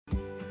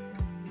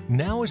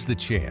Now is the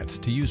chance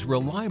to use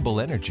reliable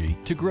energy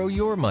to grow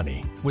your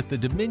money with the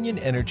Dominion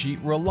Energy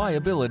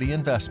Reliability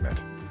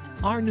Investment.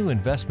 Our new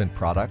investment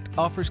product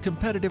offers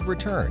competitive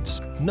returns,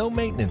 no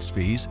maintenance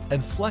fees,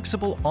 and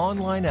flexible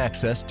online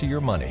access to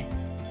your money.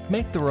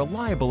 Make the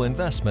reliable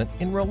investment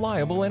in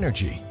reliable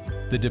energy.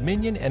 The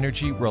Dominion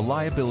Energy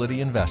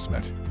Reliability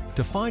Investment.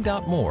 To find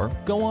out more,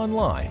 go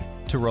online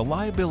to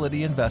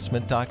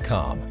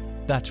reliabilityinvestment.com.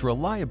 That's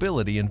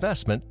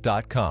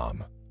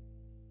reliabilityinvestment.com.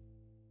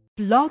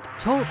 Blog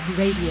Talk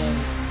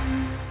Radio.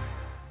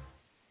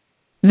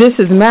 This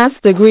is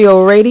Master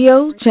Griot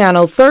Radio,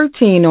 Channel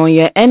 13 on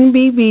your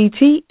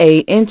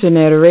NBBTA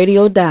Internet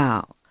Radio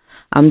dial.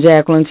 I'm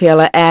Jacqueline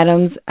Taylor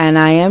Adams, and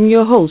I am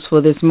your host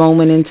for this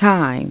moment in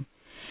time.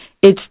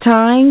 It's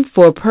time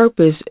for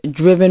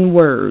purpose-driven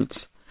words,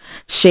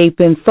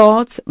 shaping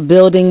thoughts,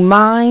 building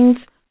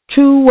minds,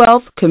 true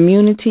wealth,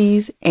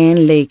 communities,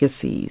 and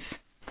legacies.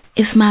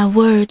 If my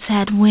words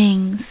had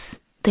wings,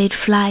 they'd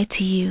fly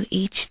to you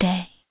each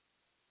day.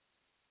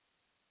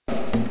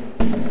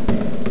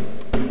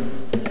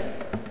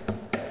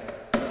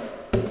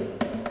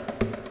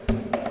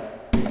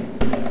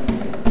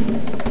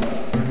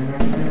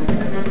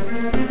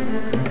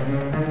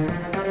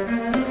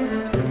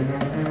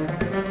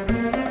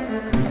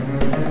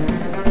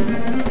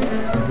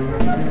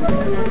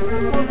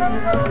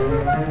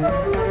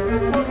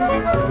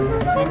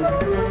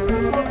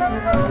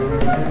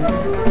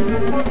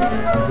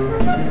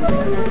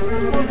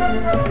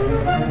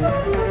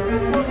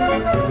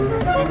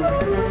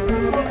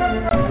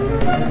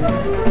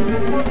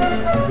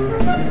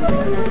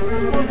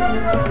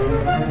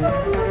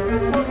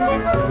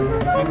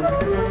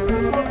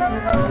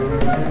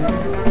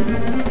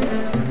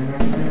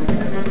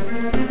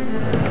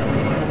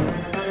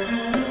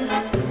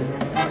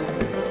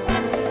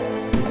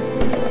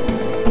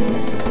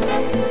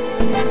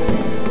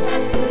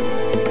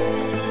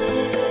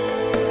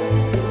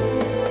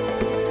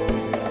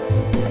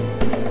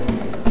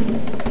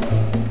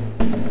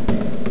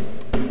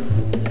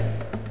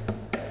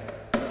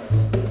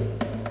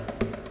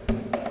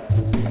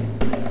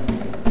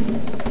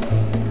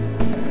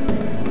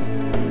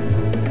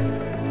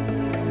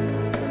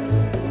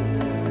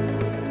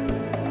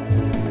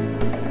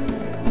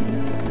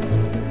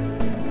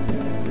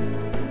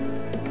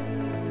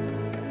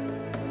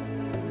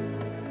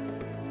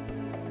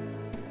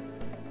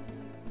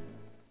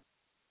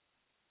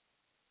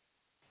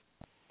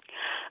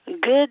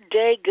 Good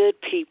day, good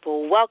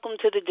people. Welcome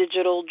to the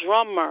Digital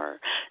Drummer,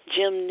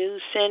 Jim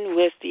Neusom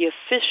with the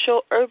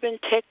official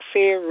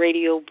UrbanTechFair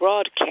radio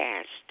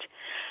broadcast.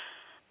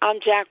 I'm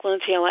Jacqueline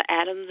Taylor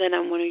Adams, and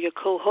I'm one of your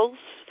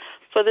co-hosts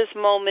for this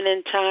moment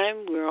in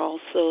time. We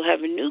also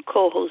have a new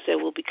co-host that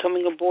will be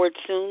coming aboard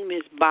soon,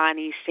 Ms.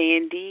 Bonnie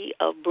Sandy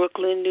of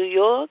Brooklyn, New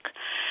York.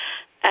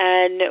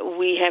 And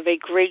we have a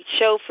great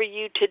show for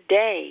you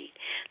today.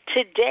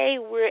 Today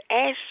we're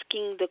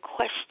asking the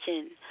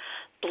question,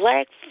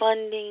 Black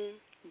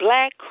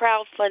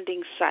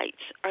crowdfunding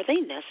sites, are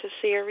they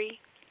necessary?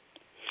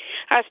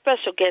 Our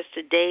special guest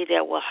today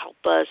that will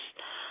help us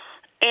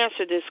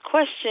answer this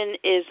question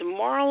is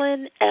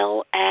Marlon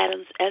L.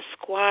 Adams,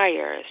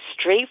 Esquire,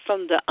 straight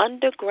from the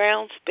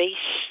underground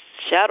space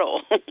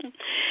shuttle,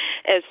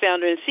 as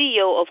founder and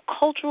CEO of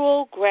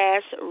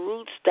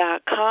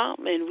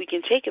CulturalGrassroots.com, and we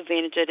can take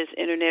advantage of this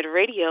internet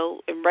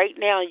radio. And right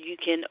now you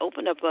can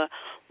open up a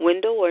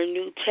window or a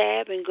new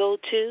tab and go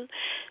to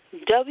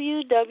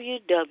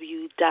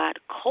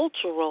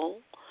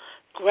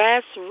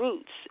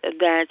www.culturalgrassroots,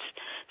 that's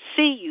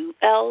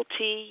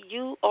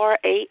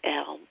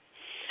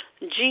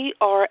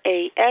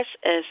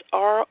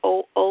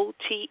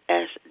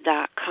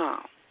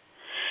CulturalGrassroots.com.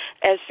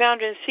 As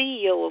founder and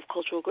CEO of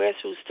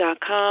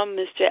CulturalGrassroots.com,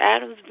 Mr.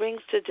 Adams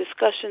brings to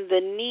discussion the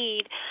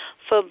need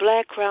for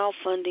Black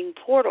crowdfunding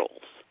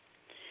portals.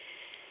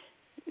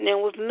 Now,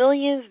 with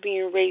millions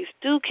being raised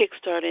through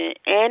Kickstarter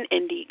and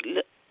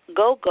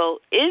Indiegogo,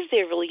 is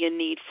there really a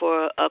need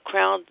for a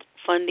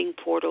crowdfunding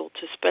portal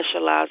to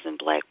specialize in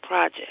Black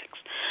projects?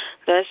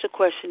 That's the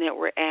question that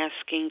we're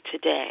asking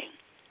today.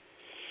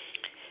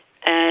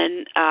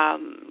 And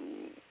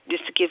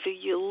just to give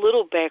you a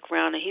little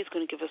background, and he's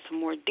going to give us some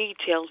more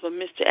details, but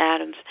Mr.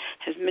 Adams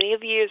has many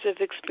of years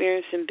of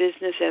experience in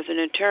business as an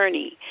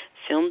attorney,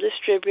 film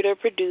distributor,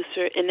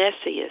 producer, and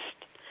essayist.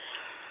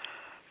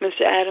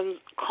 Mr. Adams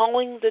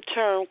coined the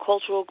term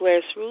cultural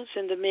grassroots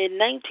in the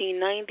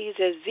mid-1990s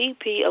as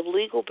VP of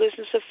Legal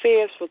Business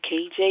Affairs for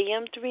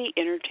KJM3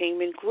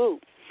 Entertainment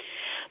Group,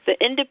 the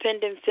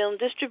independent film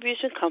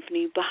distribution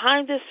company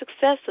behind the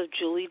success of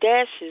Julie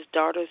Dash's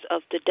Daughters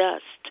of the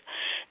Dust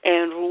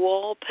and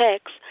Ruel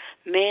Peck's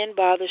Man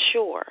by the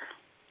Shore.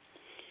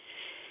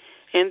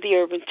 And the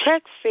Urban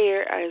Tech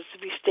Fair, as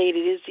we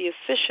stated, is the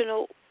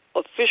official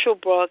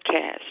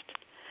broadcast.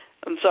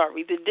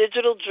 The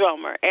Digital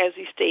Drummer, as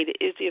we stated,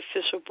 is the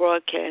official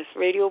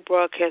radio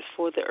broadcast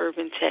for the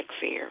Urban Tech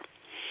Fair.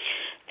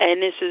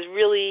 And this is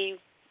really,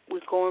 we're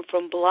going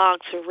from blog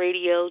to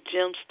radio.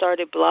 Jim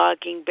started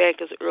blogging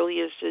back as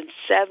early as the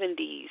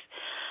 70s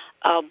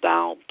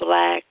about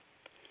Black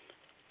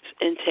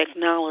and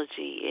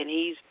technology, and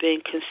he's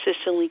been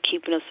consistently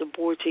keeping us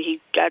aboard till he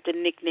got the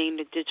nickname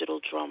the Digital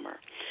Drummer.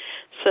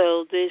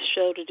 So this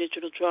show, The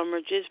Digital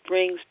Drummer, just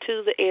brings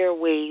to the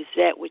airwaves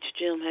that which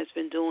Jim has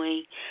been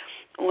doing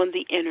on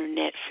the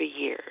Internet for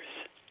years.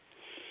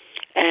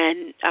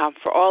 And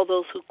for all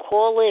those who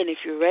call in,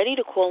 if you're ready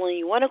to call in,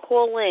 you want to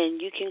call in,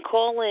 you can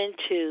call in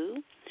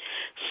to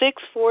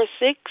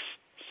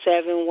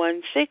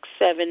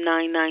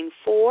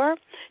 646-716-7994.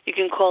 You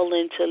can call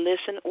in to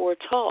listen or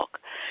talk.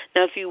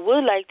 Now, if you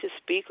would like to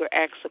speak or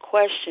ask a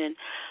question,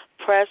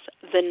 press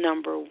the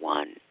number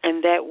 1,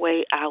 and that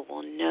way I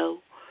will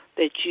know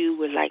that you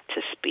would like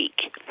to speak.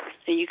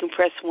 And you can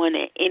press 1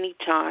 at any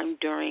time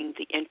during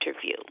the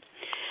interview.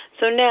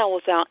 So now,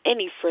 without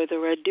any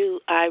further ado,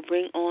 I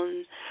bring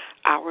on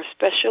our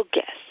special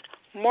guest,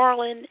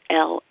 Marlon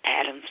L.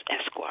 Adams,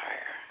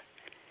 Esquire.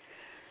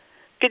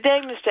 Good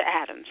day, Mr.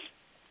 Adams.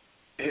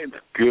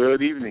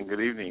 Good evening, good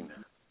evening.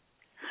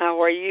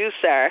 How are you,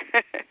 sir?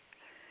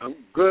 I'm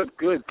good.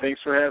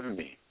 Thanks for having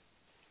me.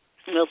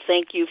 Well,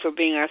 thank you for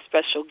being our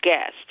special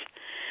guest.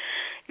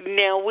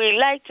 Now, we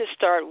like to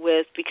start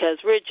with,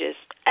 because we're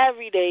just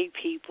everyday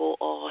people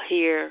all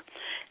here,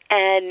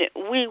 and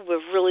we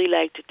would really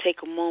like to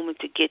take a moment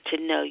to get to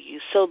know you.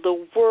 So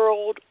the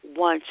world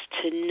wants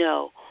to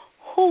know,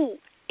 who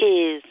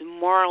is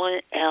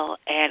Marlon L.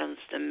 Adams,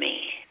 the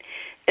man?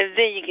 And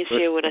then you can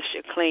share with us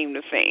your claim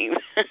to fame.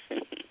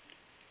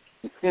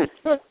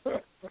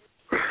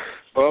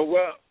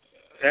 Well,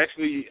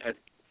 actually,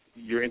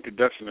 your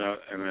introduction,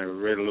 and I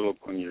read a little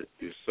on your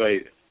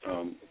site,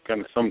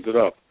 kind of sums it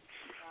up.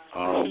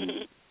 I'm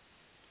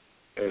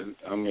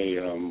a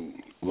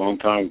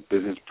long-time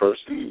business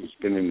person who's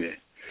been in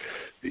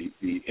the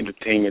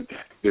entertainment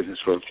business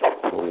for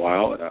a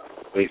while,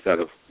 based out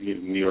of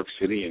New York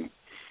City, and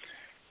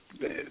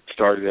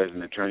started as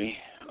an attorney,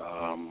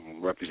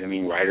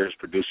 representing writers,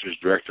 producers,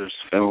 directors,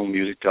 film,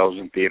 music,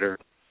 television, theater,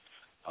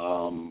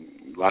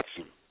 lots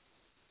of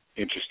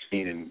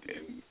interesting and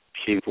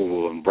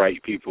capable and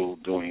bright people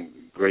doing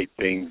great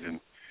things,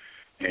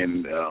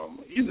 and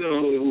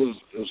it was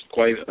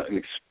quite an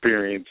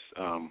experience,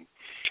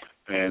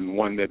 and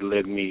one that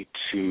led me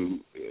into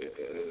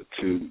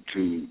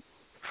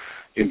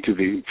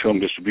the film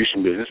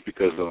distribution business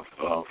because of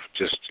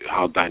just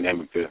how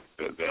dynamic the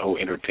whole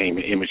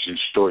entertainment, image, and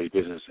story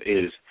business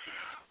is.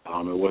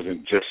 It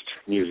wasn't just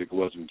music. It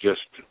wasn't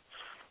just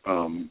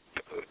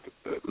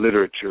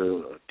literature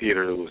or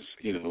theater. It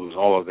was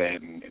all of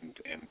that, and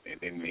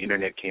the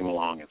internet came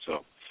along, and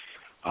so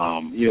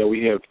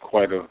we had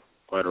quite a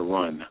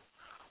run.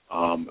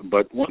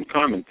 But one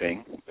common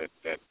thing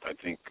that I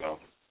think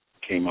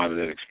came out of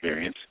that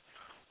experience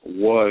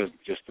was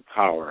just the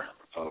power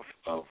of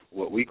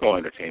what we call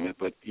entertainment.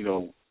 But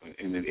in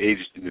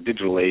the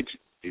digital age,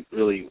 it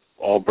really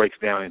all breaks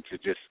down into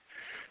just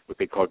what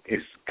they call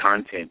is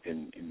content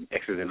and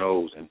X's and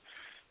O's, and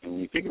when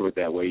you think of it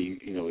that way,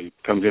 it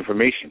becomes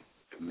information,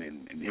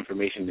 and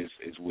information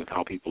is with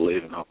how people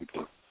live and how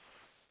people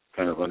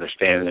kind of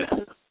understand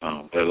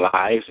their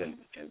lives and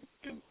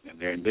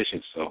their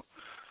ambitions. So,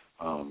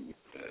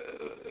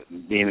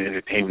 being an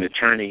entertainment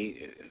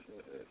attorney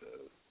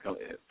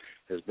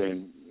has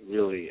been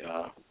really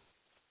an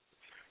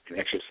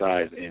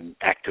exercise in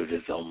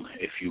activism,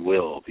 if you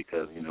will,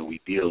 because we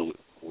deal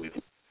with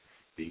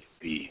the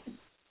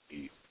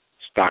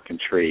stock and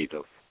trade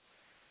of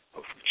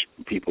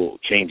people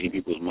changing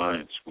people's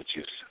minds, which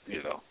is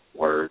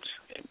words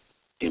and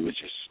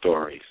images,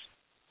 stories.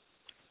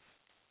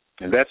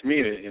 And that's me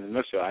in a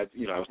nutshell. I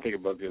was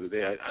thinking about the other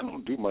day. I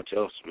don't do much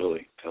else, really,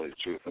 to tell you the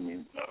truth. I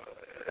mean,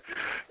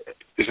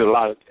 there's a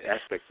lot of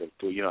aspects of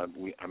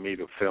it. I made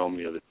a film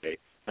the other day.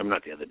 I'm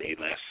not the other day.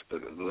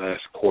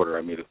 Last quarter,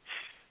 I made a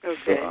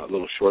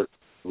little short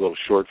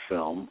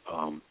film.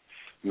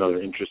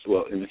 Another interest.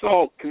 Well, and it's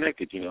all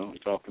connected.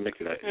 It's all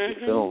connected. The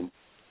film.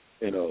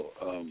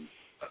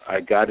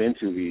 I got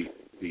into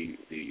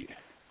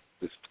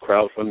this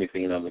crowdfunding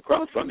thing, and the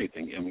crowdfunding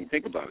thing. I mean,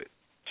 think about it.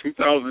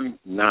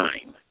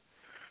 2009.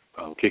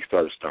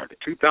 Kickstarter started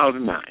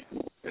 2009.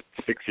 That's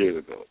 6 years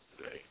ago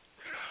today,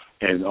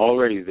 and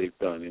already they've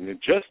done, and it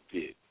just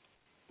did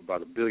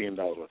about $1 billion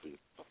worth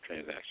of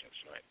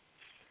transactions, right?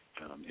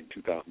 In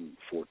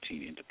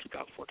 2014, into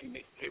 2014,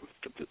 they were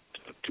the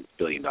 $2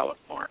 billion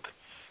mark,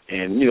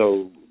 and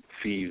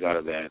fees out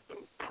of that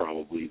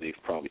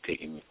they've probably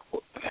taken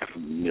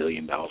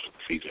 $500,000 worth of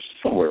fees or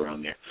somewhere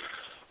around there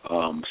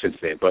since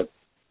then. But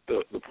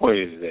the point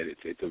is that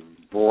it's a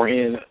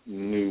brand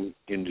new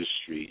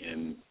industry,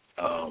 and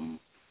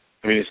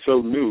it's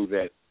so new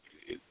that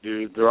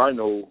there are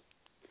no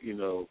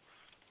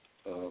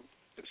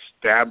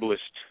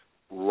established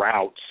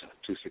routes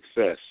to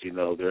success.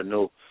 There are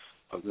none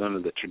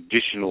of the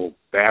traditional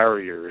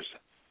barriers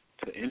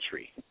to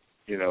entry.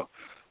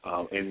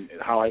 And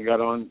how I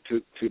got on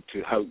to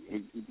how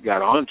we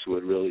got onto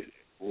it really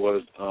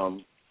was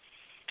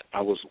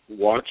I was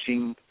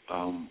watching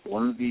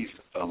one of these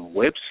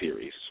web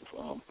series,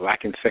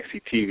 Black and Sexy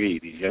TV.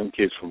 These young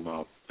kids from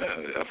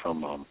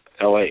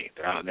L.A.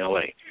 They're out in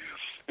L.A.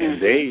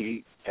 and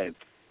they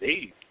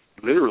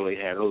literally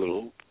had a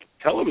little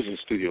television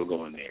studio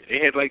going there.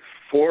 They had like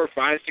 4 or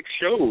 5, 6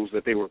 shows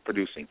that they were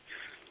producing,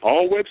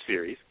 all web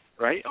series,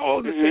 right?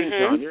 All the same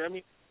genre. I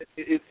mean,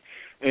 it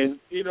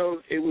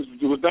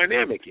was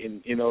dynamic,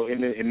 and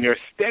and their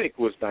aesthetic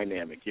was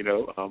dynamic. It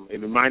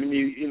reminded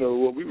me,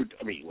 what we were.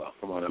 I mean, well,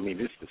 come on. I mean,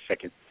 this is the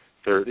second,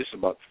 third. This is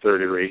about the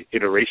third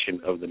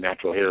iteration of the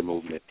natural hair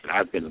movement that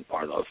I've been a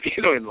part of,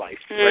 in life,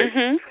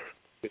 right?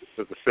 It's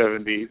the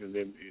 70s, and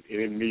then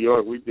in New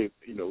York we did,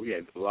 we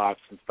had lots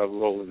and stuff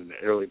rolling in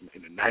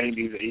the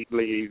 90s,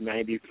 late 80s,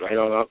 90s, right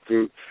on up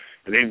through,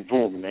 and then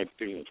boom, in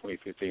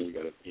 2015 we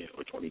got or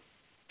 10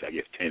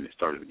 it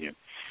started again.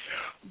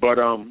 But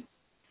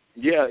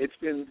it's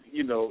been,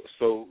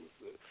 so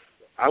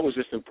I was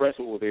just impressed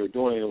with what they were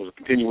doing. It was a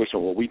continuation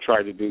of what we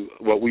tried to do,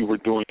 what we were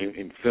doing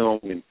in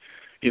film, and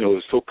it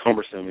was so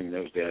cumbersome in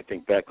those days. I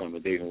think back on the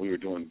days when we were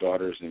doing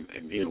Daughters, and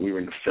we were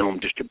in the film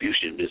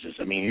distribution business.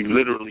 I mean,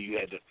 you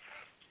had to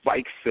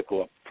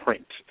bicycle a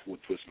print,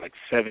 which was like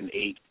 7,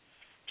 8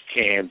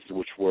 cans,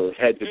 which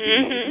had to be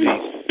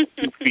at least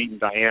 2 feet in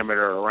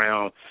diameter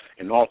around,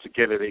 and all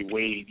together they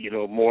weighed,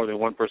 more than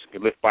one person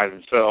could lift by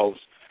themselves.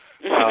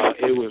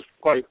 It was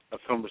quite a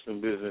cumbersome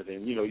business,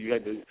 and you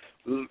had to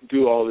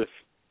do all this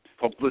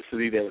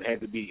publicity that had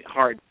to be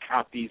hard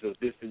copies of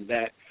this and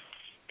that.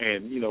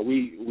 And,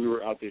 we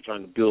were out there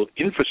trying to build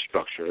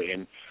infrastructure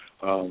and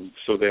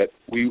so that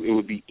it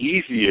would be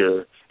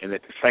easier and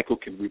that the cycle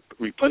can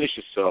replenish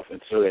itself,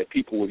 and so that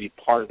people would be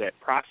part of that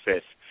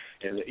process.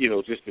 And,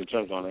 just in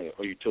terms on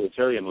a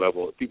utilitarian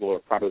level, people are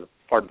part of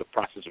the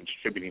process of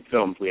distributing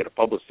films. We had a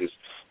publicist.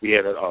 We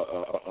had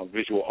a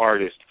visual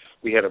artist.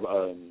 We had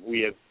a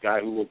guy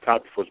who would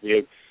copy for us.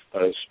 We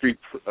had a street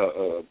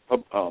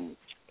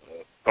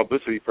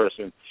publicity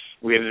person.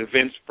 We had an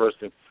events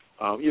person.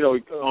 On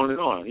and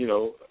on, and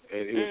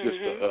it was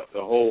just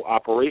a whole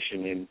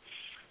operation,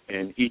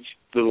 and each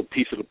little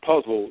piece of the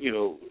puzzle,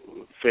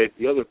 fed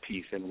the other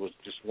piece, and was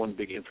just one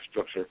big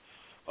infrastructure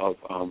of,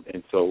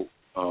 and so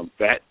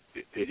that,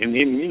 and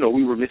then,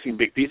 we were missing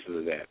big pieces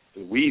of that.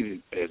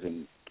 We, as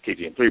in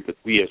KGM3, but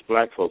we as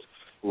black folks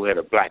who had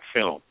a black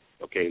film,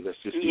 okay, let's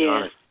just be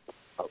honest,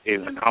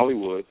 in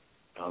Hollywood,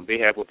 they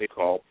have what they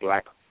call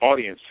black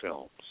audience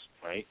films,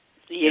 right?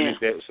 Yeah.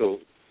 So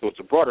it's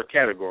a broader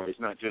category. It's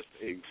not just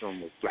a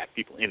film with black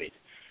people in it.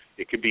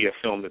 It could be a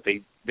film that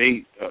they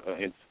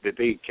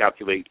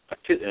calculate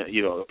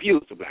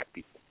appeals to black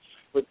people.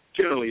 But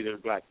generally, they're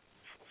black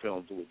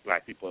films with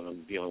black people in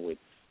them dealing with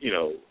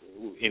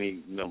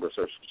any number of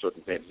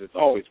circumstances. It's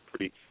always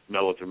pretty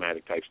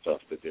melodramatic type stuff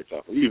that they're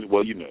talking. You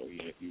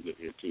live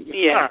here too.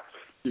 Yeah.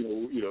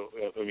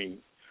 I mean,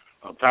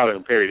 Tyler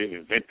and Perry didn't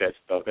invent that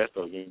stuff. That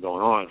stuff's been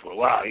going on for a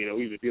while.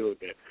 We used to deal with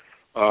that.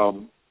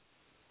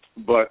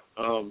 But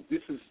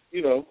this is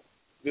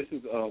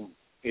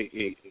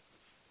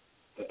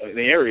an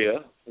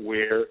area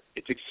where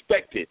it's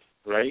expected,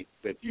 right,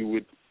 that you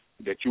would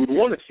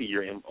want to see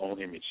your own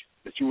image,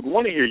 that you would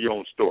want to hear your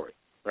own story,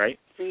 right?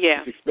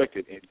 Yeah. It's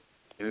expected, and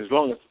as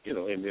long as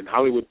and then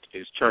Hollywood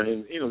is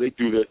churning, they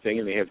do their thing,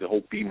 and they have the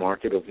whole B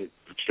market of it,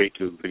 straight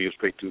to video,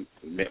 straight to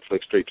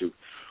Netflix, straight to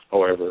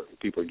however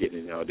people are getting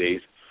it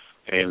nowadays,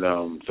 and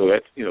so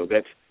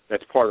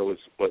that's part of it.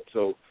 But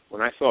so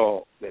when I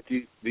saw that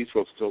these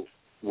folks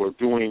were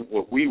doing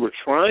what we were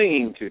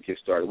trying to get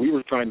started, we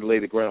were trying to lay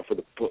the ground for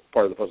the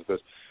part of the puzzle,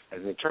 because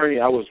as an attorney,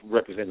 I was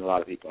representing a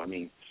lot of people. I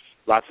mean,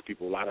 lots of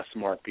people, a lot of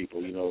smart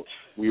people.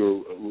 We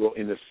were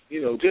in this,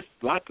 just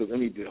lots of. I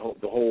mean,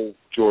 the whole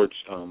George,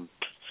 I'm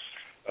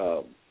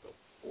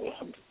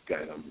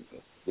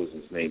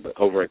losing his name, but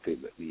over at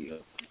the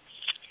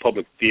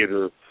public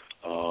theater,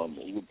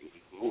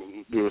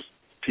 there was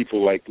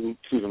people like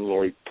Susan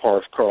Laurie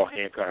Parks, Carl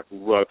Hancock,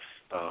 Russ,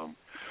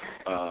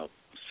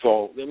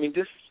 So I mean,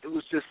 it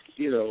was just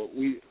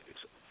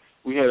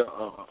we had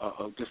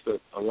just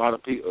a lot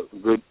of people,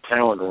 good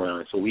talent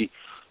around it. So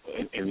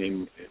and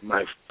then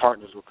my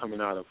partners were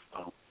coming out of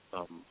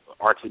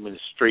arts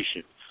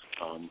administration.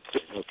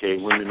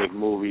 Women Make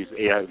Movies,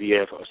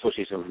 AIVF,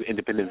 Association of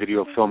Independent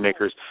Video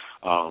Filmmakers,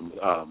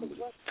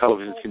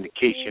 television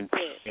syndication,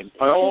 and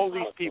all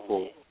these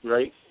people,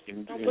 right?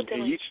 And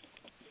each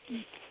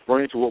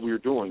running into what we were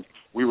doing,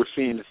 we were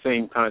seeing the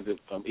same kinds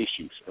of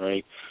issues,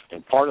 right?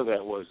 And part of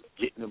that was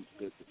getting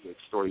the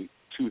story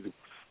to the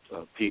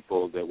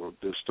people that were,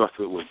 the stuff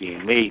that was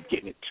being made,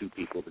 getting it to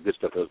people, the good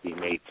stuff that was being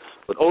made.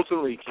 But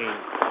ultimately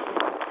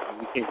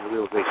we came to the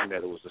realization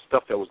that it was the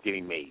stuff that was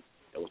getting made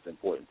that was the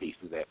important piece,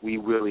 and that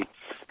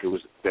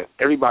that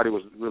everybody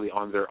was really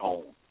on their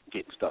own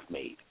getting stuff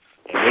made,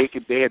 and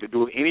they had to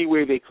do it any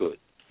way they could,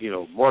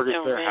 mortgage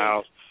their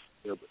house,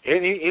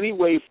 any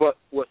way but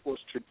what was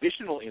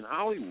traditional in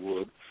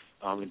Hollywood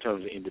in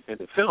terms of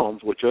independent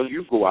films, which is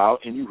you go out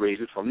and you raise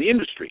it from the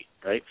industry,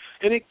 right?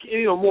 And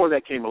more of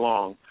that came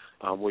along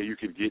where you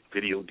could get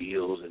video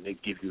deals and they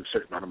give you a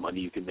certain amount of money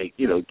you can make,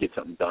 get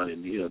something done,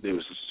 and there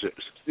was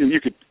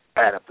you could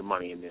add up the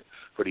money in there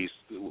for these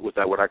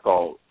what I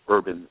call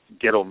urban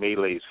ghetto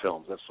melees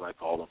films. That's what I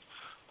call them.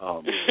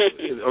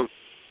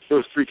 there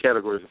was 3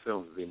 categories of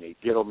films that they made: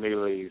 ghetto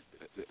melees,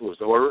 it was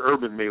the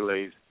urban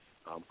melees,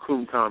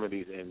 coon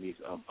comedies, and these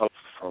up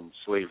from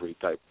slavery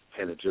type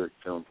panegyric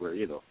films where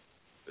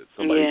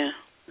somebody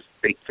is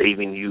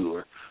saving you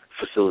or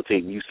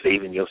facilitating you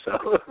saving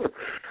yourself,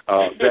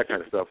 that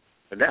kind of stuff.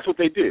 And that's what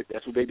they did.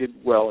 That's what they did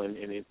well, and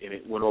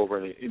it went over.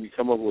 And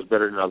some of it was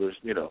better than others,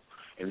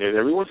 And then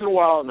every once in a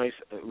while, a nice,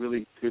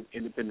 really good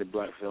independent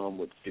black film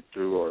would get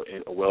through, or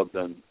a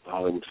well-done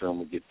Hollywood film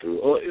would get through,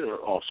 or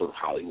all sort of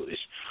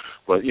Hollywoodish.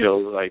 But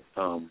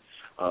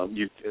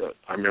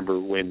I remember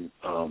when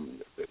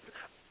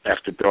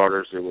After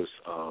Daughters, there was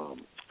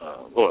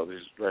this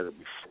is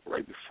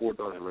right before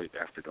Daughters, right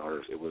after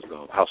Daughters, it was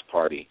House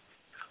Party.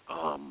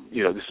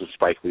 This was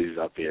Spike Lee's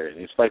out there,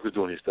 and Spike was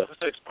doing his stuff.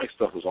 Spike's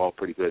stuff was all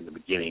pretty good in the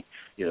beginning.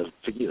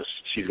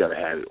 She's Gotta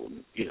Have It,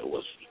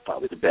 was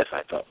probably the best,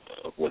 I thought,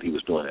 of what he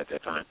was doing at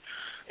that time.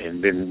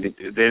 And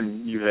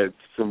then you had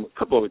a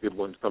couple other good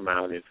ones come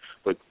out,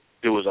 but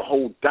there was a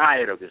whole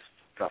diet of this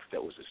stuff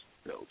that was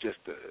it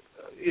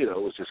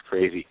was just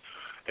crazy.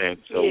 And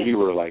so we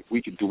were like,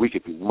 we could do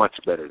much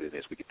better than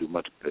this. We could do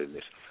much better than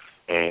this.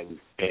 And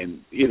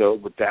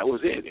but that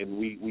was it. And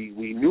we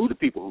knew the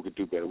people who could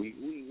do better. We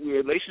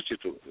had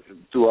relationships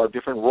through our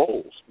different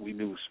roles. We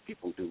knew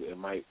people who do. And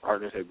my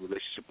partners had a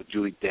relationship with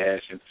Julie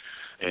Dash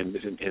and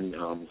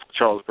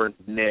Charles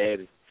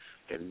Burnett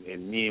and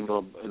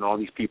Neusom and all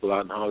these people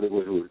out in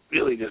Hollywood who were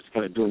really just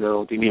kind of doing their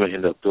own thing. Neusom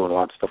ended up doing a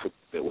lot of stuff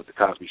with the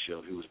Cosby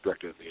Show. He was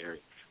director of the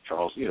area.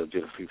 Charles, did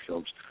a few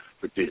films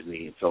for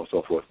Disney and so on and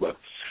so forth. But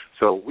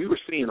so we were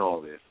seeing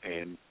all this,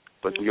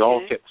 but we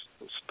all kept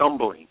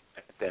stumbling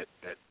at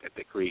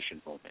that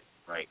creation moment,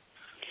 right?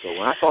 So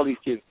when I saw these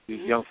kids,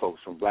 these young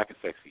folks from Black and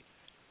Sexy,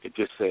 I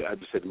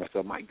just said to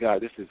myself, my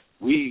God, I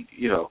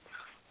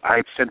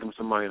sent them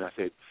some money, and I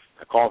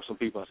called some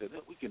people. I said,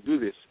 we can do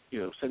this.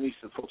 Send these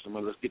some folks some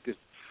money. Let's get this.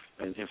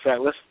 And in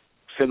fact, let's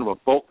send them a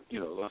bulk.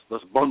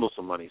 Let's bundle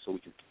some money so we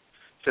can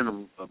send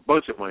them a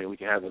bunch of money, and we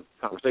can have a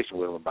conversation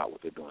with them about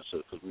what they're doing. So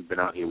because we've been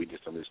out here, we did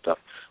some of this stuff.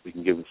 We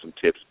can give them some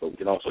tips, but we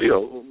can also,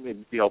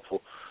 maybe be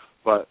helpful.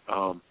 But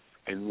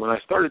and when I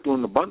started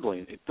doing the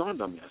bundling, it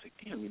dawned on me. I said,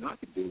 damn, I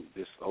could do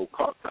this whole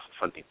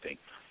crowdfunding thing.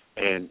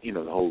 And,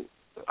 the whole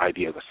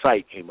idea of a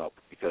site came up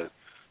because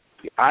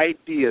the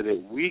idea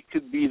that we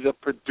could be the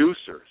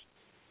producers,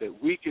 that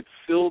we could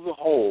fill the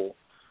hole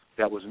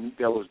that was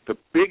the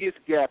biggest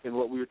gap in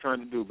what we were trying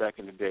to do back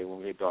in the day when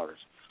we had daughters,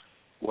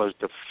 was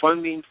the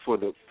funding for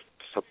the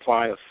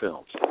supply of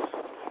films.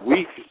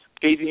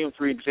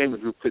 KGM3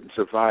 Entertainment Group couldn't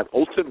survive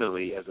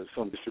ultimately as a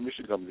film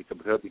distribution company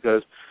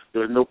because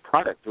there was no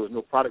product. There was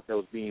no product that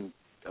was being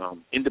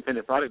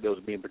independent product that was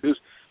being produced.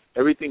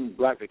 Everything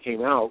black that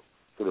came out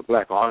for the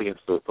black audience,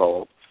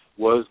 so-called,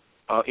 was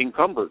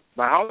encumbered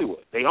by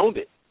Hollywood. They owned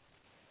it.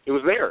 It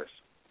was theirs,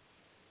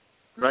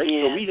 right?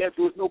 Yeah.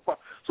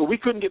 So we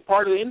couldn't get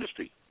part of the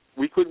industry.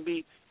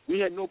 We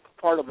had no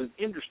part of an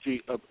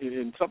industry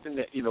in something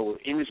that,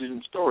 images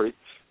and stories.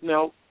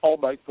 Now,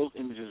 albeit those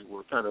images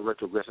were kind of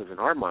retrogressive in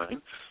our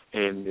mind,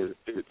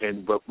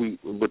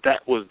 but that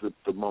was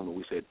the moment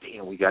we said,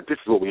 damn, this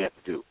is what we have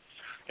to do.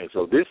 And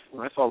so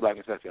when I saw Black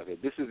and Sexy, I said,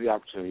 this is the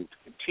opportunity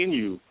to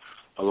continue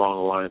along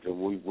the lines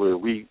of where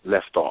we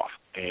left off.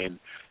 And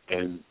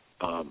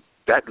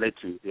that led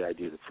to the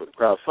idea for the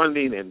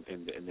crowdfunding and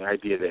the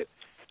idea that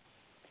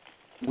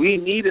we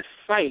need a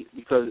site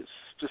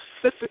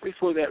specifically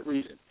for that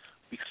reason.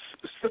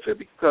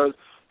 Specifically because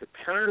the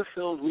kind of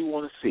films we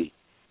want to see,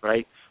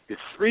 right, the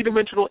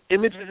three-dimensional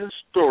images and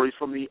stories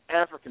from the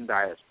African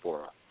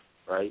diaspora,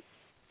 right,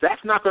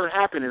 that's not going to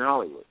happen in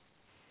Hollywood,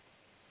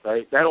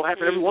 right? That'll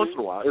happen every once in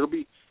a while.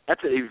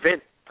 That's an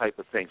event type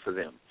of thing for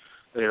them.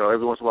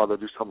 Every once in a while they'll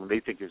do something they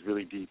think is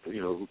really deep, on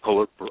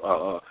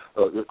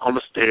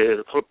the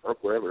stairs,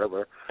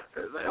 whatever.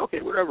 Like,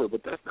 okay, whatever,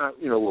 but that's not,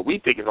 what we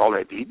think is all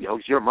that deep.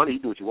 It's your money, you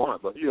do what you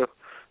want, but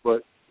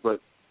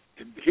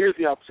here's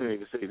the opportunity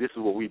to say, this is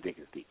what we think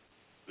is deep.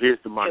 Here's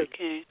the money.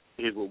 Okay.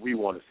 Here's what we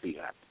want to see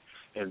happen.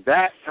 And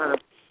that kind of,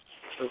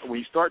 when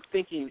you start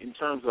thinking in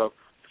terms of,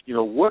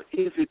 what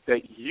is it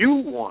that you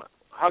want?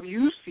 How do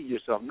you see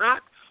yourself?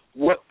 Not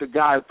what the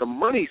guy with the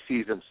money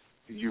sees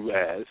you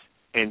as,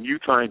 and you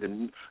trying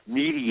to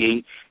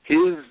mediate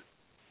his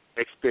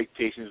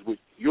expectations with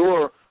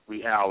your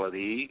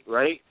reality,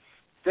 right?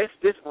 That's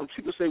this. When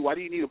people say, why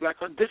do you need a black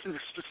country? This is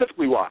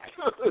specifically why.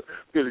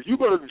 Because if you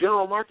go to the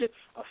general market,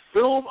 a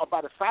film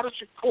about Assata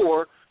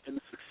Shakur and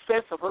the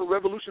success of her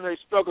revolutionary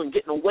struggle and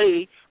getting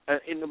away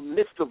in the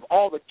midst of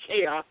all the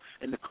chaos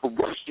and the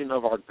corruption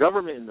of our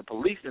government and the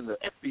police and the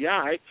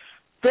FBI,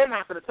 they're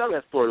not going to tell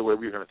that story the way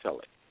we're going to tell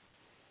it.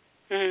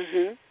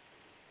 Mm-hmm.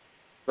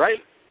 Right?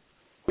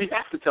 We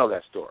have to tell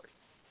that story.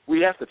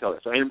 We have to tell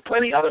that story. And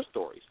plenty other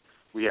stories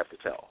we have to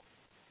tell.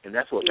 And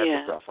that's what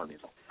crowdfunding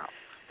is all about.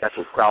 That's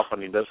what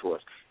crowdfunding does for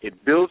us. It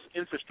builds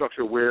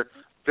infrastructure where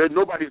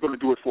nobody's going to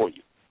do it for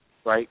you,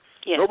 right?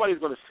 Yeah. Nobody's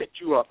going to set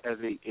you up as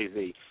a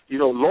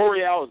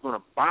L'Oreal is going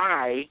to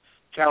buy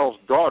Carol's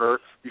daughter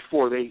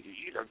before they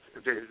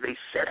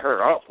set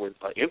her up with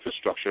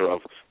infrastructure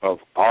of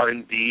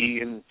R&D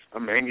and a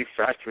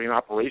manufacturing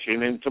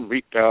operation and some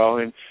retail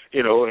and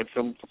and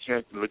some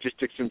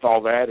logistics and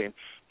all that. And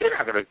they're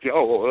not going to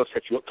we'll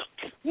set you up.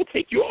 We'll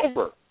take you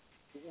over.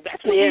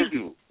 That's what we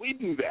do. We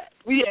do that.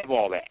 We have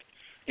all that,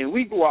 and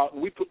we go out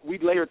and we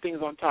layer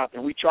things on top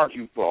and we charge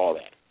you for all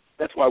that.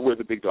 That's why we're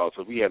the big dogs,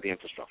 because we have the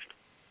infrastructure,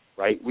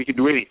 right? We can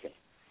do anything.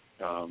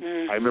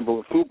 I remember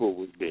when Fubo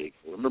was big.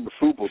 I remember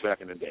Fubo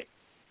back in the day.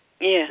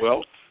 Yeah.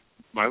 Well,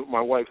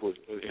 my wife was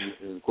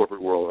in the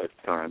corporate world at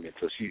the time, and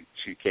so she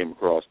came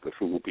across the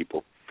Fubo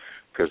people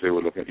because they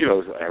were looking,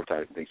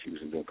 advertising things. She was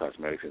doing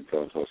cosmetics and so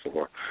on and so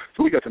forth.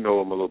 So we got to know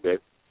them a little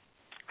bit.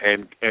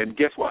 And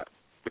guess what?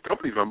 The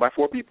company's run by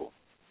 4 people.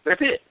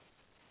 That's it.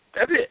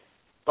 The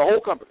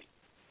whole company.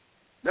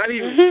 Not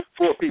even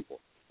 4 people.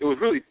 It was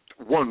really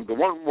one. The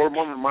one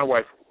woman my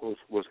wife was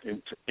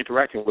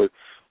interacting with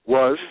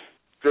was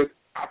the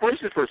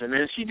operations person,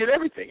 and she did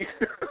everything.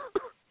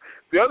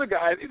 The other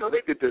guys, they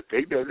did the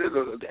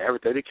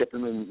advertising, they kept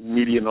them in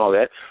media and all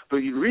that. But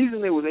the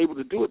reason they was able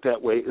to do it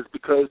that way is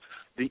because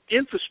the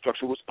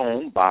infrastructure was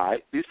owned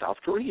by the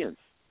South Koreans.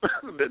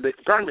 the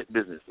garment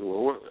business.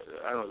 Or,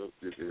 I don't know if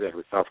this is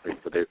ever South Korean,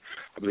 but I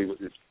believe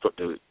it's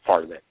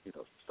part of that,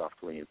 South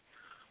Korean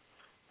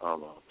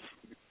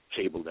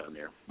cable down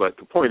there. But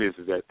the point is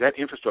that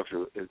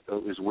infrastructure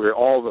is where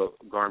all the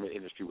garment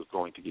industry was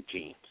going to get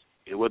jeans.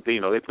 They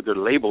put their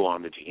label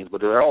on the jeans,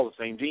 but they're all the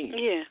same jeans.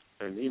 Yeah.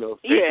 And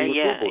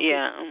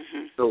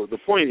So the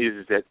point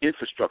is that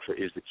infrastructure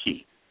is the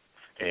key.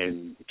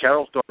 And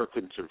Carol's daughter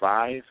couldn't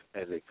survive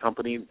as a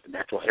company, a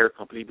natural hair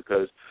company,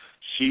 because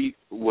we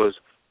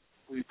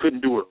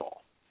couldn't do it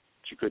all.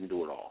 She couldn't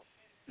do it all.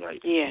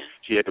 Right? Yeah.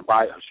 She had to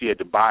buy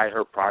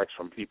her products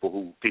from people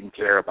who didn't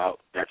care about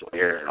natural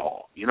hair at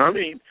all. You know what I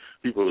mean?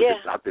 People who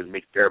just out there to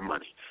make their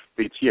money.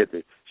 But she had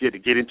to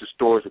get into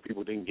stores where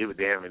people didn't give a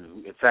damn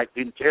and in fact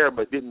didn't care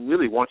but didn't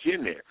really want you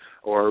in there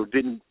or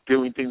didn't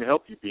do anything to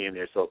help you be in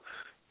there. So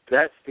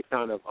that's the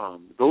kind of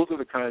those are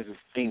the kinds of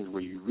things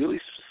where you really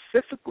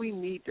specifically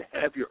need to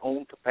have your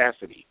own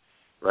capacity,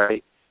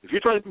 right? If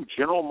you're trying to do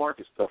general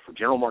market stuff for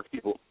general market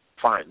people,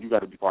 fine, you got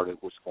to be part of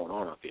what's going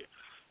on out there.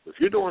 If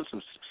you're doing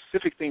some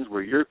specific things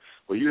where you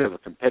have a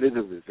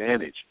competitive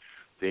advantage,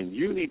 then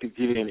you need to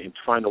get in and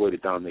find a way to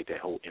dominate that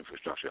whole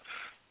infrastructure.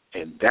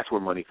 And that's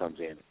where money comes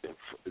in, the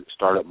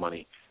startup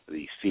money,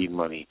 the seed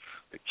money,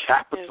 the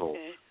capital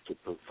to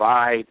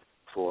provide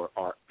for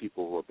our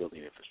people who are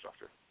building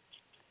infrastructure,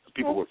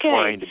 people who are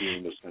trying to be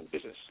in this kind of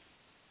business.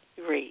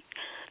 Great.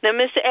 Now,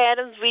 Mr.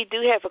 Adams, we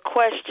do have a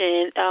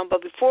question,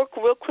 but before,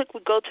 real quick, we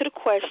go to the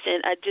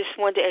question, I just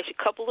wanted to ask you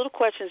a couple little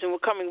questions, and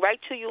we're coming right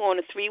to you on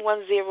the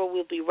 310.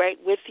 We'll be right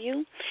with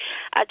you.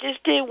 I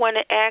just did want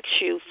to ask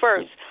you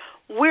first,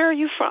 where are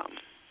you from?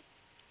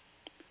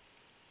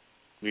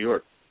 New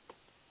York.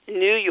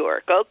 New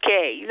York,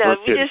 okay.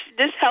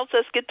 This helps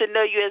us get to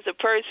know you as a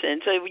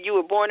person. So you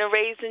were born and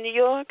raised in New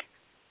York?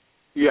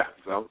 Yeah,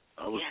 I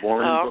was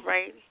born in Brooklyn.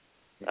 Right.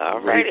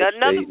 All right,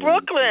 another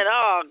Brooklyn.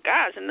 Oh,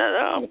 gosh,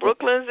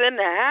 Brooklyn's in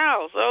the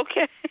house.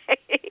 Okay.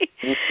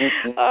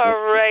 All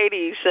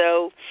righty.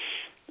 So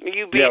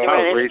you being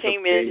around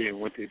entertainment.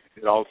 And went to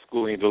all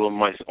schooling, all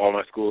my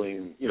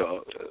schooling.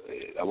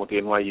 I went to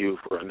NYU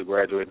for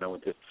undergraduate, and I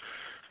went to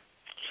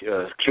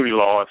community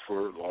law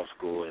for law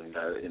school, and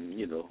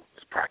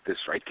practice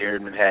right there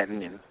in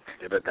Manhattan, and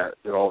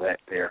did all that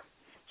there.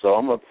 So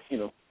I'm a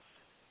New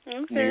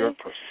York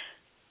person.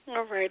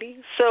 All righty.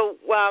 So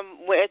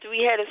after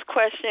we had this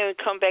question and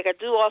come back, I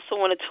do also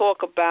want to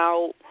talk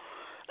about,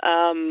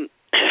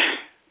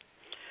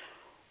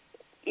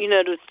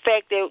 the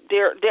fact that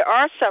there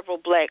are several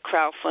black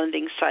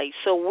crowdfunding sites.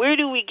 So where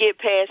do we get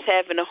past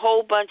having a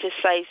whole bunch of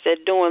sites that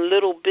are doing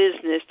little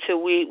business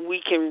till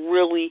we can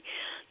really,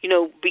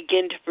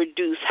 begin to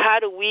produce? How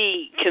do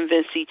we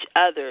convince each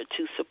other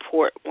to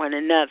support one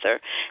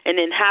another? And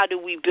then how do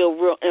we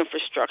build real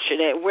infrastructure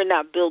that we're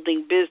not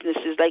building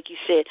businesses, like you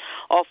said,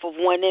 off of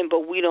one end,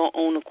 but we don't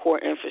own the core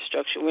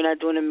infrastructure. We're not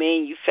doing the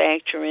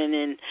manufacturing,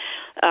 and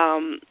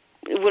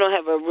we don't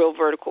have a real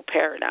vertical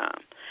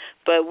paradigm.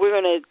 But we're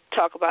going to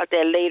talk about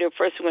that later.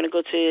 First, we're going to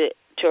go to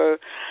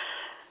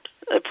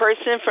a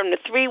person from the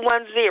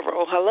 310.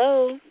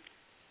 Hello.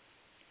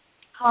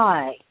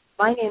 Hi.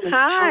 My name is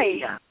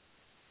Tonya.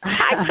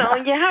 Hi,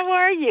 Tonya. How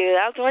are you?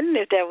 I was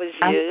wondering if that was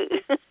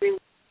you.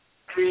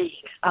 Great.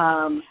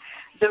 I'm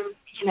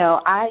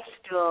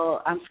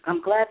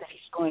glad that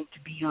he's going to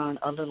be on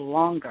a little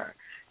longer,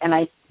 and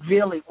I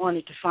really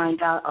wanted to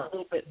find out a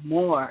little bit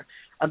more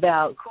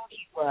about who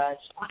he was,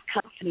 what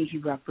company he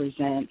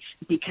represents,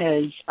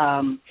 because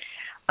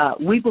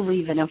we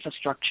believe in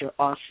infrastructure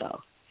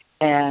also,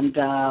 and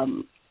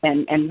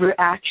we're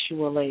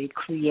actually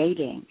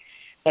creating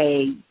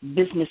a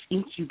business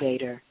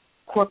incubator,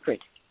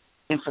 corporate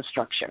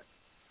infrastructure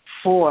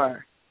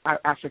for our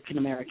African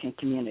American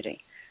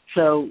community.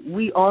 So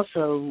we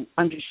also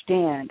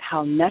understand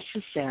how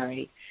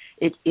necessary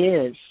it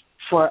is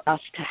for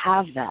us to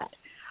have that.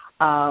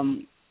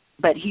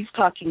 but he's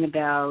talking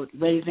about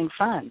raising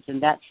funds,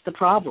 and that's the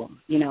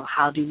problem.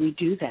 How do we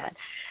do that?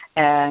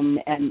 And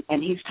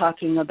he's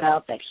talking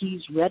about that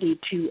he's ready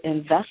to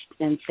invest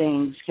in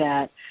things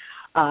that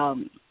are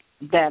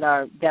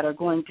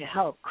going to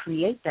help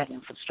create that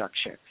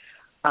infrastructure.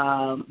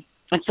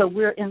 And so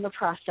we're in the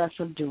process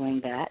of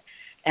doing that.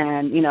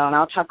 And, and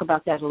I'll talk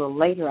about that a little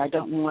later. I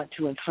don't want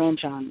to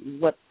infringe on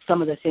what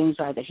some of the things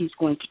are that he's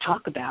going to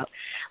talk about.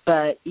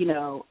 But,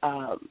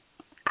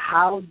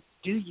 how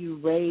do you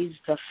raise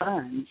the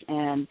funds,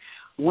 and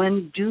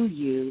when do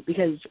you?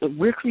 Because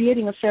we're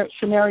creating a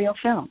scenario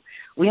film.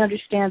 We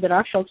understand that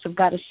our folks have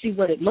got to see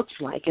what it looks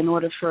like in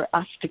order for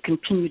us to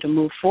continue to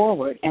move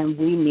forward, and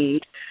we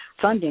need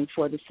funding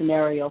for the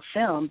scenario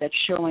film that's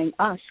showing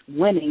us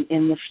winning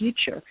in the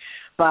future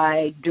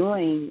by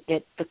doing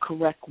it the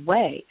correct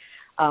way,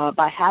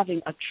 by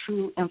having a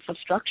true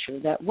infrastructure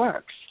that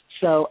works.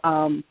 So,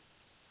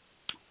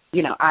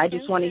 I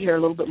just want to hear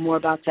a little bit more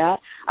about that.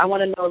 I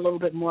want to know a little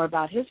bit more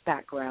about his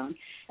background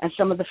and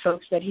some of the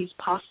folks that he's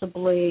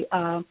possibly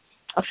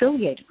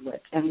affiliated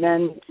with. And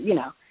then,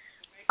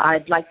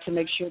 I'd like to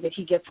make sure that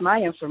he gets my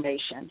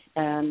information.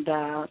 And,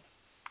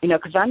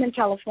 because I'm in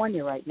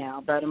California right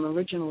now, but I'm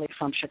originally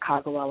from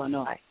Chicago,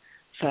 Illinois.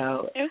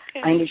 So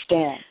I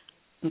understand.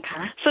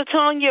 Okay. So,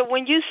 Tonya,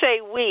 when you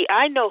say we,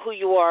 I know who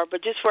you are,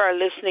 but just for our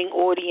listening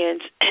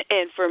audience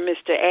and for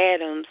Mr.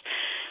 Adams,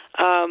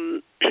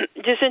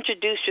 just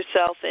introduce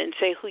yourself and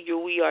say who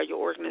we are, your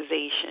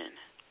organization.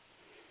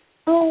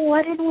 Oh,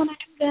 I didn't want to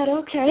do that.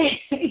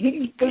 Okay.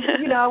 Because,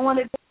 I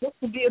wanted this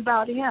to be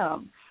about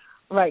him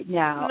right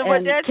now. No,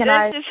 but that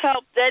just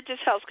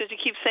helps because you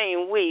keep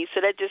saying we,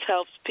 so that just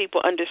helps people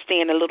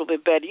understand a little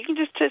bit better. You can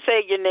just say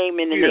your name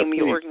and the name of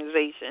your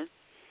organization.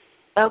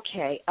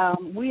 Okay.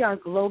 We are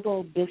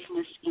Global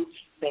Business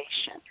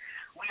Incubation.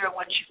 We are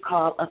what you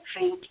call a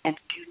think and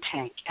do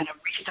tank and a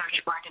research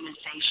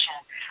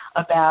organization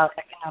about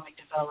economic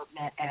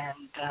development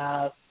and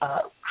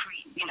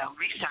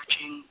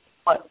researching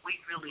what we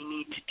really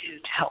need to do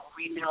to help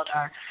rebuild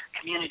our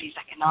communities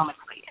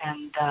economically.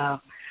 And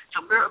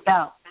so we're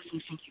about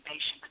business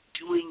incubation, but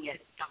doing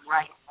it the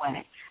right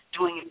way,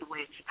 doing it the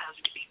way it's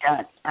supposed to be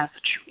done as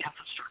a true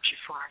infrastructure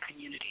for our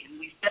community. And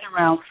we've been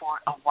around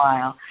for a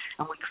while,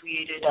 and we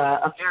created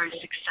a very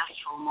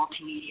successful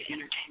multimedia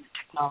entertainment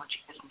technology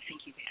business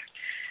incubator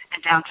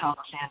in downtown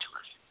Los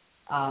Angeles.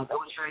 That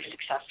was very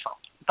successful.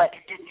 But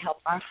it didn't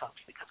help our folks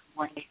because we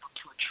weren't able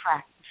to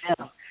attract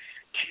them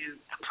to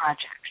the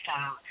project.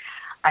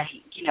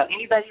 So,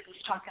 anybody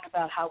that's talking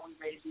about how we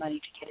raise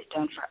money to get it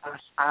done for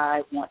us,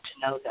 I want to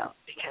know them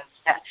because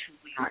that's who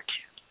we are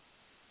too.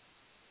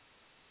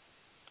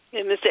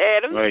 And Mr.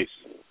 Adams?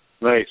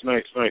 Nice.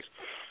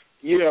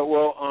 Yeah,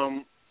 well,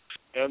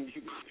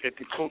 at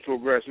the Cultural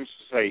Grassroots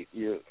site,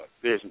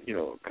 there's,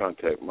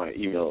 contact. My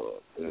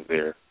email is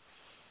there.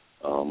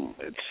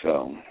 It's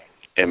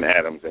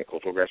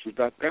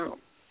madams@culturalgrassroots.com.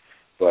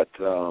 But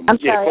I'm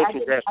sorry,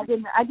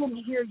 I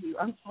didn't hear you.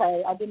 I'm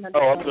sorry, I didn't understand.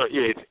 Oh, I'm sorry.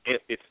 Yeah,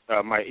 it's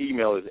my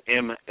email is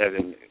m as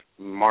in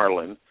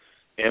Marlin,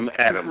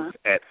 madams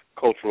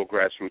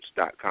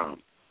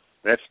 @culturalgrassroots.com.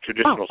 That's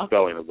traditional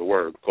spelling of the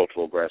word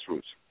cultural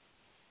grassroots.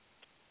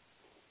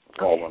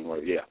 All one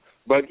word, yeah.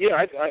 But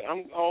yeah,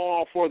 I'm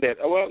all for that.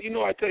 Well,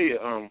 I tell you,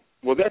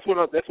 that's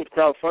what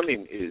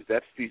crowdfunding is.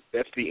 That's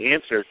the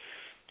answer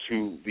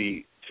to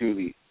the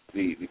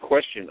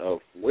question of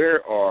where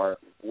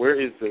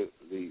is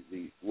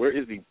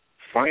the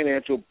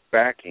financial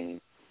backing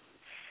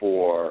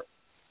for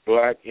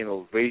black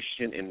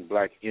innovation and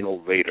black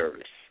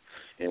innovators.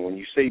 And when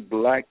you say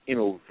black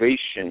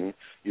innovation,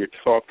 you're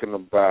talking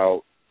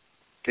about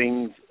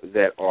things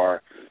that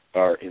are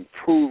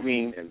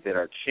improving and that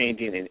are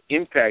changing and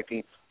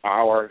impacting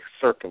our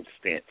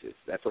circumstances.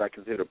 That's what I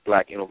consider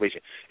black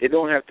innovation. It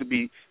don't have to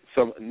be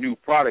some new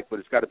product, but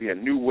it's got to be a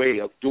new way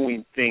of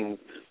doing things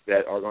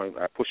that are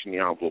pushing the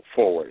envelope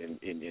forward.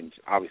 And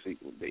obviously,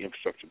 the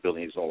infrastructure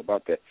building is all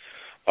about that.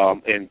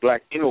 And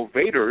black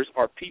innovators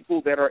are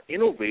people that are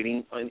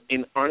innovating on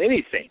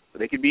anything.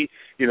 They could be,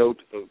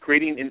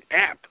 creating an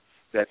app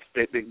that's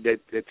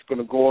going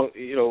to go,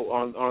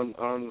 on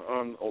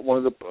one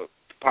of the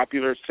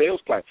popular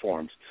sales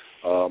platforms,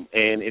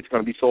 and it's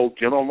going to be sold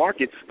general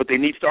market, but they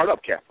need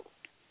startup capital,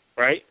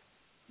 right?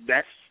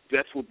 That's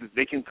what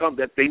they can come.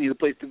 That they need a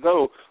place to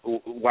go.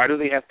 Why do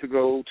they have to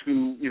go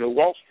to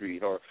Wall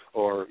Street or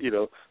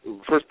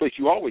first place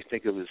you always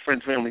think of is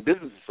Friends Family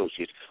Business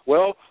Association?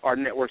 Well, our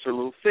networks are a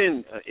little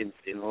thin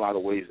in a lot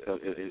of ways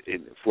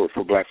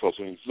for black folks.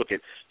 When you look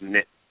at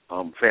net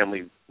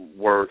family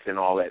worth and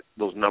all that,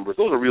 those numbers,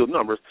 those are real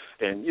numbers,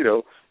 and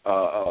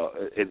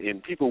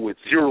and people with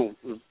zero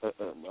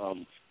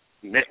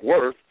net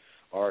worth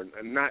are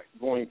not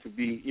going to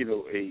be,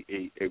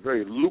 a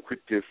very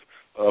lucrative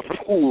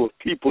pool of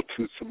people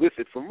to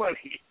solicit for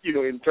money,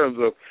 in terms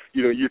of,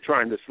 you're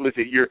trying to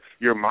solicit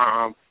your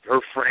mom, her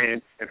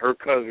friend, and her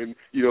cousin,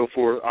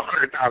 for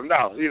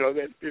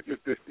 $100,000.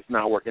 It's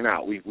not working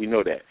out. We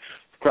know that.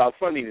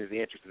 Crowdfunding is the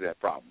answer to that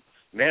problem.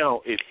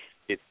 Now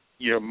it's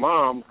your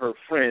mom, her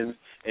friends,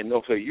 and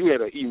okay, you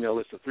had an email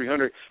list of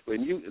 300, but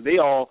they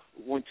all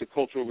went to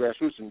Cultural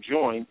Grassroots and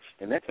joined,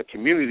 and that's a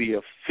community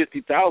of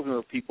 50,000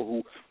 of people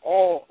who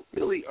all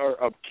really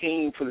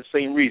came for the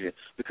same reason,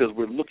 because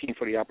we're looking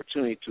for the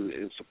opportunity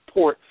to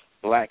support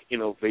Black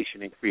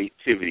innovation and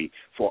creativity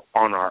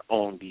on our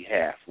own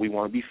behalf. We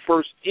want to be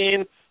first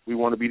in. We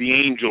want to be the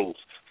angels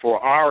for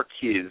our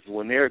kids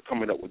when they're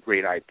coming up with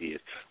great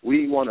ideas.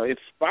 We want to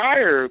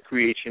inspire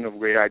creation of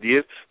great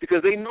ideas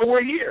because they know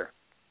we're here.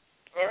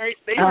 All right?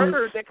 They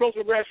heard that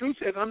Cultural Grassroots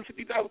has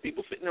 150,000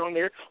 people sitting on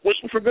there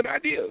waiting for good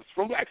ideas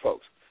from Black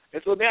folks.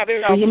 And so now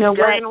they're out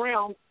scurrying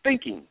around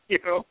thinking, You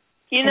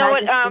know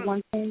what?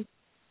 One thing?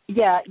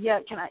 Yeah.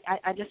 Can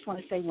I just want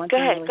to say one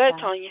thing. Go ahead,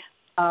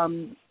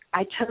 Tonya.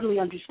 I totally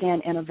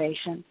understand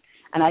innovation,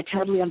 and I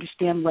totally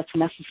understand what's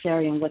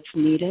necessary and what's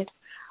needed.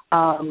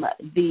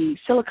 The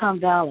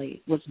Silicon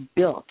Valley was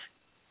built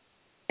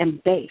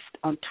and based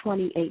on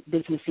 28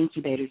 business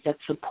incubators that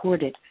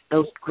supported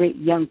those great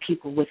young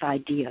people with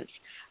ideas.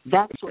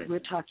 That's what we're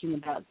talking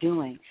about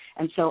doing.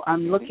 And so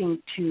I'm looking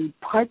to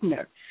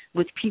partner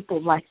with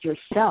people like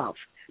yourself,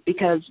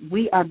 because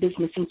we are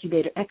business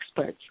incubator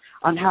experts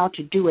on how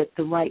to do it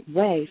the right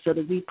way so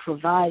that we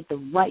provide the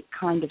right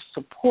kind of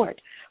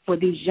support for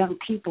these young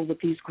people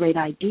with these great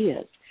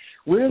ideas.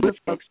 We're the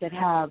folks that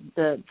have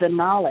the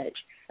knowledge,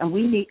 and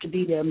we need to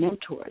be their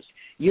mentors.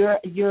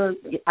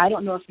 I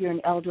don't know if you're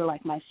an elder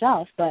like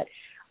myself, but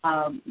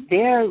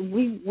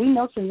we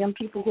know some young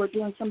people who are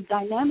doing some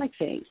dynamic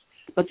things,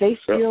 but they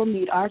still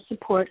need our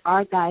support,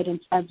 our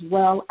guidance, as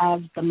well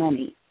as the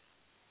money.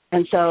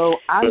 And so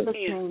I'm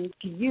looking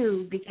to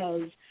you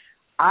because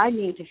I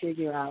need to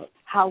figure out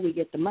how we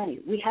get the money.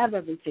 We have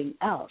everything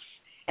else,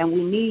 and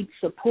we need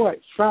support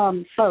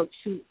from folks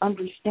who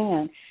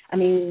understand. I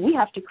mean, we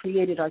have to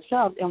create it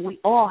ourselves, and we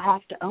all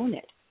have to own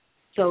it.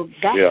 So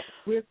that's what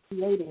we're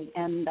creating,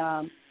 and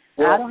I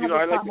don't have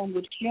a problem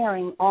with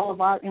sharing all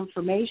of our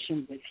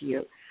information with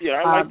you.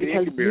 Yeah, I like the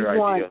incubator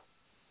idea.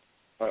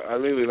 I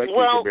really like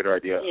the incubator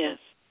idea. Yes.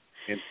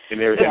 And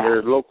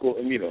they're local,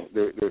 and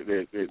they're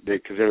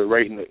because they're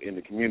right in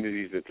the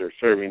communities that they're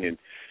serving,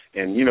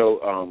 and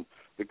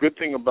the good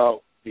thing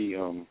about the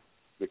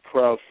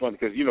crowdfund,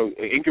 because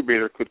an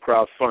incubator could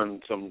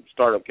crowdfund some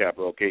startup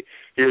capital. Okay,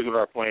 here's what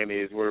our plan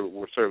is.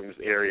 We're serving this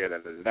area.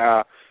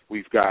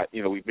 We've got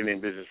we've been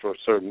in business for a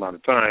certain amount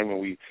of time,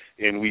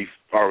 and we've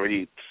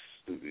already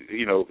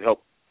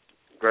helped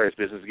various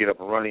businesses get up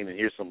and running. And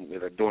here's some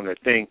that are doing their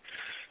thing,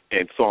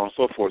 and so on and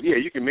so forth. Yeah,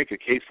 you can make a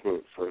case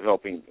for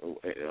helping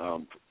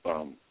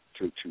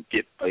to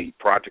get a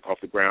project off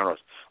the ground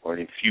or an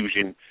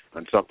infusion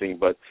on something.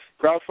 But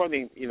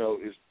crowdfunding,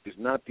 is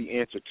not the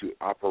answer to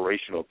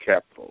operational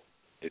capital.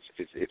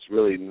 It's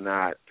really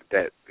not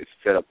that it's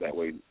set up that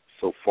way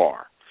so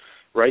far.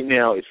 Right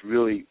now, it's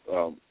really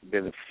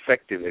been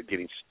effective at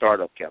getting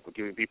startup capital,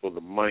 giving people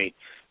the money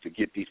to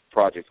get these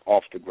projects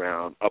off the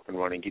ground, up and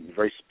running, getting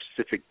very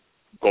specific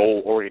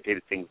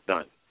goal-oriented things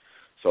done.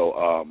 So,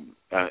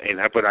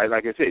 but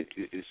like I said,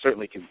 it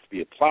certainly can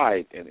be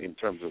applied in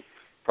terms of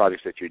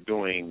projects that you're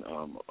doing,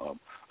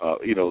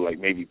 like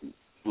maybe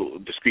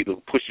discrete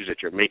little pushes that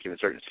you're making in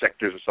certain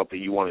sectors or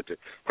something. You wanted to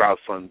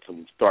crowdfund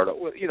some startup.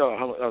 Well,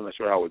 I'm not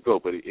sure how it would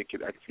go, but I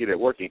can see that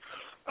working.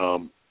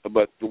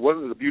 But one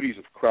of the beauties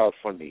of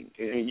crowdfunding,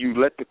 and you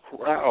let the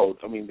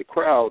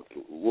crowd,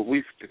 what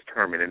we've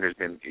determined, and there's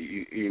been,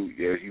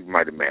 as you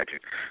might imagine,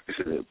 this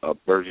is a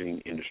burgeoning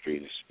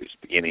industry. It's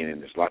beginning,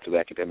 and there's lots of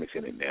academics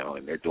in it now,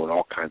 and they're doing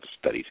all kinds of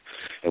studies.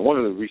 And one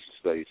of the recent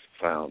studies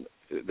found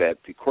that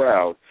the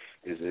crowd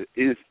is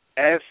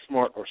as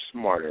smart or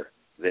smarter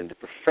than the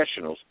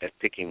professionals at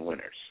picking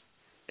winners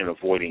and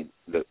avoiding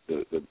the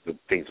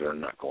things that are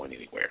not going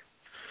anywhere.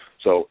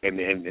 So, and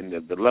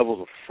the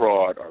levels of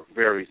fraud are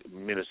very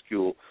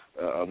minuscule.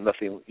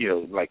 Nothing,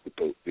 like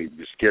the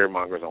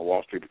scaremongers on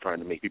Wall Street are trying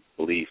to make people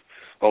believe.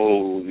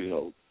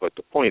 But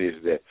the point is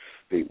that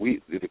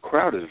the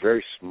crowd is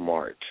very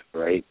smart,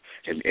 right?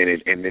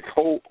 And this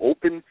whole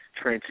open,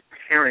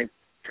 transparent,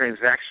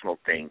 transactional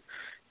thing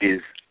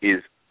is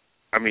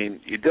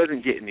it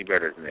doesn't get any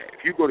better than that.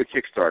 If you go to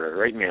Kickstarter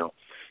right now,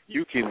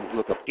 you can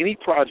look up any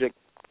project,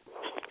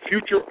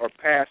 future or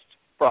past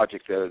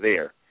projects that are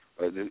there,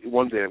 the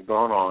ones that have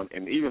gone on,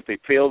 and even if they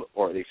failed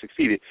or they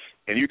succeeded,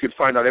 and you can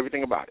find out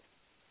everything about it,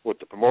 what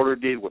the promoter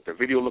did, what the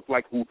video looked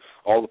like,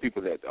 all the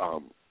people that,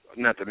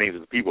 not the names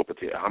of the people, but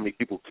how many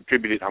people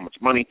contributed, how much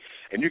money,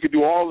 and you can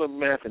do all the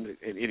math and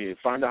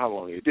find out how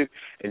long it did,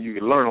 and you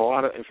can learn a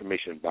lot of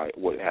information about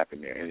what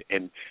happened there,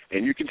 and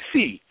you can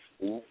see,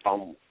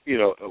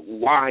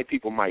 why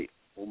people might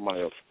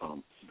have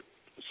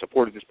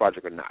supported this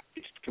project or not.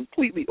 It's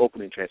completely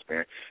open and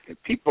transparent, and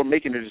people are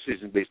making their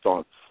decisions based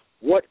on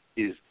what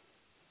is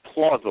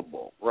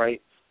plausible,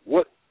 right?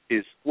 What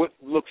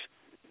looks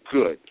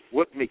good?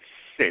 What makes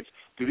sense?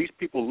 Do these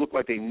people look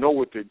like they know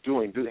what they're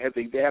doing? Have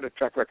they had a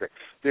track record?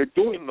 They're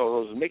doing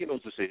those, making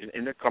those decisions,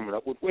 and they're coming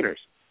up with winners.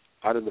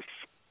 I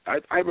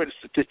read a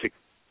statistic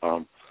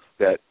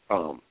that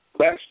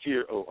last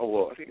year,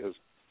 I think it was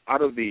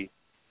out of the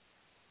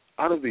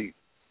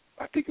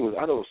I know it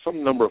was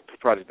some number of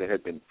projects that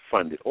had been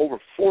funded. Over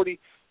 40,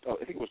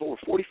 I think it was over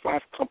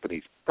 45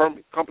 companies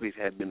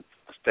had been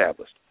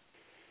established,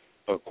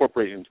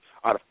 corporations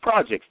out of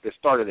projects that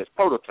started as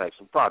prototypes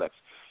and products.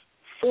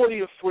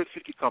 40 or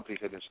 50 companies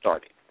have been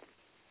started.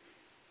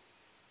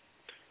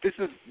 This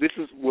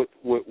is what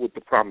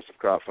the promise of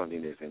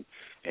crowdfunding is,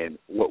 and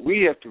what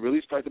we have to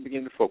really start to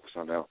begin to focus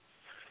on now.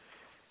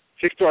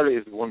 Kickstarter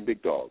is the one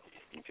big dog.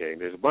 Okay,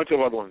 there's a bunch of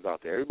other ones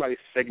out there. Everybody's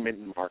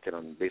segmenting the market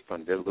based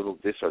on their little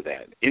this or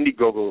that.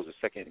 Indiegogo is the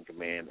second in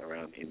command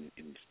around in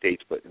the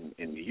States, but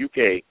in the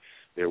UK,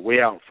 they're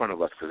way out in front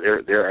of us because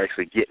they're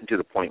actually getting to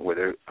the point where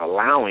they're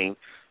allowing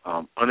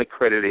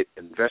unaccredited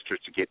investors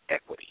to get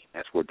equity.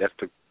 That's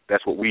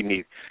what we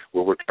need,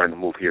 where we're trying to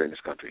move here in this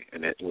country,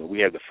 and that we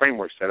have the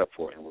framework set up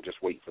for it, and we're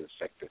just waiting for the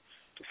sector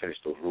to finish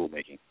those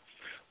rulemaking.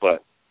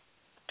 But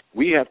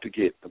we have to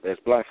get, as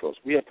black folks,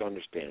 we have to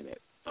understand that.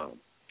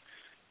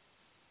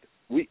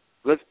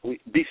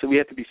 We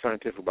have to be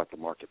scientific about the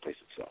marketplace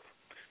itself.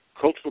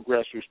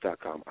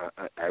 Culturalgrassroots.com.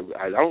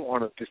 I don't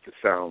want this to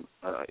sound,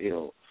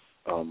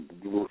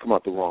 will come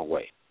out the wrong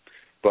way,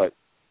 but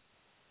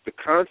the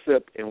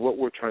concept and what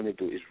we're trying to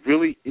do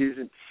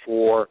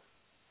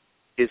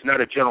it's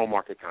not a general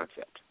market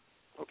concept,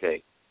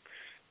 okay?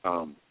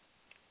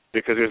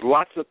 Because there's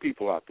lots of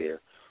people out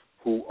there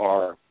who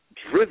are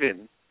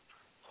driven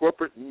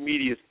corporate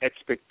media's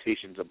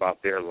expectations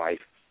about their life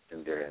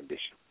and their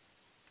ambition.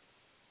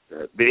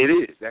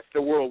 It is. That's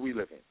the world we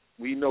live in.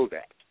 We know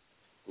that.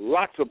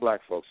 Lots of black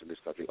folks in this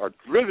country are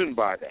driven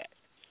by that,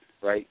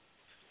 right?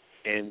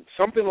 And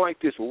something like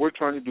this, what we're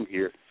trying to do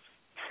here,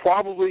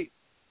 probably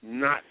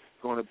not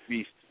going to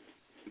be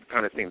the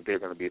kind of thing that they're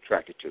going to be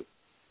attracted to,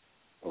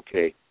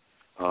 okay?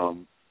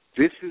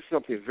 This is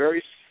something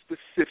very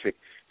specific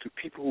to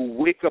people who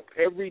wake up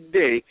every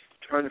day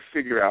trying to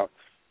figure out,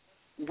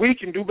 we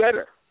can do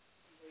better,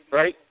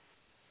 right?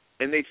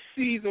 And they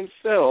see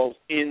themselves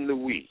in the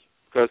we,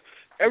 because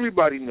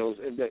everybody knows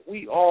that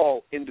we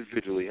all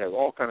individually have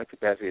all kind of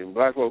capacity, and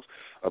black folks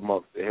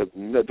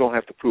don't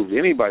have to prove to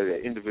anybody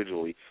that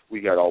individually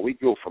we got all. We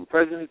go from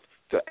presidents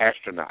to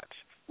astronauts.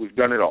 We've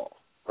done it all,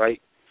 right?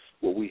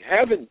 What we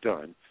haven't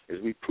done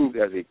is we proved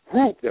as a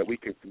group that we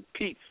can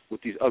compete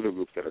with these other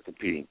groups that are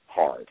competing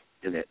hard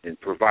in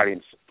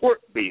providing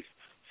support base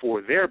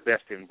for their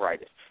best and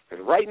brightest.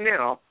 Because right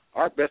now,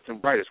 our best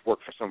and brightest work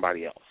for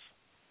somebody else.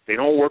 They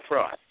don't work for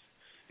us.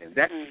 And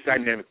that's the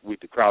dynamic with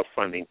the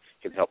crowdfunding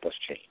can help us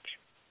change.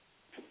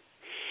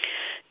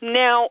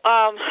 Now,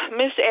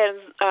 Mr.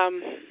 Adams,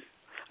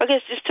 I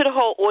guess just to the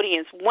whole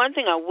audience, one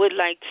thing I would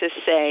like to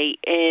say,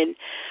 and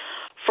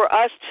for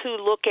us to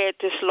look at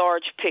this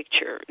large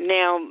picture.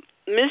 Now,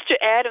 Mr.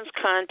 Adams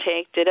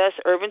contacted us,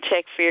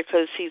 UrbanTechFair,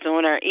 because he's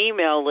on our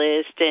email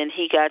list, and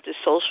he got the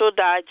Social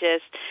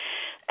Digest,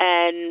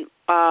 and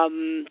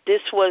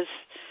this was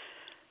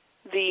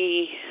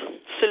the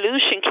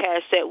solution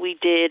cast that we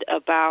did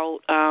about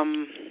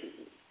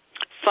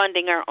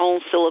funding our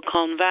own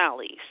Silicon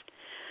Valleys.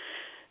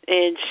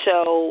 And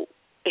so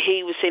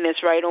he was saying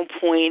that's right on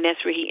point.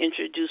 That's where he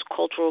introduced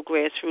cultural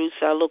grassroots.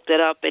 I looked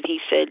it up, and he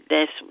said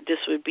this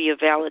would be a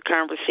valid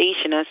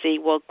conversation. I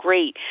said, well,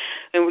 great.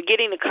 And we're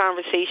getting the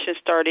conversation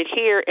started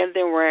here, and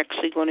then we're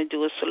actually going to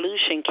do a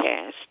solution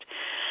cast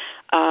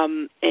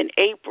in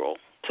April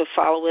to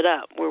follow it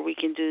up, where we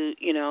can do,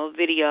 a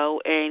video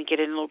and get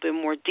in a little bit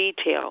more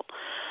detail.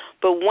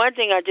 But one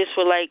thing I just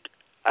would like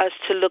us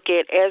to look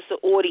at as the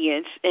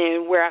audience,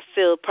 and where I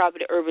feel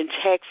probably the Urban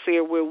Tech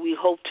Fair, where we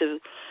hope to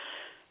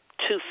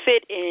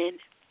fit in,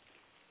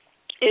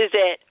 is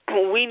that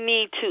we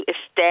need to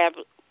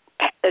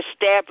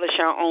establish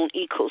our own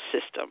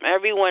ecosystem.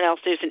 Everyone else,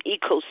 there's an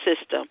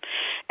ecosystem,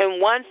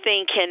 and one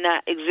thing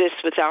cannot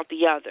exist without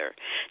the other.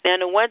 Now,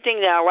 the one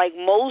thing that I like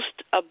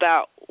most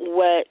about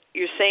what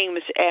you're saying,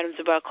 Mr. Adams,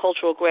 about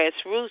cultural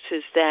grassroots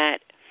is that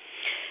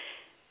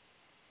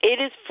it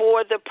is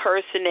for the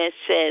person that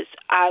says,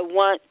 I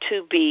want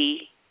to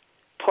be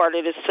part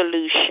of the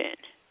solution.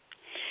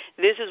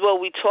 This is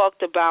what we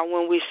talked about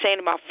when we were saying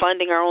about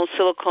funding our own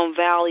Silicon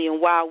Valley,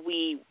 and why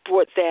we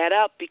brought that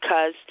up,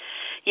 because,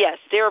 yes,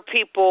 there are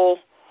people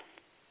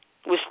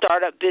with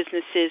startup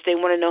businesses. They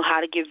want to know how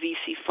to get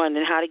VC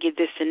funding, how to get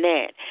this and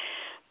that.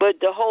 But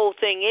the whole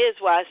thing is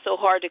why it's so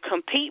hard to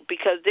compete,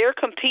 because they're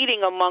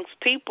competing amongst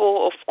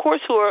people, of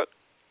course, who are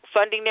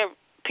funding their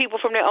people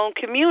from their own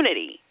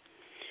community.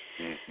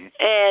 Mm-hmm.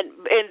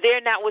 And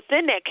they're not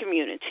within that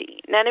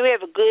community. Now, they may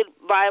have a good,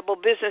 viable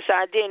business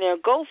idea and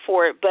they'll go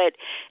for it, but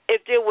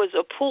if there was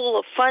a pool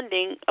of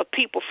funding of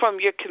people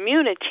from your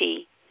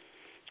community,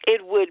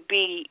 it would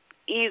be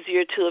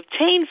easier to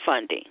obtain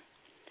funding,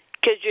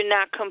 because you're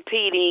not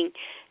competing,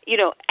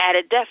 at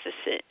a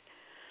deficit.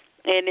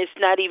 And it's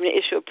not even an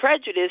issue of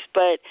prejudice,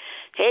 but,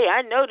 hey,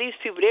 I know these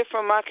people. They're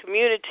from my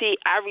community.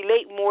 I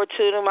relate more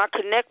to them. I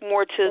connect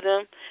more to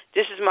them.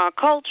 This is my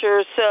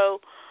culture.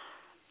 So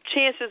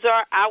chances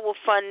are I will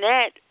fund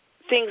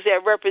things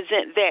that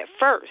represent that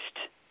first.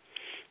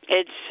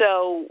 And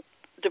so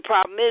the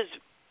problem is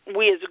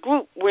we as a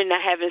group, we're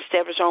not having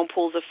established our own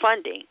pools of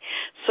funding.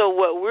 So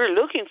what we're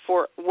looking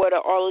for, what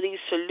are all of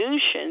these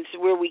solutions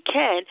where we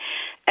can?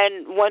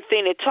 And one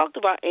thing they talked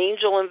about,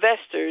 angel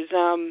investors.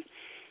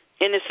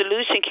 In the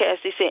solution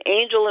cast, they say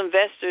angel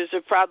investors are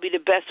probably the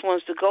best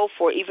ones to go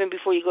for, even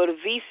before you go to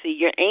VC.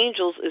 Your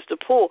angels is the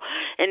pool.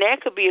 And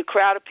that could be a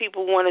crowd of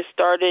people who want to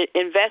start an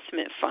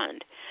investment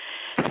fund.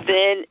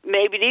 Then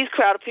maybe these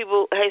crowd of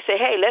people say,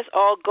 hey, let's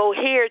all go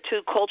here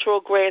to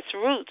cultural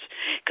grassroots,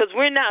 because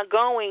we're not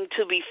going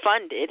to be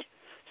funded.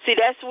 See,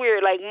 that's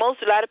weird. Like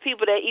a lot of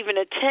people that even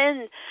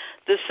attend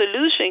the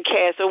solution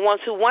cast are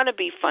ones who want to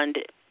be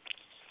funded.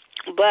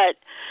 But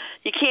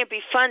you can't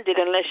be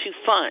funded unless you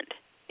fund.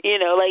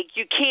 Like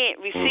you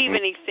can't receive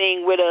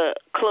anything with a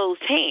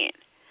closed hand.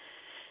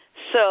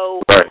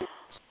 So,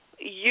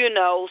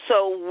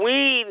 so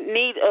we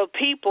need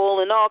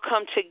people and all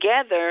come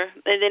together,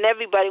 and then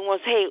everybody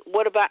wants, hey,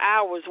 what about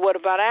ours? What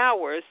about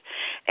ours?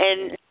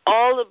 And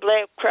all the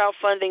black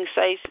crowdfunding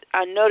sites,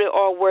 I know they're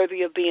all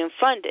worthy of being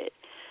funded.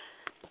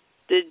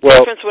 The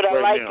difference, what I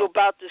like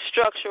about the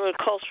structure of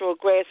cultural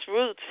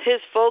grassroots,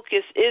 his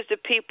focus is the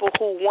people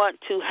who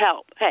want to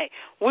help. Hey,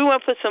 we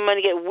want to put some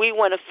money together. We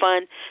want to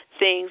fund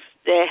things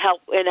that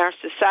help in our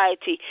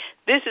society.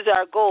 This is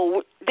our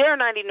goal. There are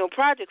not even no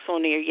projects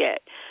on there yet.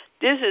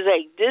 This is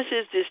the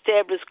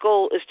established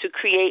goal, is to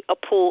create a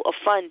pool of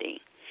funding.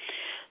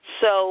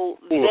 So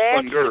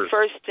that's the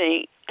first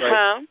thing.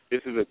 Right.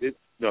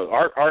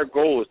 Our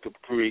goal is to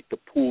create the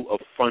pool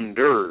of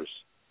funders.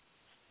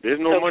 There's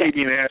no money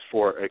being asked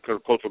for at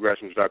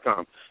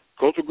culturalgrassroots.com.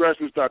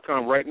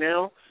 Culturalgrassroots.com right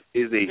now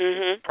is a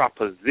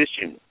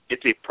proposition.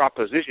 It's a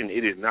proposition.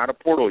 It is not a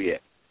portal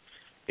yet.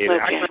 And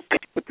I can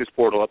put this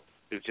portal up.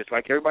 It's just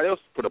like everybody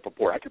else put up a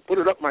portal. I can put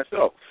it up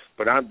myself,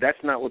 but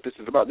that's not what this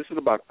is about. This is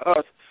about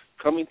us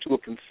coming to a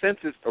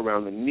consensus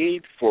around the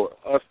need for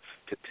us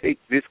to take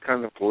this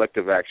kind of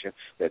collective action,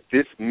 that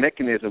this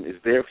mechanism is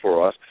there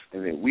for us,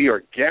 and that we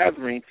are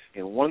gathering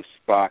in one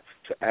spot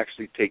to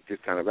actually take this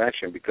kind of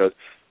action, because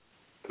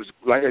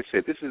like I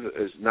said, this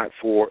is not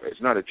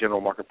it's not a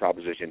general market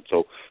proposition.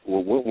 So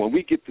when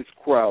we get this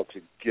crowd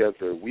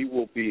together, we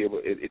will be able.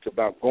 It's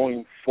about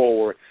going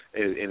forward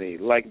in a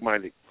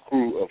like-minded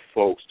crew of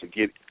folks to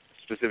get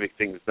specific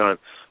things done.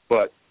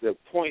 But the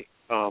point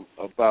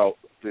about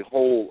the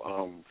whole,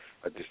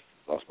 I just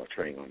lost my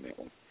train on that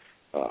one.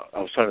 I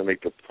was trying to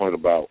make the point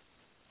about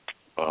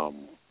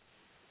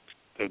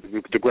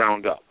the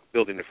ground up,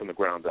 building it from the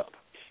ground up.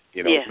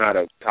 It's not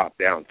a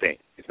top-down thing.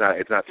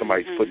 It's not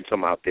somebody putting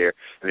something out there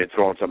and then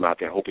throwing something out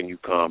there hoping you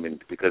come,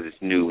 and because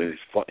it's new and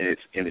it's fun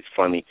and it's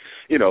funny.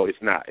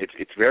 It's not.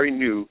 It's very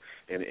new,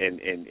 and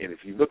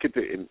if you look at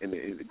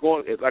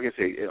going, like I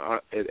say,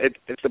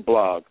 it's a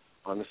blog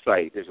on the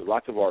site. There's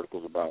lots of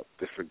articles about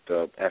different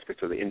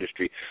aspects of the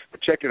industry,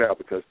 but check it out,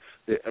 because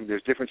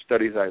there's different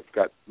studies I've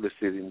got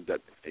listed in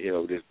that.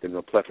 There's been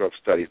a plethora of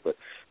studies, but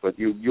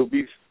you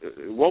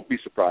won't be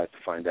surprised to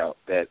find out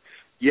that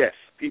yes,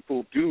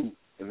 people do.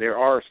 And there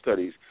are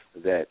studies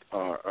that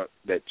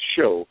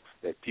show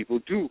that people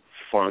do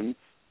fund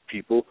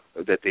people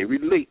that they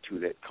relate to,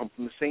 that come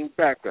from the same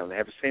background, they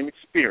have the same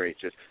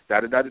experiences.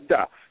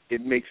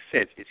 It makes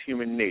sense. It's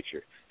human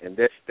nature, and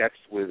that's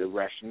where the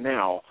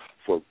rationale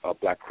for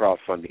black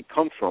crowdfunding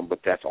comes from.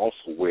 But that's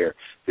also where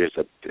there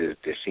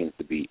seems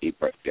to be a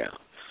breakdown.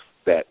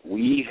 That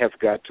we have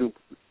got to,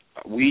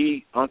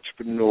 we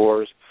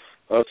entrepreneurs,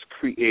 us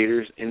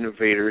creators,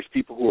 innovators,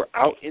 people who are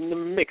out in the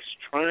mix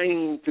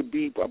trying to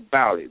be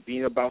about it,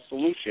 being about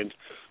solutions,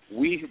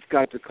 we've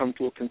got to come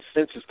to a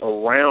consensus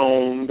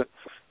around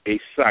a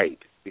site.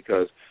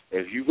 Because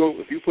if you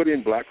put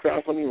in black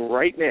crowdfunding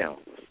right now,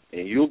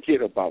 and you'll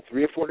get about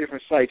 3 or 4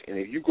 different sites, and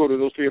if you go to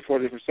those 3 or 4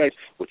 different sites,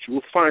 what you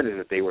will find is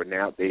that they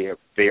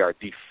are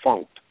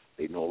defunct.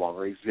 They no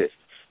longer exist.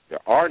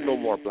 There are no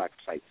more black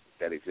sites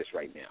that exist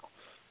right now.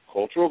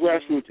 Cultural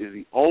Grassroots is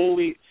the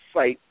only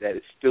site that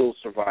is still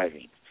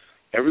surviving.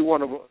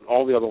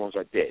 All the other ones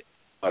are dead,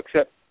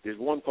 except there's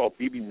one called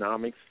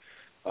BBnomics.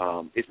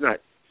 It's not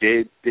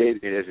dead,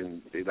 as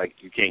in like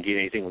you can't get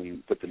anything when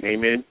you put the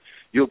name in.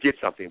 You'll get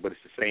something, but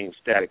it's the same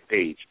static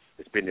page.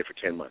 It's been there for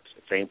 10 months.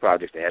 The same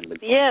project that hadn't been.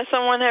 Yeah,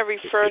 someone had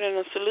referred in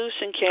a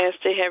solution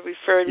cast. They had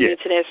referred me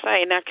to that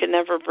site, and I could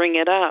never bring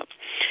it up.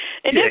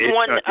 And there's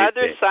one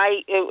other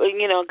site,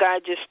 a guy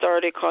just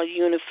started called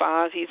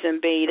Unifies. He's in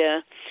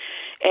beta.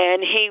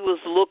 And he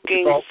was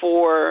looking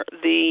for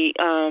the,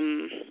 he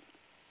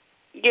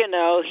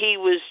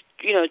was,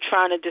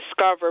 trying to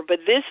discover.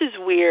 But this is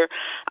where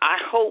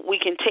I hope we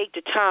can take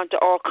the time to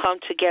all come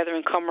together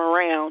and come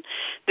around.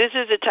 This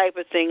is the type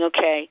of thing,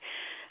 okay,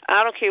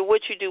 I don't care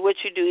what you do.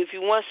 If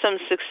you want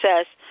some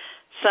success,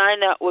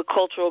 sign up with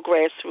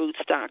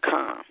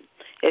culturalgrassroots.com.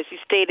 As you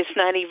stated, it's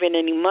not even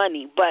any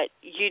money, but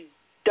you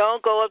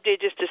don't go up there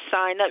just to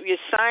sign up. You're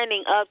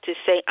signing up to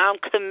say, I'm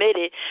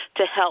committed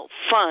to help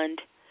fund.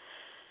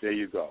 There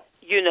you go.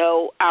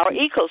 Our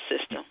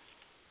ecosystem.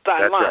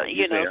 Bottom line.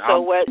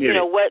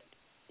 Right.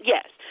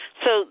 Yes.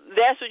 So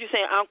that's what you're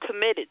saying. I'm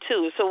committed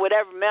to. So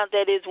whatever amount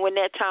that is, when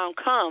that time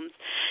comes,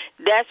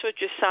 that's what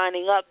you're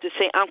signing up to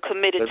say, I'm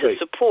committed to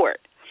support.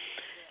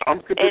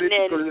 I'm committed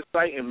to go to the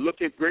site and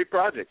look at great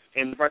projects.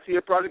 And if I see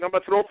a project, I'm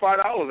going to throw $5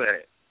 at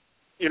it.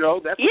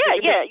 That's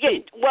yeah.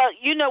 Well,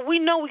 we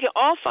know we can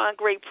all find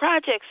great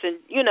projects, and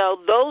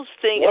those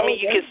things. Well,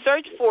 you can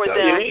search for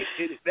them.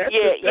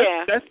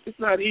 It's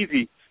not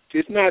easy.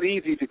 It's not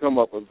easy to come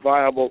up with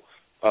viable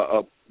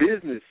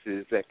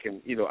businesses that can,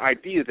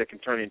 ideas that can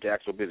turn into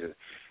actual business.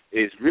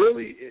 It's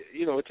really,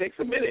 it takes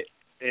a minute.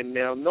 And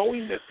now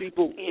knowing that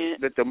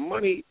that the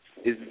money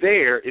is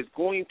there is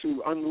going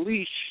to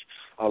unleash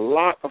a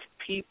lot of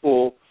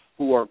people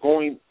who are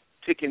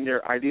taking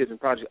their ideas and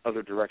projects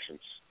other directions.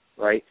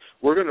 Right,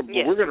 we're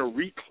gonna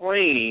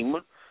reclaim.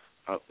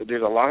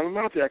 There's a lot of them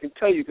out there. I can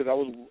tell you because I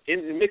was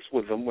in the mix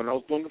with them when I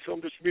was doing the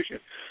film distribution.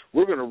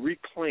 We're gonna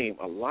reclaim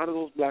a lot of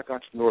those black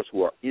entrepreneurs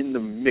who are in the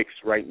mix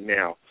right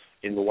now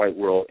in the white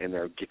world, and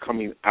they're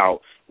coming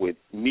out with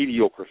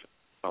mediocre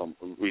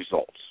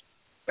results.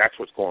 That's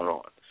what's going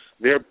on.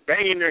 They're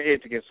banging their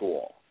heads against the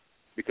wall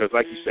because,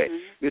 like you say,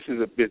 this is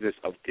a business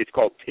of. It's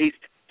called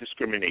taste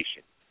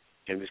discrimination.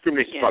 And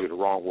discrimination is probably the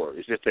wrong word.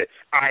 It's just that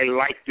I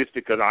like this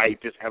because I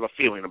just have a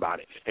feeling about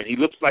it. And he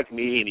looks like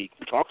me, and he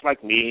talks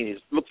like me, and he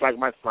looks like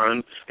my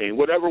son, and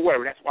whatever.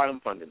 That's why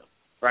I'm funding him,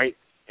 right?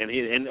 And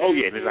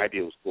his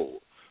idea was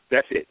cool.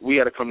 That's it. We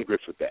got to come to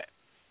grips with that.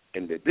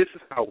 And this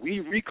is how we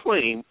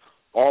reclaim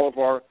all of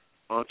our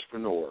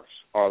entrepreneurs,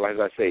 or as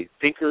I say,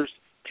 thinkers,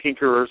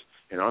 tinkerers,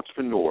 and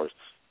entrepreneurs,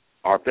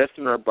 our best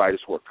and our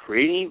brightest who are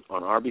creating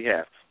on our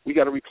behalf. We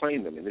got to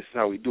reclaim them, and this is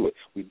how we do it.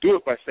 We do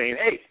it by saying,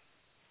 hey,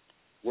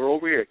 we're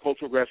over here at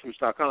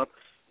culturalgrassroots.com.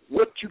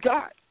 What you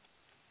got?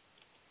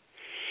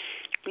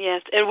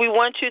 Yes, and we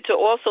want you to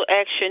also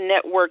ask your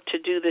network to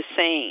do the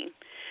same.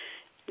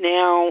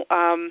 Now,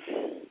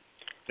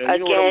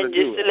 again,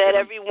 just to let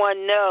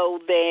everyone know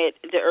that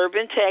the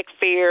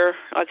UrbanTechFair,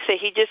 like I said,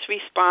 he just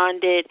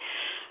responded.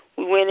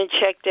 We went and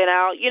checked it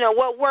out.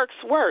 What works.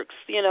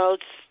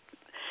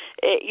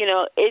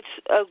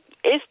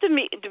 It's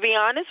to be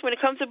honest, when it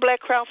comes to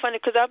Black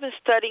crowdfunding, because I've been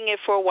studying it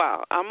for a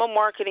while. I'm a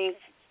marketing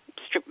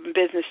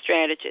business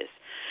strategist.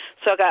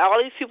 So I got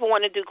all these people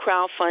want to do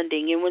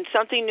crowdfunding, and when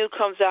something new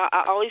comes out,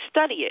 I always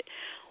study it.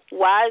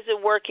 Why is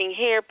it working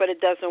here, but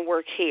it doesn't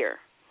work here?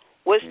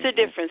 What's the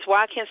difference?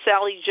 Why can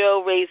Sally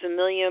Joe raise $1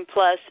 million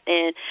plus,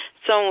 and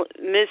some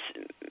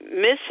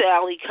Miss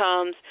Sally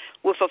comes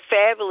with a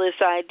fabulous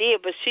idea,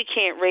 but she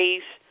can't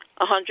raise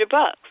 $100?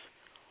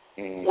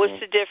 What's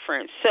the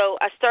difference? So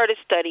I started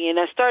studying.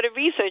 I started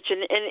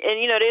researching, and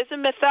there's a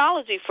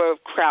methodology for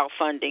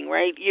crowdfunding,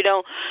 right?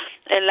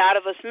 And a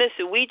lot of us miss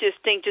it. We just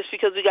think just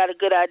because we got a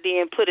good idea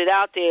and put it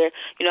out there,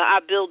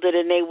 I build it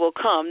and they will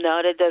come.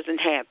 No, that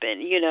doesn't happen.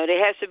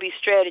 There has to be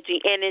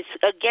strategy, and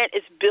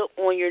it's built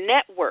on your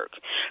network.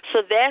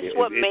 So that's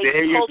what makes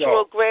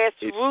cultural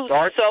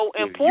grassroots so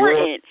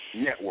important.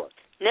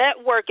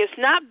 Network is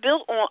not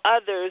built on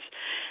others.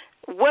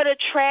 What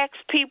attracts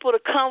people to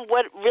come,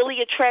 what really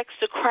attracts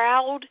the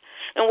crowd,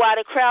 and why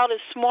the crowd is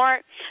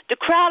smart, the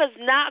crowd is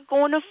not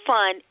going to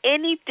fund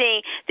anything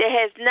that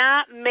has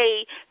not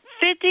made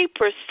 50%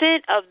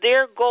 of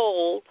their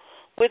goal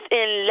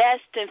within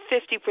less than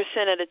 50%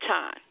 of the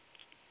time.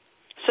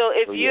 So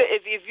if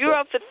you're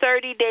up for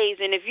 30 days,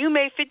 and if you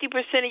made 50%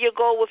 of your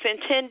goal within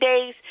 10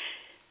 days,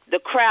 the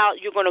crowd,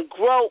 you're going to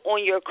grow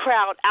on your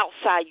crowd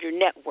outside your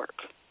network.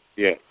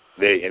 Yeah.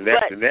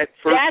 That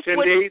first 10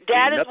 days,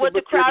 that is what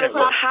the crowd is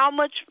on. How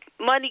much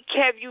money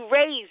have you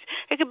raised?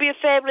 It could be a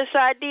fabulous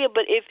idea,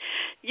 but if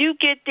you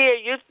get there,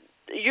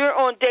 you're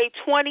on day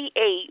 28,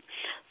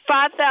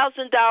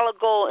 $5,000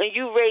 goal, and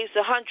you raised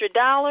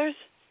 $100,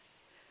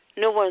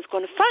 no one's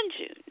going to fund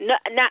you,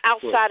 not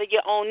outside of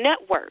your own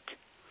network.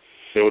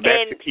 So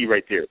that's the key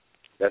right there.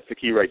 That's the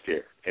key right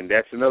there. And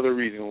that's another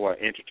reason why,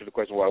 answer to the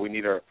question why we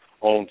need our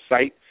own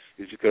site,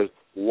 is because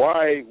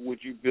why would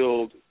you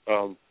build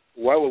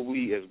why would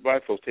we as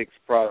Black folks take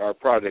our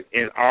project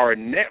and our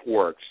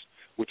networks,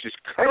 which is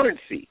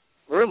currency?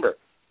 Remember,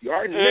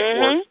 our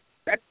networks,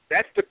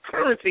 that's the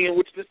currency in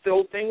which this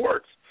whole thing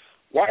works.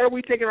 Why are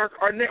we taking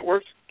our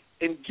networks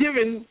and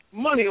giving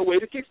money away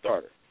to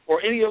Kickstarter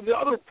or any of the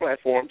other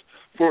platforms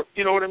for,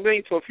 you know what I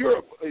mean? So if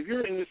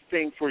you're in this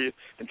thing for you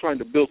and trying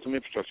to build some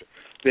infrastructure,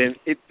 then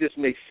it just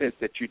makes sense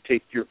that you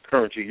take your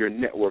currency, your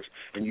networks,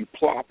 and you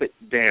plop it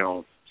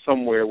down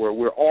somewhere where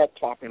we're all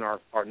plopping our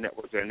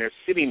networks there, and they're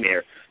sitting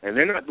there, and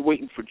they're not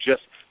waiting for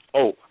just,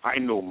 I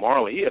know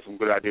Marlon, he has some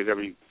good ideas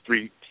every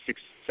 3,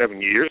 6,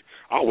 7 years.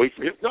 I'll wait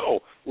for him.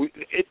 No,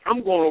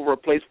 I'm going over a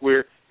place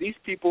where these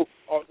people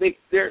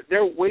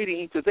they're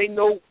waiting because they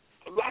know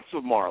lots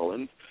of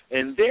Marlins,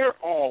 and they're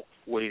all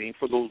waiting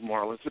for those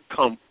Marlins to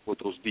come with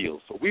those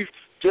deals. So we've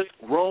just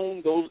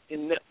grown those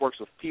in networks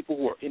of people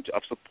who are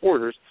of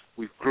supporters.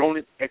 We've grown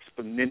it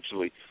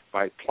exponentially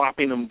by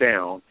plopping them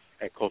down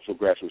at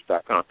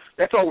culturalgrassroots.com.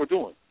 That's all we're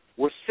doing.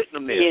 We're sitting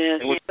them there,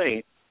 and we're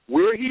saying,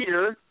 we're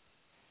here,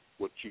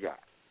 what you got?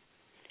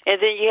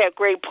 And then you have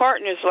great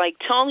partners like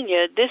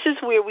Tonya. This is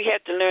where we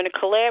have to learn to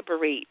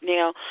collaborate.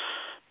 Now,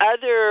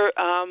 other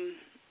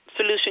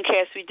solution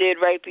casts we did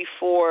right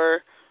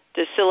before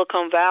the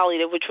Silicon Valley,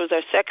 which was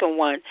our second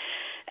one.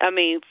 I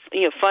mean,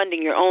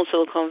 funding your own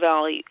Silicon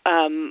Valley.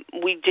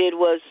 We did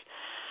was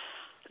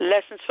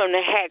lessons from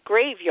the hack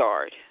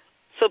graveyard.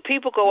 So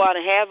people go out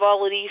and have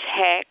all of these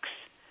hacks.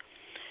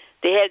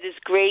 They had this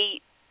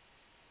great,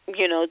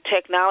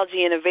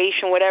 technology,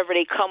 innovation, whatever.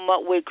 They come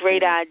up with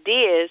great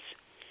ideas.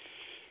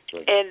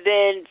 And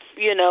then,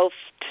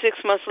 6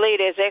 months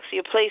later, there's actually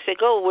a place they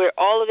go where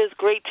all of this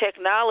great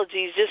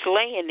technology is just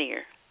laying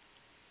there.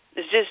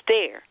 It's just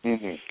there.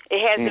 Mm-hmm.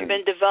 It hasn't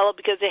been developed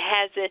because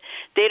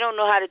they don't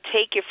know how to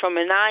take it from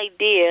an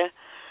idea,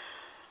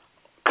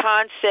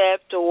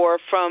 concept, or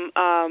from,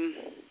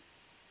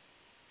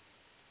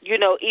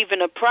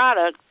 even a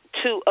product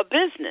to a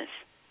business.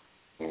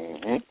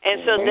 Mm-hmm. And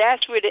so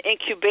that's where the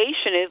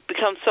incubation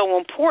becomes so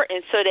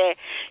important, so that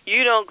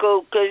you don't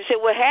go, because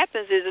what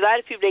happens is a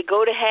lot of people, they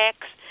go to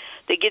hacks,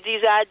 they get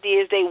these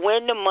ideas, they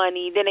win the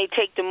money, then they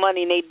take the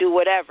money and they do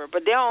whatever.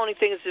 But their only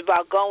thing is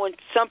about going,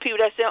 some people,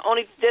 that's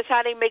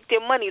how they make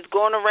their money, is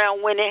going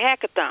around winning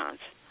hackathons.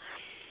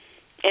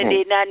 And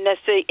they're not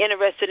necessarily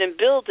interested in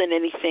building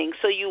anything.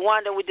 So you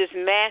wind up with this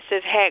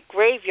massive hack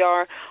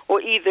graveyard,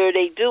 or either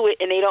they do it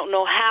and they don't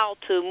know how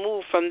to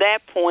move from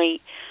that point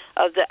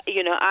of the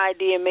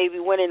idea, maybe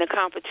winning a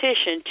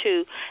competition,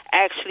 to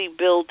actually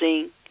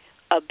building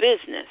a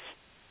business.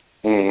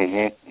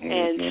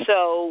 And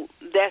so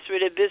that's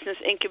where the business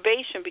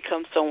incubation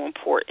becomes so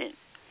important.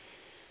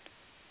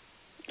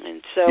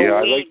 And so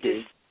I like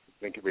the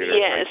incubator.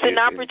 Yeah, it's an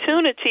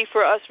opportunity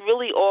for us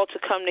really all to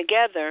come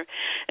together.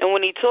 And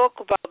when you talk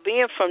about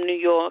being from New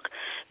York,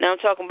 now I'm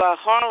talking about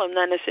Harlem,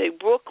 not necessarily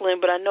Brooklyn,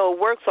 but I know it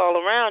works all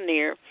around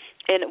there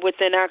and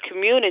within our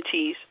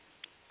communities.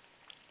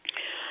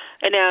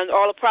 And now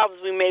all the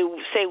problems we may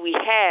say we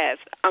have,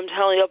 I'm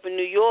telling you, up in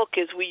New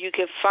York is where you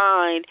can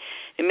find,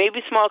 and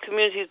maybe small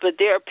communities, but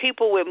there are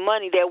people with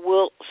money that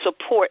will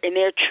support, and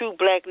they're true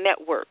black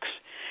networks.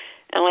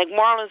 And like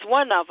Marlon's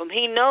one of them.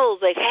 He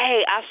knows, like,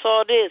 hey, I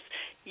saw this.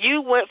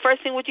 You went,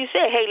 first thing what you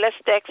said, hey, let's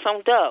stack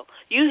some dough.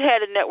 You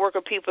had a network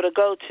of people to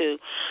go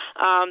to.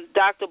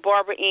 Dr.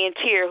 Barbara Ann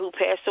Tier, who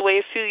passed away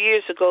a few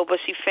years ago,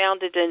 but she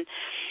founded the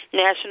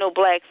National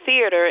Black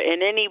Theater,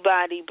 and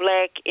anybody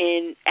black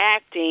in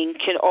acting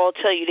can all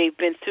tell you they've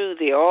been through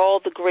there. All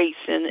the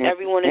greats and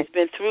everyone has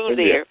been through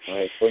there.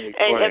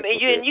 And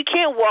you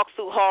can't walk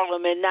through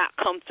Harlem and not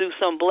come through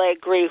some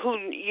black great who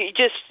you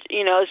just,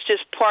 it's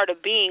just part of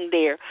being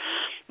there.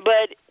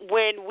 But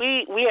when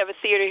we have a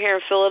theater here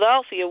in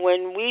Philadelphia,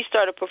 when we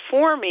started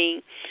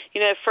performing,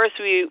 at first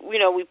we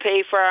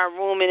paid for our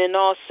room and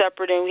all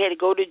separate, and we had to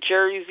go to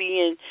Jersey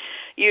and,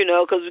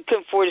 because we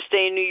couldn't afford to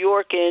stay in New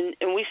York.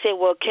 And we said,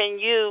 well, can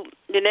you,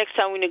 the next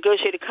time we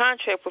negotiate a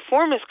contract,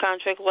 performance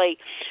contract,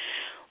 like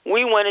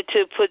we wanted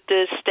to put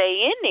the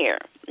stay in there,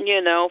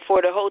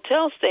 for the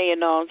hotel stay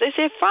and all. They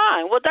said,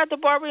 fine. Well, Dr.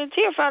 Barbara and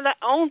Tier found our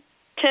own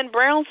 10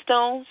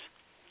 brownstones.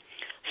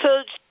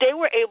 So they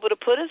were able to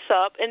put us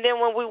up, and then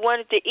when we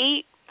wanted to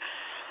eat,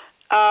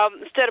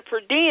 instead of per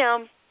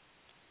diem,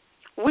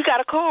 we got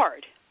a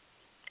card.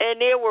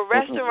 And there were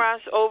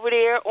restaurants over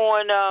there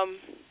on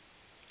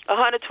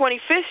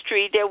 125th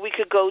Street that we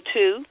could go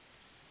to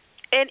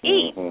and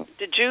eat.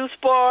 The Juice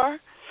Bar,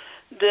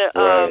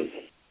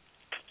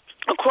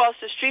 across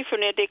the street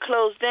from there, they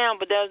closed down,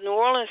 but there's New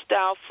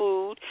Orleans-style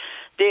food.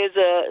 There's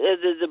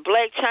the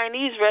Black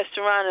Chinese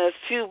restaurant a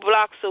few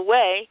blocks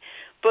away.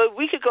 But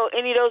we could go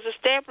any of those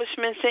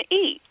establishments and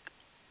eat.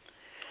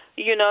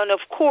 And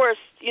of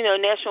course,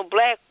 National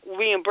Black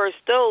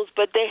reimbursed those,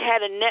 but they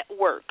had a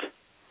network.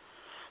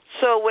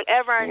 So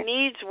whatever our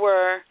needs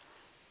were,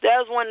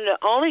 that was one of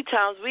the only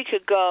times we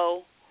could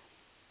go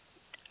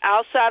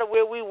outside of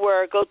where we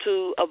were, go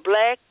to a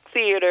black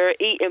theater,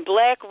 eat in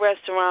black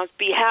restaurants,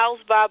 be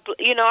housed by,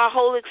 our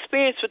whole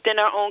experience within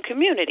our own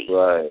community.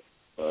 Right.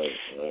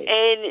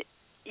 And,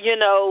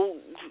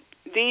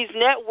 these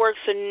networks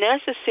are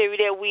necessary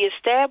that we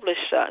establish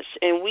such,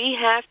 and we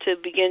have to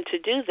begin to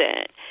do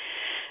that.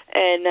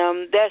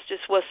 And that's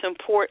just what's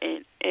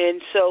important. And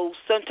so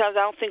sometimes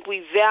I don't think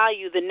we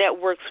value the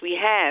networks we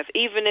have,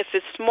 even if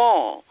it's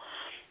small.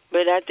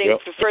 But I think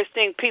the first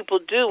thing people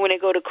do when they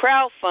go to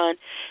CrowdFund,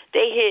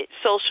 they hit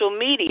social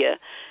media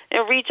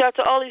and reach out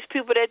to all these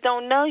people that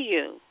don't know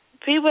you.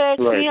 People that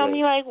see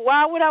me like,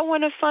 why would I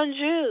want to fund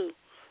you?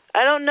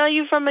 I don't know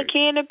you from a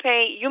can of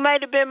paint. You might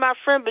have been my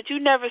friend, but you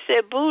never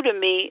said boo to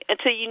me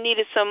until you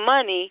needed some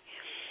money.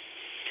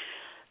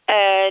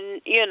 And,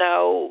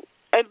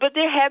 but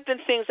there have been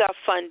things I've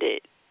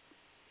funded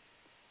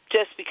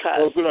just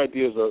because. Well, good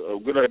ideas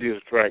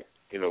attract,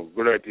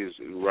 good ideas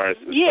rise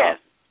to the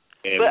top.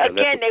 And, but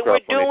again, they were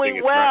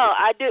doing well.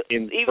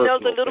 Even though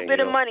it was a little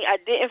bit of money,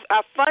 I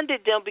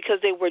funded them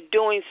because they were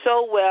doing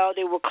so well.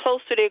 They were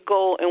close to their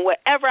goal, and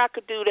whatever I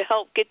could do to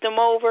help get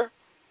them over,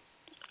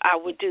 I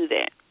would do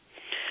that.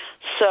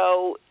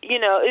 So,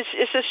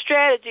 it's a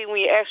strategy when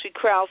you're actually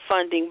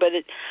crowdfunding, but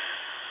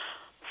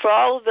for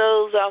all of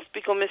those, I'll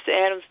speak on Mr.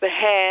 Adams'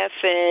 behalf,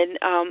 and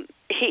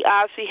he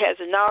obviously has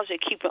the knowledge of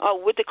keeping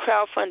up with the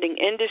crowdfunding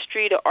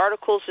industry. The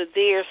articles are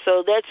there,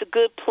 so that's a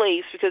good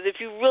place, because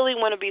if you really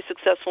want to be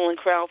successful in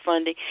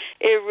crowdfunding,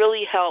 it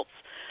really helps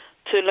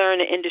to learn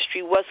the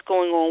industry, what's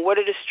going on,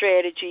 what are the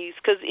strategies,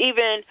 because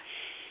even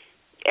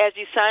as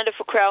you signed up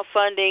for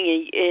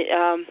crowdfunding,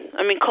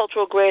 and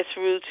cultural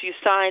grassroots, you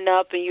sign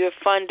up and you're a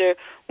funder,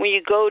 when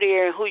you go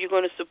there and who you're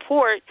going to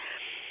support,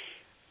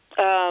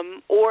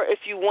 or if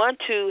you want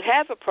to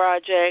have a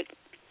project,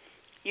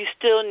 you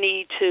still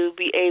need to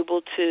be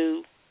able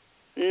to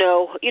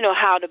know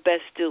how to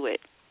best do it.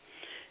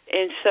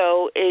 And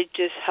so it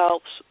just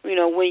helps, when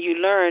you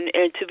learn,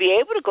 and to be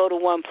able to go to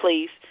one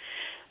place,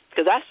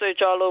 because I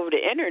search all over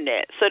the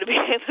internet, so to be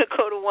able to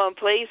go to one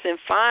place and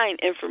find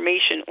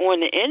information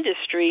on the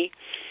industry,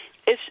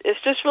 it's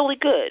just really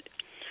good.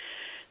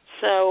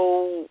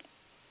 So,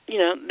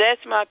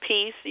 that's my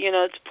piece.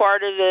 It's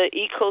part of the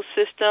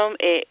ecosystem.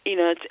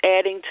 It's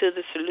adding to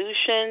the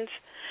solutions,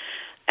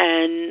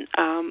 and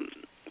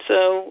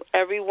so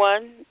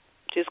everyone,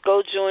 just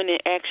go join the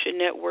action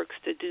networks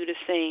to do the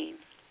same.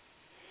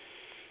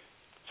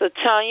 So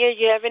Tanya,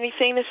 you have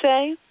anything to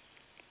say?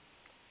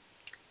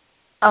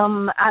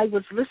 I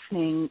was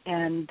listening,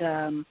 and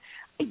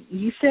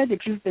you said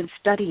that you've been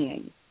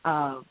studying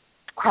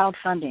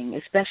crowdfunding,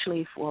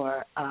 especially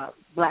for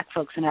Black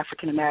folks and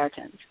African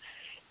Americans.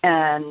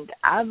 And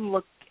I've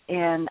looked,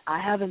 and I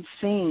haven't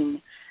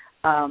seen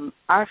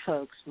our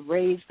folks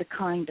raise the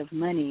kind of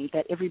money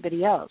that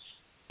everybody else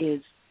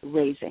is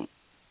raising.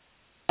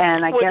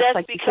 And I guess, that's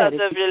like because you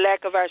said, of the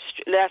lack of our.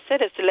 I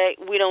said it's like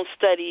we don't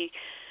study.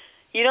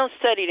 You don't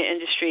study the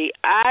industry.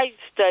 I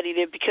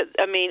studied it because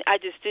I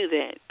just do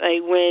that.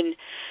 Like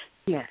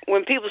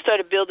when people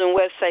started building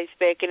websites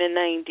back in the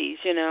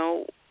 90s,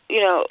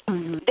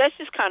 that's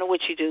just kind of what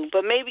you do.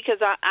 But maybe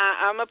because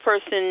I'm a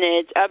person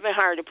that I've been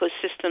hired to put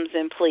systems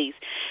in place.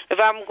 If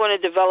I'm going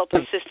to develop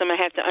a system, I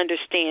have to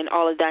understand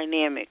all the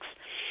dynamics.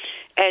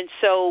 And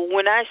so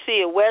when I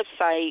see a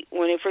website,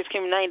 when it first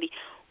came in 90,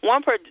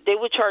 they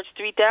would charge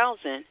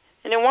 $3,000,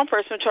 and then one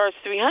person would charge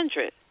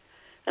 $300.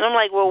 And I'm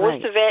like, well,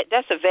 what's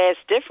that's a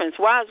vast difference.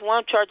 Why is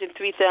one charging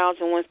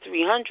 $3,000, one's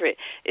 $300?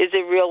 Is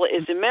it real or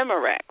is it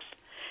Memorex?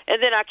 And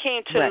then I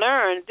came to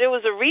learn there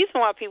was a reason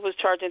why people was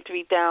charging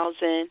 $3,000,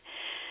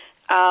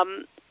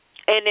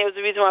 and there was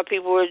a reason why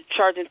people were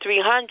charging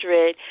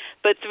 $300.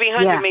 But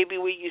 $300 may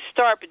be where you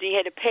start, but then you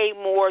had to pay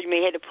more, you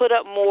may have to put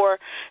up more,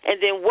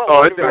 and then what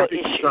was the real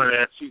issue?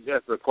 She's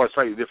asked a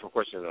slightly different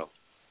question though.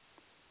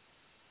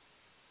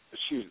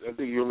 I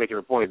think you were making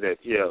a point that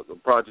the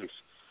projects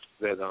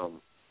that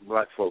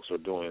Black folks are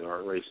doing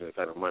are raising that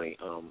kind of money.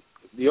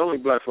 The only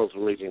Black folks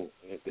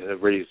that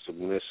have raised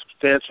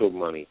substantial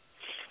money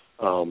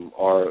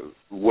are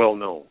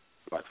well-known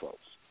Black folks.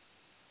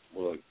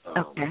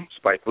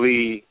 Spike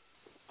Lee,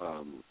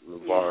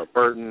 LeVar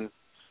Burton,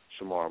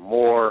 Shamar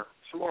Moore.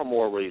 Shamar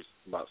Moore raised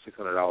about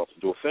 $600 to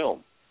do a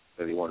film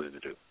that he wanted to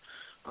do.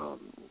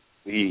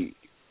 He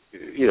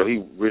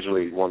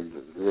originally wanted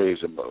to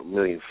raise about $1.4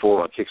 million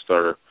on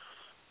Kickstarter,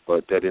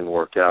 but that didn't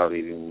work out.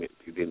 He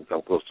didn't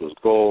come close to his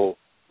goal.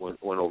 Went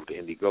over to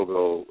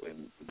Indiegogo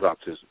and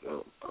dropped his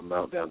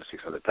amount down to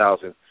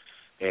 $600,000.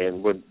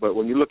 But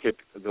when you look at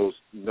those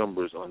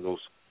numbers on those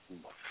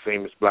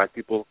famous Black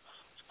people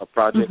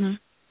projects,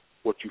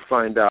 what you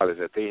find out is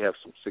that they have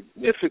some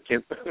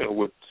significant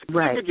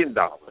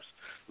dollars.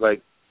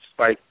 Like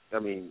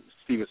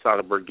Steven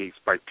Soderbergh gave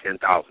Spike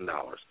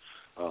 $10,000.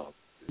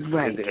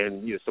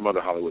 And some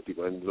other Hollywood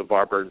people and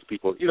LeVar Burton's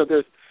people.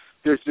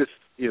 There's just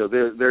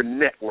their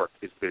network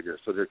is bigger,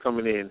 so they're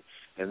coming in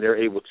and they're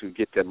able to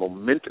get that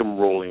momentum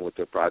rolling with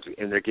their project,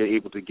 and they're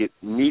able to get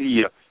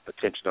media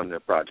attention on their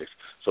projects.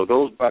 So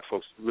those Black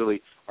folks really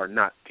are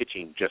not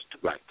pitching just to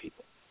Black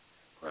people,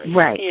 right?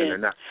 Right. And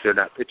they're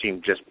not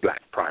pitching just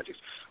Black projects.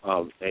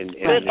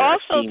 But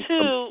also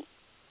too,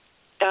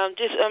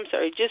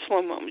 just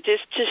one moment,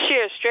 just to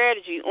share a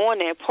strategy on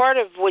that. Part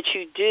of what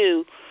you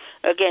do,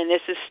 again,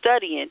 this is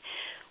studying.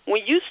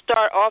 When you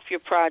start off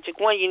your project,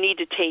 you need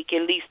to take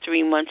at least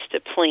 3 months to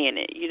plan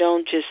it. You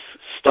don't just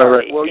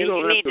start it. Well, you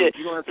don't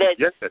have to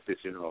guess at this,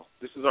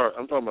 This is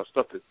I'm talking about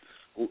stuff that,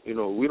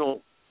 we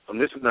don't,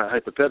 this is not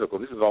hypothetical.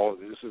 This is all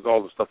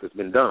the stuff that's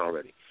been done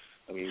already.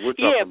 We're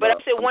talking but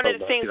I said one of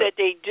the things that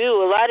they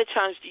do, a lot of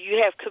times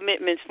you have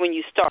commitments when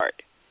you start.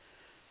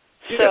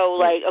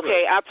 So,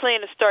 I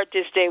plan to start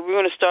this day.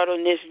 We're going to start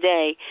on this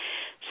day.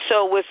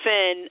 So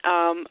within,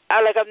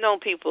 I've known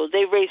people,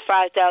 they raised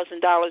 $5,000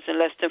 in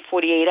less than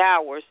 48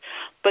 hours,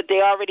 but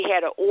they already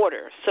had an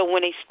order. So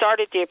when they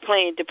started their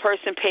plan, the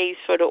person pays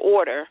for the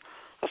order,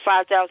 a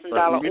 $5,000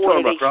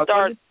 order. They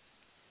start.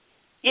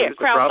 Yeah,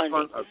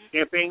 crowdfunding. A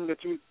campaign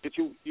that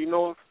you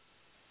know of?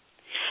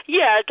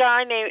 Yeah, a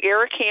guy named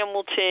Eric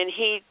Hamilton.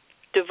 He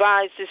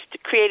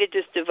created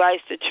this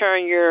device to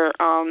turn your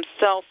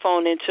cell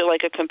phone into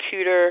like a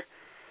computer.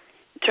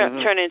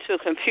 Turn it into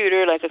a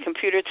computer, like a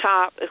computer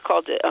top. It's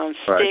called the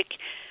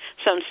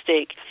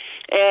stick.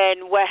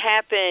 And what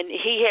happened,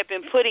 he had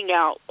been putting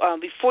out,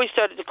 before he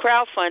started the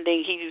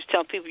crowdfunding, he was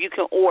telling people you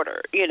can order,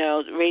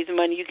 raising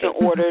money, you can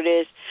order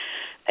this.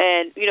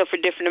 and for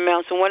different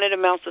amounts. And one of the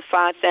amounts was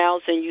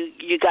 $5,000.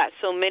 You got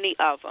so many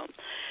of them.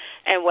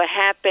 And what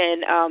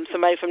happened?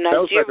 Somebody from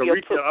Nigeria. That was like a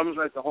retail. I was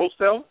like the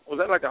wholesale. Was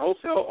that like a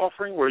wholesale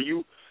offering where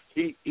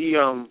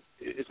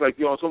it's like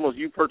it's almost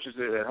you purchase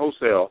it at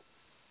wholesale,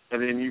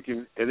 and then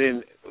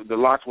the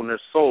lots when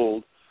they're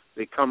sold,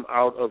 they come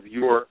out of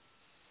your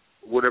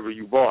whatever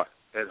you bought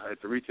at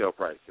the retail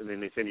price, and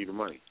then they send you the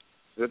money.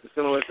 Is that the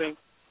similar thing?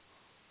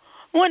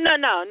 Well, no.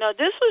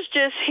 This was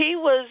just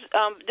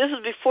this was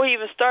before he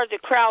even started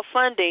the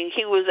crowdfunding.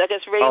 He was, I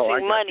guess,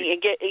 raising money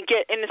and get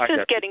in a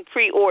sense getting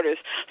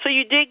pre-orders. So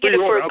you did get it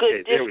for a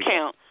good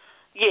discount.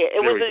 Yeah,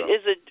 it was a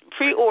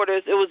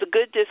pre-orders. It was a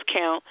good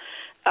discount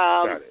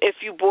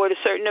if you bought a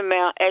certain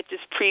amount at this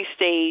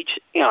pre-stage.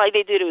 Like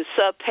they did it with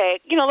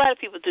Subpack. A lot of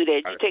people do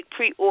that. You take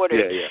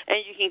pre-orders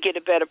and you can get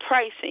a better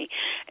pricing.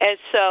 And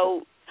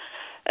so,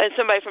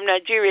 somebody from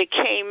Nigeria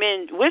came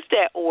in with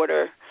that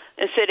order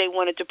and said they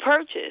wanted to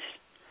purchase.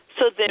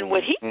 So then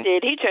what he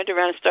did, he turned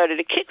around and started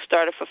a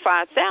Kickstarter for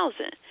 $5,000.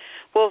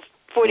 Well,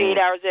 48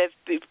 hours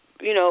after,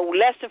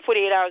 less than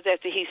 48 hours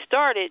after he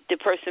started, the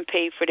person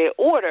paid for their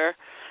order,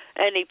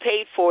 and they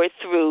paid for it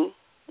through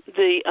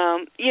the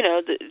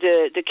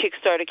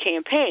Kickstarter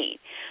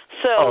campaign.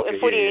 So in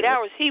 48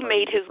 hours, he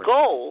made his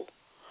goal,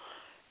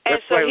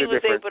 and so he was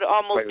able to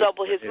almost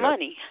double his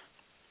money.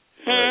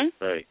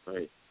 Right.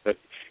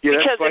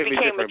 Because it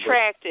became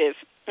attractive.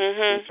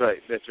 That's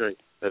right.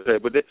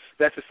 But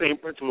that's the same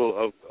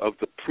principle of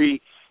the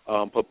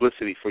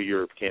pre-publicity for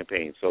your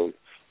campaign. So,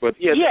 but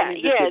that's what I'm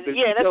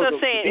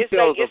saying. It's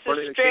like it's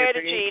a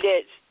strategy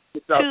that's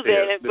to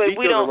that, but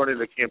we don't. The running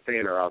the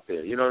campaign are out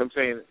there. You know what I'm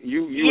saying?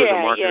 You as a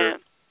marketer.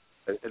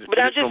 But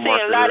I'm just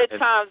saying, a lot of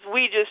times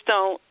we just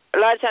don't. A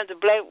lot of times a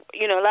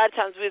lot of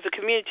times we as a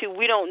community,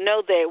 we don't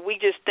know that. We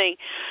just think,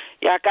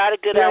 I got a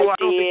good idea. Well,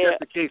 I don't think that's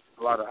the case.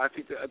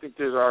 I think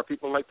there are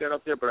people like that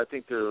out there, but I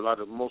think there are a lot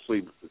of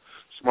mostly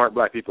smart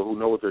black people who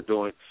know what they're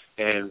doing,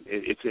 and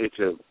it's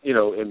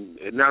and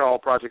not all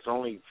projects.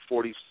 Only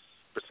 40%,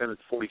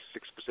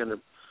 46% of,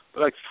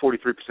 like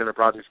 43% of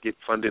projects get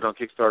funded on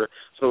Kickstarter.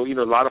 So a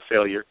lot of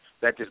failure.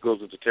 That just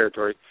goes with the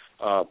territory.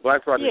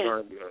 Black projects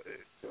are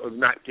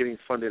not getting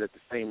funded at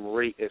the same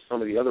rate as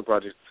some of the other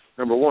projects.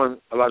 Number one,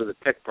 a lot of the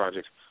tech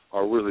projects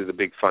are really the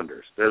big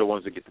funders. They're the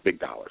ones that get the big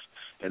dollars,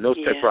 and those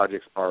tech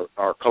projects are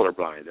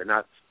colorblind. They're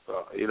not,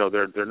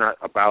 they're not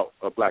about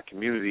a black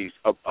community's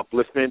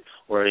upliftment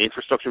or an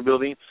infrastructure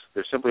building.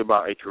 They're simply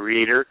about a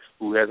creator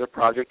who has a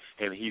project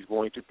and he's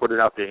going to put it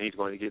out there and he's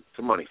going to get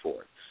some money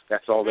for it.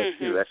 That's all that's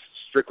that's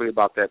strictly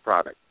about that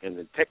product. And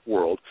the tech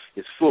world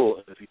is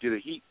full. If you did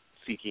a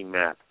heat-seeking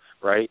map,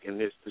 right, and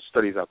there's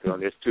studies out there on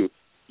this too,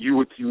 you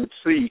would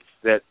see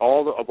that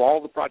all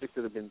the projects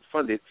that have been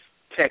funded,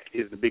 tech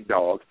is the big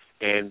dog,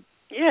 and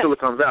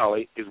Silicon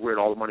Valley is where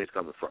all the money is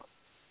coming from,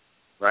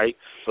 right?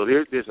 So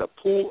there's a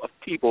pool of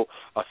people,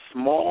 a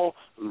small,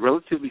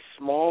 relatively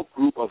small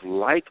group of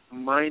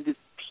like-minded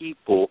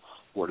people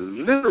who are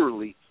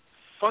literally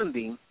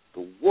funding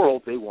the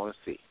world they want to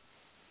see.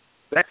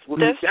 That's what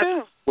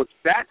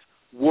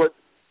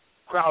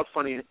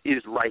crowdfunding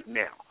is right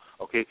now.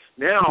 Okay,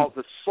 now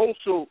the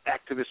social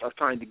activists are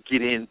trying to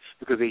get in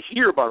because they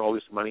hear about all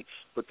this money,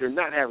 but they're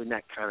not having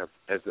that kind of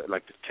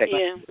like the tech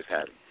is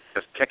having.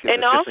 Tech is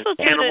and also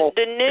the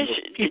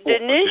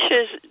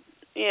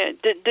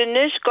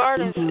niche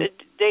gardens,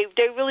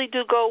 they really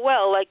do go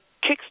well. Like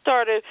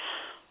Kickstarter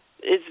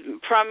is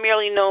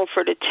primarily known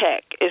for the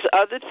tech. There's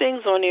other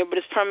things on there, but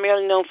it's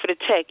primarily known for the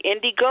tech.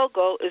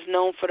 Indiegogo is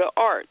known for the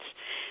arts,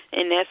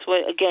 and that's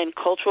what, again,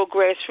 cultural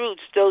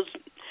grassroots. Those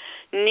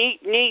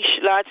niche,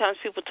 a lot of times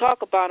people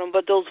talk about them,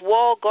 but those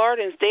wall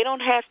gardens, they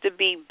don't have to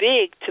be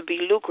big to be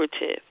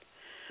lucrative.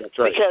 That's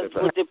right. Because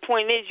the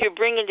point is, you're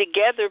bringing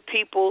together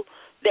people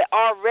that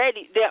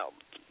already are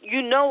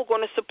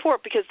going to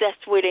support because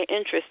that's where their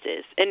interest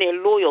is and they're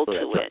loyal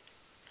to it.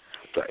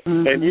 Right.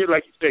 And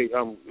like you say,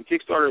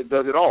 Kickstarter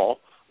does it all,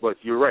 but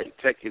you're right.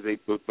 Tech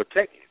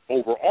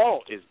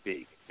overall is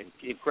big in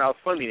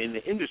crowdfunding in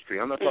the industry.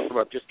 I'm not talking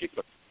about just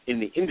Kickstarter. In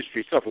the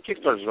industry itself,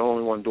 Kickstarter is the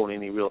only one doing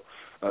any real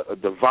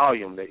the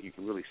volume that you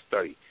can really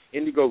study.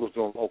 Indiegogo's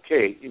doing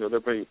okay, they're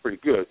pretty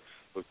good,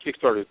 but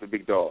Kickstarter is the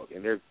big dog,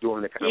 and they're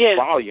doing the kind of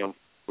volume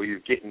where you're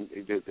getting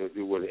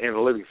where the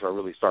analytics are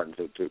really starting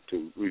to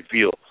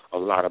reveal a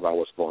lot about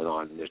what's going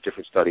on. And there's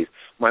different studies.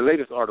 My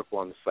latest article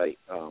on the site,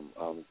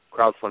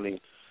 crowdfunding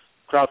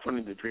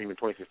the Dream in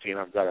 2015.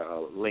 I've got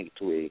a link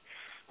to a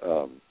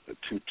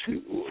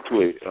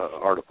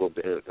article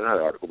there, not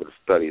an article, but a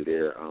study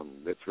there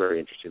that's very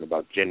interesting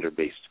about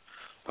gender-based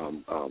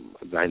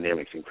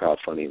dynamics in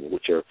crowdfunding,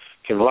 which a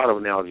lot of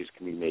analogies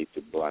can be made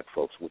to black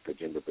folks with the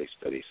gender-based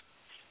studies.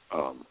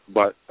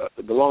 But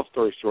the long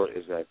story short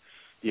is that,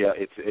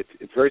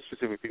 it's very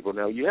specific people.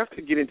 Now, you have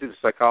to get into the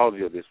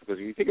psychology of this because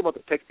if you think about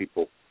the tech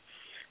people,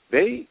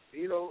 these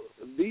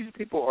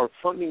people are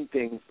funding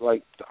things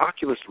like the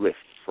Oculus Rift,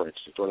 for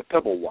instance, or the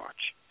Pebble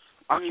Watch.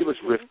 Oculus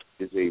Rift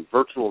is a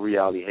virtual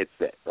reality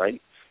headset,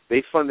 right?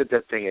 They funded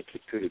that thing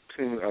to the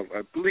tune of,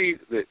 I believe,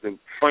 the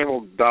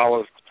final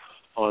dollars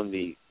on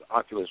the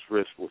Oculus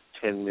Rift was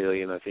 $10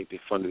 million. I think they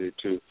funded it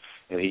too,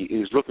 and he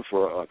was looking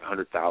for like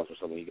 $100,000 or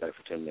something. He got it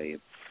for $10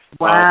 million.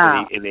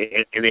 Wow! And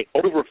they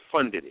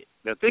overfunded it.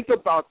 Now think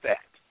about that.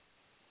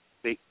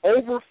 They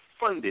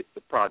overfunded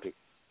the project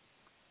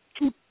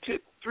 2,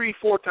 3,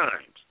 4 times.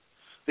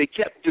 They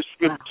kept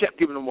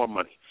giving them more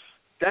money.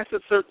 That's a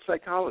certain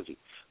psychology.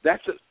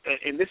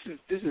 And this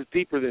is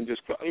deeper than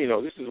just,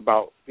 this is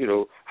about,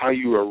 how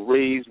you are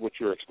raised, what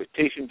your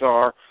expectations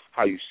are,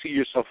 how you see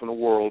yourself in the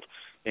world,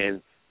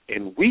 and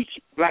we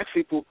black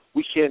people,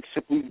 we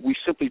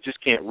simply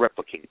just can't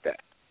replicate that.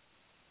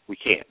 We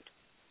can't.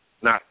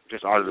 Not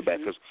just out of the back,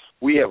 because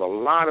we have a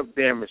lot of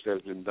damage that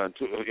has been done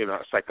to,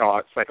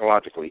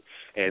 psychologically,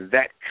 and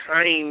that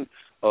kind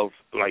of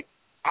like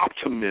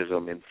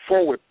optimism and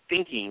forward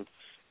thinking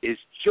is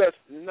just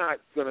not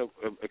going to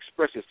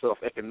express itself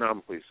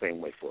economically the same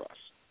way for us.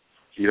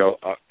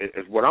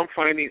 What I'm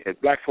finding is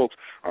black folks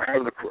are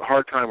having a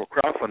hard time with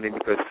crowdfunding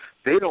because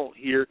they don't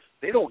hear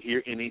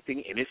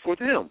anything in it for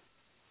them.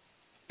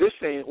 They're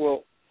saying,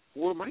 well,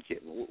 what am I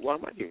getting? Why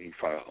am I giving you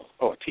 $5?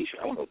 Oh, a T-shirt.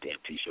 I want no damn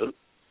T-shirt.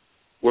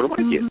 What am I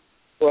getting?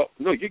 Well,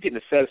 no, you're getting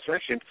the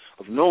satisfaction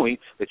of knowing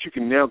that you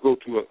can now go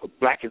to a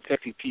black and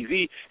sexy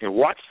TV and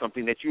watch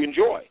something that you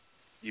enjoy.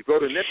 You go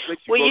to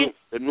Netflix, you go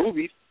to the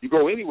movies, you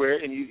go anywhere,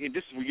 and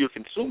this is where you're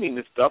consuming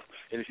this stuff.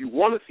 And if you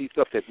want to see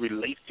stuff that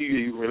relates to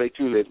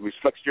that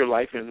reflects your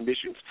life and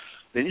ambitions,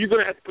 then you're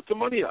going to have to put the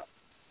money up.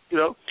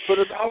 Put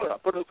 $1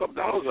 up, put a couple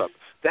dollars up.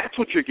 That's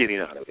what you're getting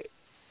out of it.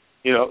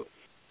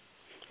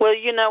 Well,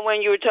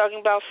 when you were talking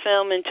about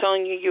film and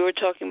telling you were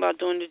talking about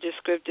doing the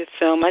descriptive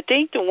film, I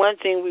think the one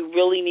thing we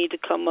really need to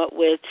come up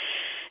with,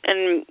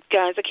 and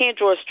guys, I can't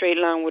draw a straight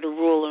line with a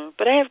ruler,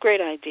 but I have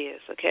great ideas,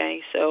 okay?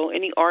 So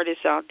any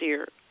artists out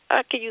there,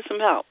 I could use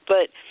some help.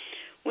 But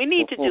we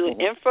need to do an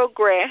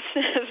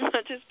infographic as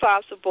much as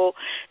possible,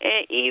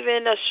 and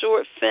even a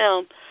short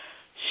film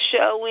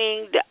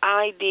showing the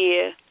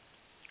idea,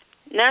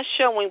 not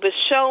showing, but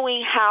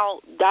showing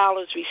how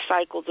dollars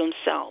recycle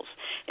themselves.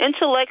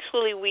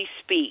 Intellectually, we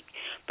speak.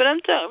 But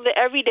I'm talking the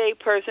everyday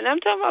person.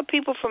 I'm talking about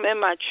people from in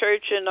my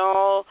church and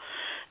all.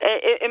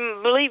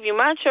 And believe you,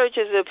 my church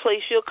is a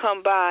place you'll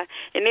come by,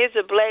 and there's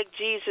a black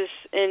Jesus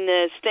in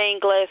the stained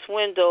glass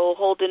window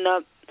holding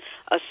up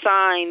a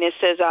sign that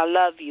says, I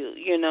love you,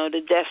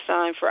 the deaf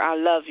sign for I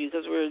love you,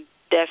 because we're a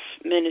deaf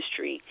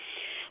ministry.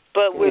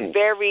 But we're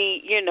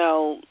very,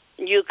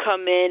 you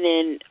come in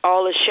and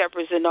all the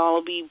shepherds and all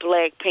will be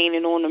black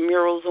painted on the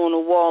murals on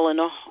the wall in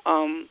the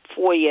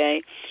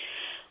foyer.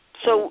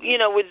 So,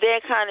 with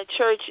that kind of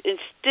church, and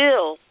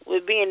still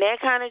with being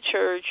that kind of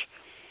church,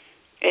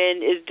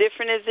 and as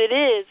different as it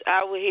is,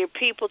 I would hear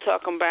people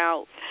talking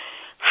about,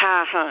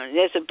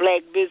 that's a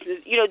black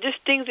business.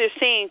 Just things they're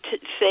saying to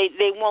say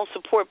they won't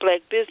support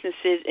black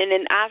businesses. And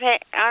then I've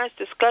had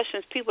honest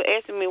discussions, people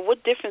asking me,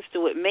 what difference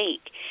do it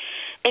make?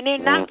 And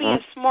they're not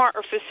being smart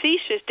or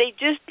facetious. They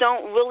just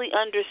don't really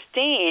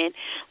understand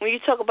when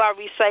you talk about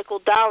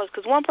recycled dollars.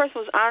 Because one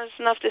person was honest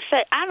enough to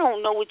say, I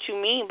don't know what you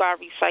mean by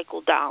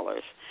recycled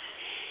dollars.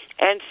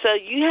 And so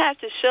you have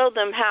to show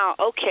them how,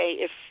 okay,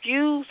 if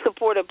you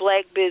support a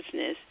black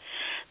business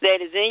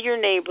that is in your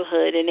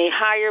neighborhood and they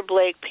hire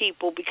black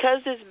people, because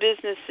this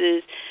business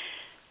is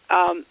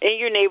in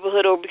your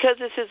neighborhood, or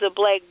because this is a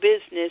black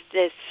business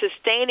that's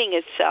sustaining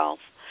itself,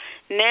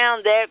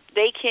 now that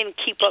they can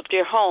keep up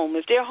their home.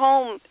 If their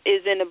home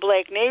is in a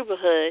black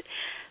neighborhood,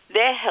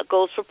 that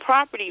goes for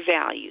property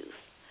values.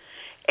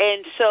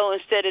 And so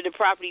instead of the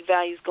property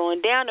values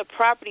going down, the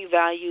property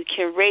value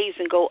can raise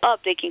and go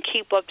up. They can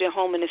keep up their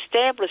home and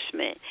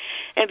establishment.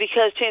 And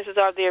because chances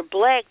are they're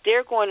black,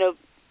 they're going to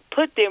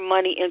put their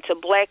money into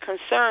black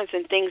concerns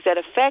and things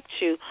that affect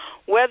you,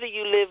 whether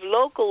you live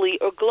locally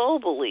or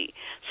globally.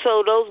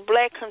 So those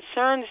black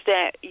concerns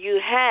that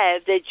you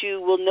have that you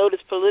will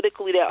notice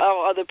politically that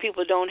other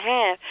people don't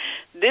have,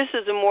 this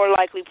is a more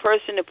likely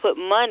person to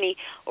put money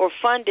or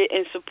fund it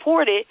and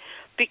support it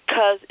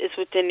because it's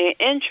within their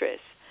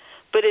interest.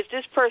 But if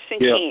this person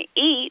can't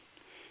eat,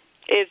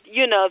 if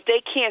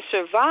they can't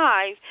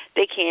survive,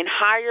 they can't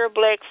hire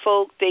black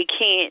folk, they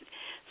can't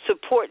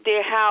support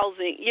their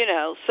housing,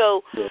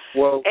 So,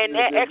 and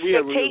that expectation. We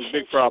have a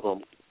big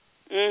problem.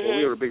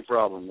 We have a big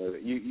problem.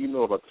 You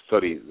know about the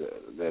study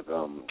that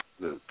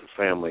the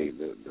family,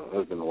 the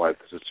husband and wife,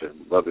 the sister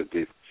and brother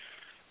did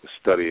the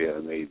study,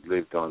 and they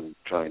lived on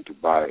trying to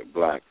buy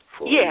black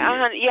for.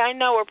 I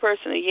know her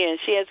personally. Yeah,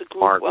 she has a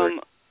group.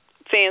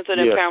 Fans of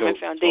the Empowerment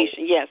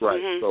Foundation, yes.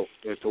 Right.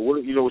 So what,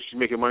 what she's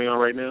making money on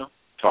right now?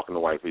 Talking to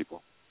white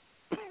people.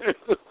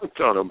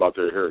 Telling them about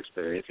her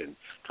experience and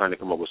trying to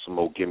come up with some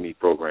old gimme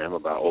program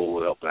about,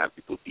 we'll help black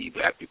people be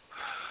black people.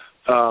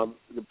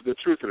 The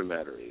truth of the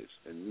matter is,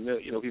 and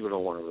people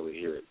don't want to really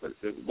hear it, but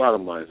the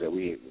bottom line is that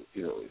we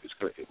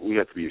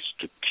have to be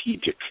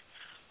strategic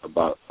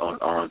about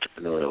our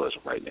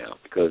entrepreneurialism right now,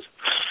 because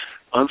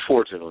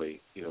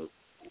unfortunately,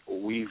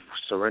 we've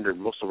surrendered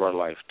most of our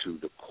life to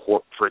the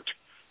corporate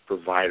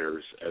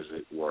providers, as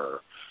it were,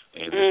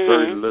 and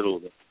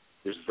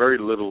there's very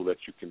little that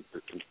you can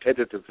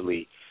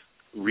competitively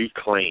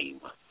reclaim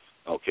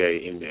okay,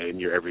 in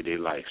your everyday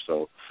life.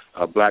 So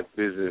a black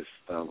business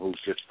who's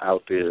just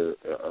out there,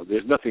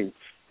 there's nothing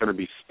going to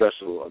be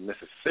special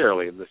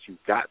necessarily unless you've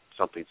got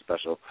something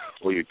special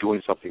or you're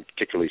doing something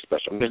particularly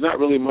special. And there's not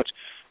really much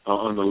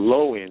on the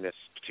low end that's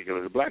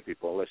particular to black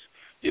people unless,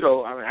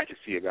 I can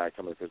see a guy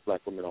coming because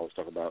black women always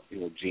talk about,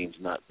 jeans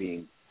not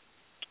being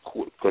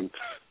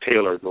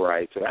tailored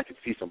right. So I could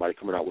see somebody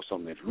coming out with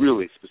something that's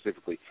really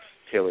specifically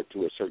tailored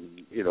to a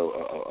certain,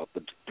 a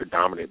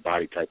predominant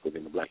body type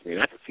within the black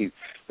community. I could see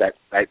that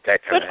kind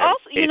but of.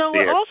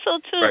 But also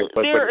too, right,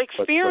 there are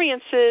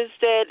experiences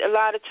that a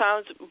lot of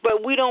times,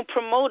 but we don't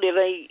promote it.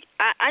 Like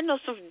I know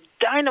some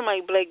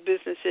dynamite black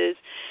businesses,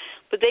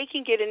 but they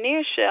can get in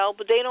their shell,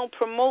 but they don't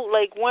promote.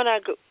 Like when I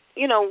go.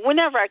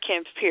 Whenever I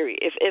can, period.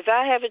 If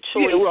I have a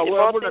choice, we're not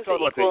equal,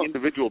 talking about the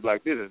individual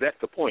black business. That's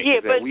the point.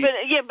 Yeah, but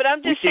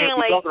I'm just saying,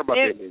 we're talking about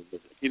that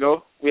business.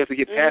 We have to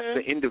get past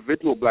the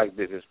individual black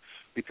business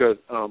because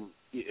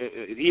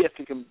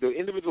the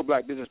individual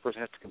black business person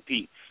has to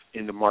compete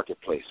in the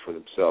marketplace for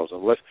themselves.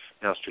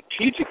 Now,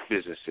 strategic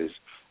businesses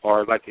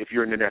are like if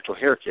you're in the natural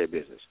hair care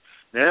business.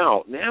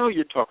 Now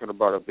you're talking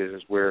about a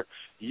business where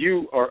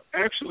you are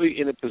actually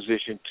in a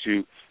position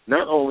to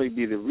not only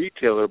be the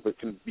retailer but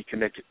can be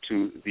connected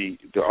to the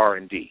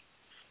R&D,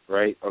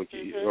 right?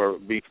 Okay, or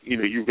be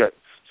you've got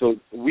so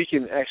we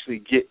can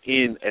actually get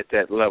in at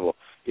that level.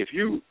 If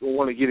you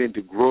want to get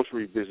into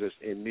grocery business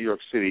in New York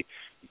City,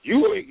 you're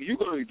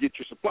going to get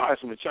your supplies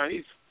from the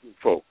Chinese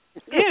folk.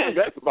 Yeah,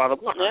 that's the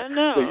bottom line. I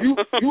know. So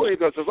you ain't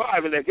gonna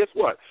survive, and then guess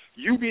what?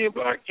 You being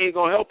black ain't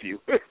gonna help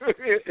you.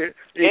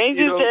 Ain't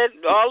just that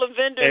all the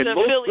vendors in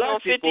Philly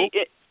on 50.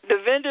 The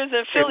vendors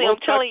in Philly, I'm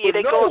telling you,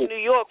 they go to New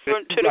York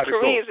to the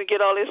Koreans and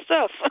get all their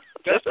stuff.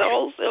 That's the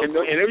wholesale.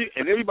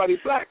 And everybody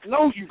black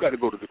knows you got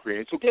to go to the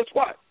Koreans. So guess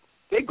what?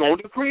 They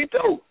going to the Korean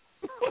too.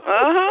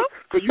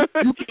 Because you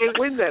can't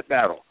win that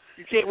battle.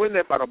 You can't win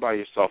that battle by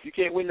yourself. You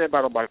can't win that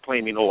battle by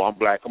claiming, I'm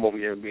black, come over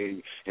here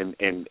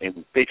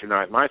and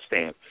patronize my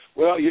stand.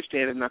 Well, your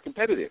stand is not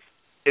competitive.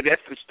 And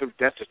that's just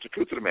the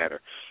truth of the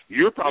matter.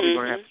 You're probably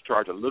going to have to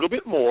charge a little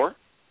bit more,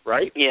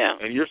 right? Yeah.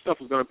 And your stuff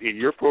is going to be,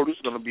 your produce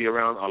is going to be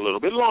around a little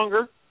bit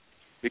longer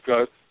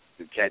because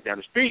the cat down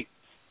the street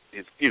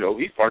is,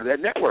 he's part of that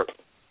network.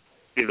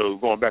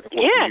 Going back and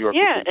forth to New York.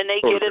 Yeah, and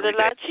they get it a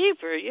lot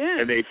cheaper,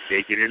 And they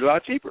get it a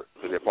lot cheaper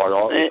because they're part of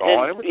all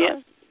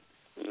advertising.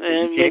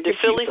 And the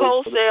Philly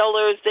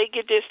wholesalers, they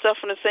get their stuff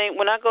from the same.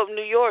 When I go to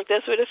New York,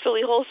 that's where the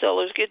Philly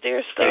wholesalers get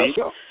their stuff.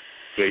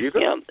 There you go.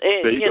 Yeah,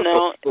 there you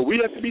go. But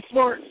we have to be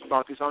smart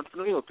about this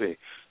entrepreneurial thing,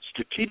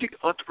 strategic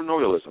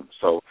entrepreneurialism.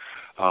 So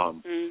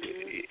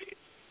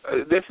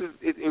this is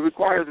it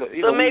requires.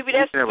 So maybe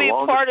that's to be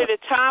part of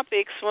the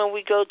topics when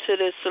we go to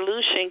the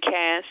solution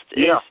cast.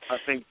 I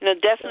think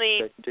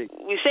definitely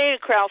we say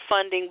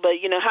crowdfunding,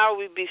 but how do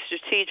we be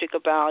strategic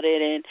about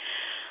it and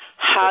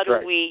how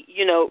do we,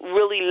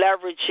 really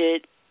leverage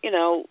it?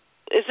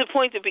 It's a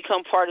point to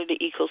become part of the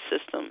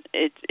ecosystem.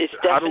 It's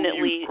definitely how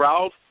do we use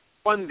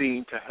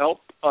crowdfunding to help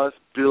us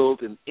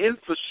build an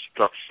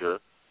infrastructure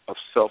of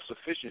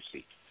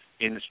self-sufficiency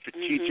in the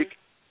strategic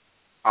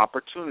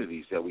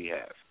opportunities that we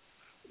have.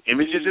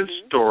 Images and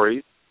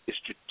stories is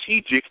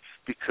strategic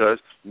because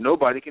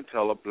nobody can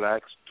tell a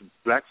black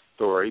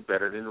story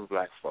better than the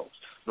black folks.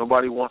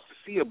 Nobody wants to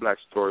see a black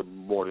story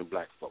more than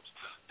black folks.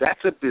 That's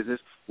a business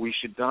we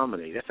should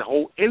dominate. That's a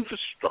whole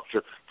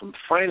infrastructure from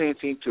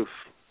financing to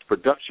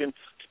production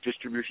to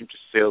distribution to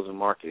sales and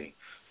marketing.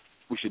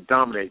 We should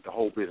dominate the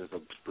whole business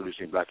of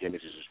producing black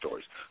images and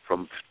stories,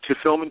 to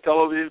film and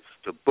television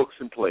to books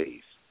and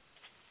plays.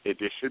 There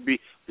should be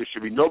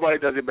nobody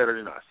does it better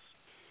than us.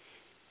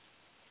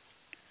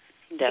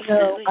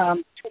 Definitely.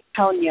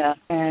 Tonya,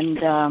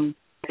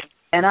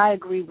 and I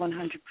agree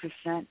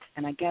 100%.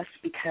 And I guess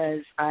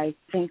because I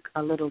think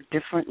a little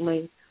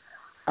differently,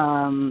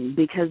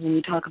 because when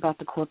you talk about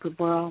the corporate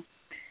world,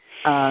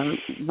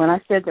 when I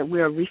said that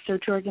we're a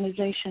research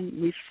organization,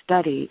 we've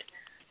studied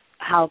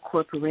how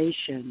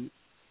corporations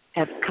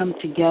have come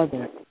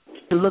together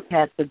to look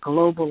at the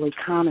global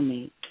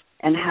economy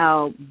and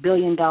how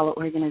billion-dollar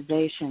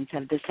organizations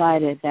have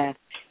decided that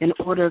in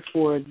order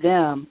for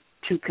them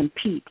to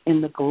compete in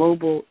the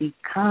global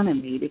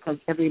economy, because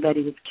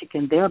everybody was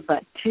kicking their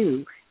butt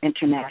too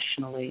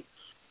internationally,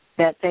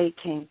 that they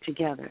came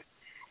together.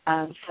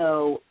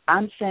 So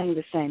I'm saying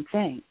the same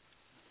thing.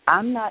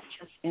 I'm not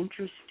just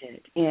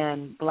interested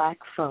in black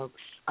folks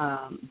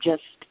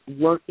just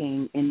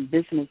working in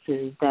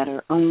businesses that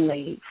are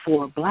only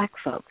for black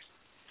folks.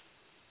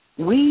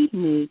 We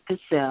need to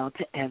sell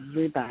to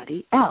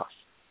everybody else.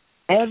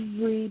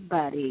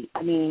 Everybody.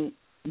 I mean,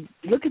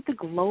 look at the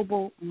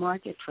global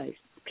marketplace.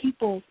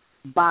 People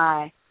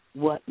buy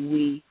what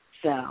we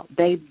sell.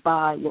 They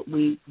buy what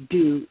we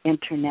do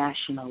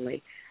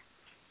internationally.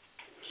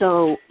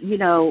 So, you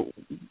know,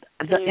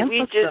 the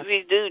infrastructure.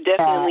 We do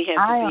definitely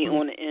have to be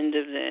on the end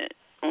of that.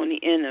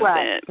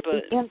 Right.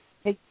 But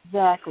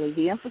exactly.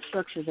 The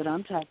infrastructure that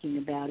I'm talking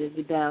about is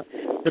about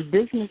the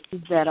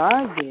businesses that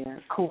are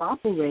there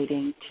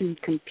cooperating to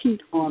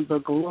compete on the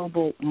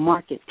global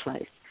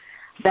marketplace.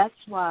 That's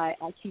why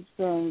I keep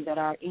saying that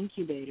our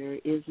incubator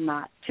is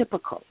not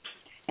typical,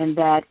 and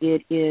that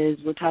it is,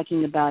 we're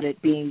talking about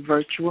it being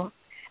virtual,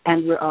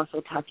 and we're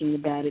also talking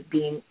about it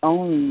being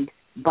owned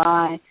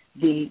by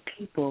the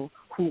people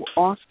who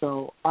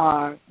also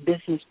are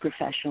business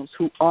professionals,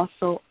 who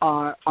also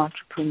are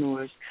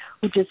entrepreneurs,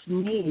 who just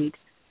need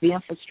the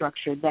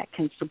infrastructure that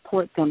can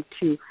support them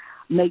to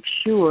make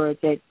sure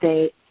that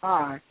they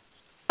are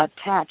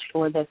attached,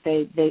 or that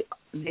they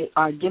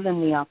are given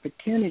the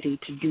opportunity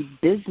to do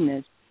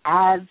business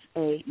as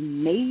a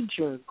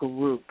major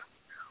group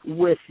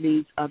with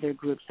these other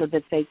groups, so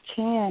that they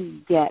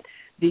can get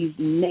these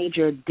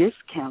major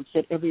discounts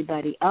that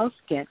everybody else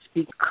gets,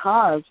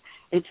 because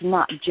it's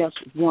not just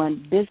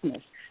one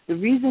business. The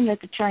reason that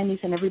the Chinese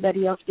and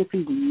everybody else get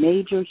these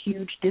major,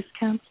 huge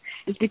discounts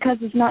is because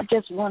it's not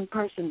just one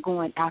person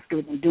going after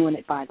it and doing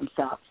it by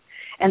themselves.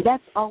 And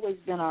that's always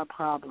been our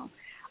problem.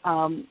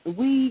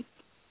 We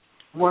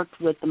worked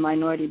with the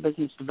Minority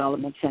Business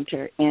Development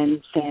Center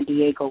in San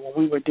Diego when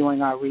we were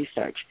doing our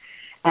research.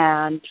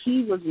 And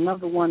he was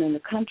number one in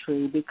the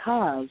country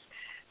because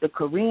the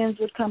Koreans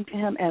would come to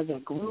him as a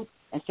group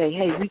and say,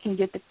 hey, we can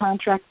get the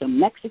contract. The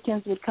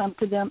Mexicans would come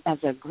to them as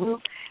a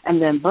group.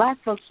 And then black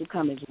folks would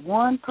come as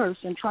one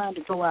person trying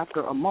to go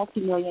after a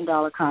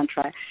multi-million-dollar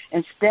contract,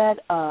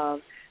 instead of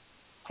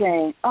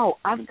saying, oh,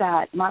 I've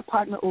got my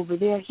partner over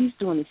there. He's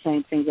doing the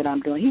same thing that I'm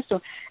doing.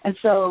 And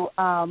so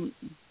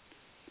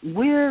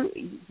we're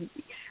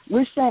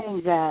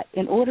saying that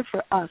in order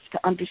for us to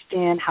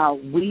understand how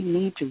we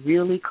need to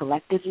really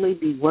collectively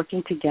be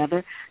working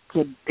together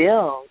to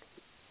build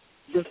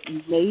this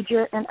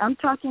major, and I'm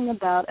talking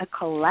about a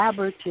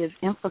collaborative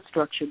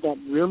infrastructure that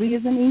really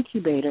is an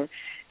incubator,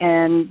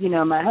 and, you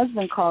know, my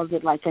husband calls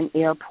it like an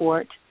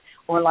airport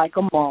or like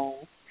a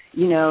mall,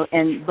 you know,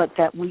 but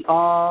that we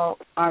all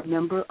are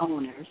member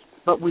owners,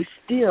 but we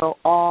still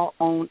all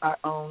own our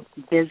own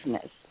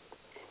business.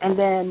 And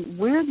then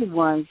we're the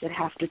ones that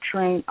have to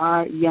train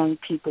our young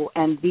people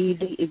and be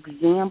the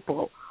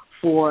example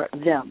for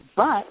them.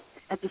 But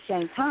at the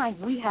same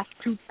time, we have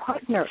to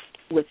partner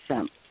with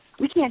them.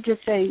 We can't just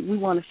say we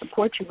want to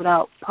support you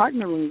without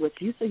partnering with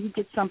you so you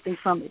get something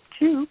from it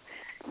too.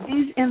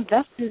 These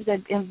investors that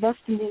invest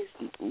in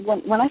these,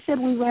 when I said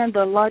we ran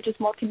the largest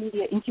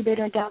multimedia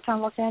incubator in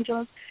downtown Los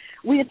Angeles,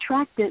 we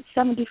attracted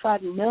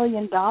 $75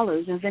 million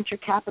in venture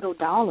capital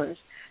dollars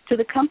to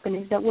the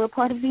companies that were a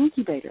part of the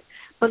incubator.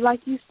 But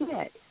like you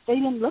said, they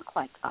didn't look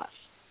like us.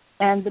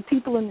 And the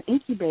people in the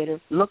incubator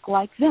look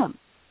like them.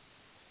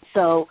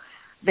 So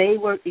they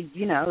were,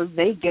 you know,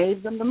 they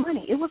gave them the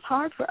money. It was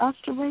hard for us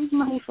to raise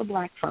money for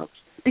black folks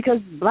because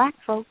black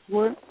folks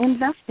were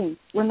investing.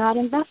 We're not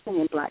investing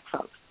in black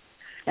folks.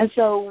 And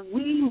so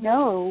we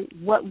know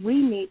what we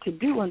need to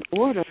do in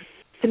order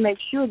to make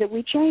sure that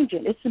we change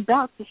it. It's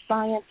about the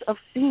science of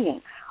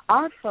seeing.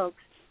 Our folks,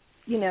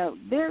 you know,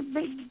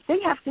 they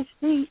have to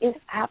see it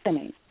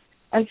happening.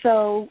 And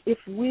so if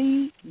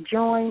we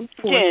join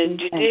forces...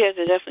 Yeah, you have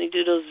to definitely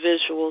do those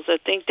visuals. I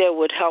think that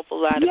would help a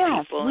lot of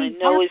people. I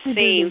know it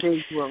seems...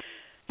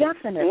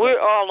 Definitely. We're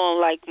all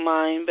on like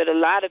mind, but a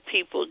lot of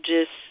people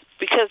just...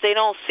 Because they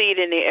don't see it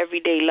in their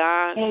everyday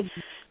lives.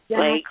 Exactly.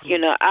 Like, you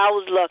know, I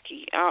was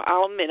lucky.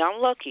 I'll admit,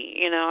 I'm lucky.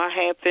 You know, I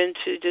happened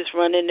to just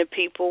run into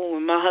people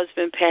when my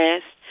husband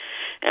passed,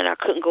 and I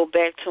couldn't go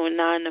back to a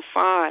 9 to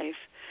 5.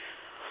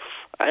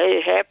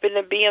 It happened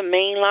to be a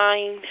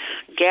mainline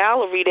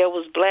gallery that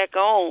was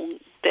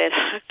black-owned that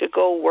I could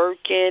go work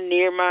in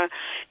near my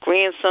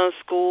grandson's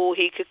school.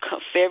 He could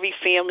come very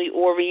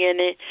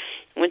family-oriented,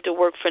 went to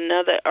work for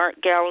another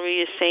art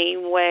gallery the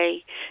same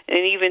way.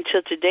 And even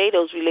till today,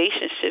 those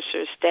relationships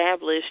are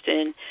established.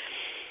 And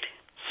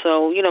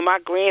so, you know, my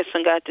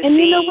grandson got to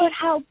see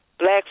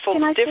black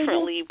folks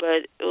differently,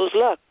 but it was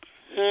luck.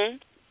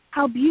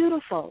 How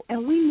beautiful.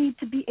 And we need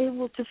to be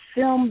able to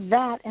film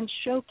that and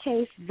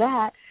showcase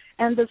that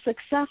and the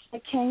success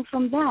that came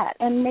from that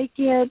and make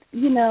it,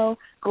 you know,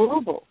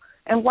 global.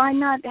 And why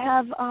not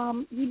have,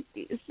 I'm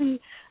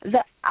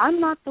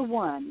not the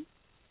one,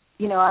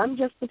 you know, I'm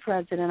just the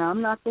president.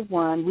 I'm not the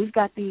one. We've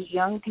got these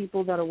young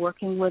people that are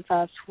working with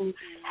us who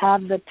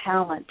have the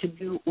talent to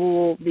do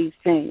all these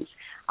things.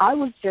 I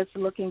was just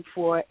looking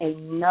for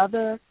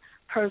another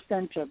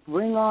person to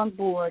bring on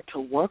board to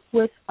work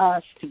with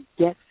us to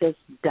get this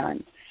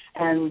done.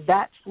 And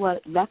that's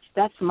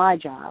my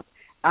job.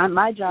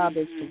 My job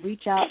is to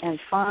reach out and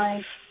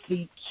find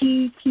the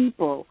key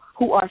people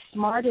who are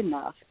smart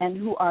enough and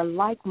who are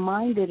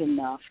like-minded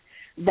enough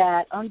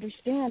that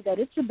understand that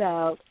it's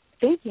about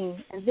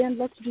thinking and then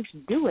let's just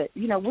do it.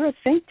 You know, we're a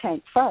think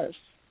tank first,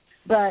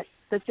 but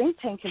the think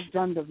tank has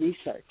done the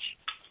research.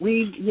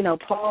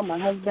 Paul, my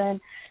husband,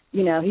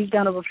 you know, he's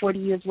done over 40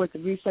 years worth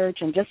of research,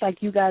 and just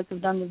like you guys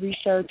have done the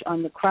research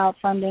on the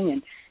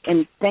crowdfunding,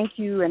 and thank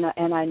you,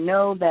 and I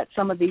know that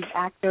some of these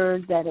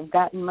actors that have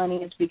gotten money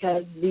is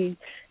because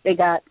they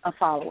got a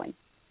following,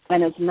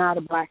 and it's not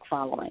a black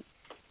following,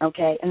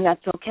 okay, and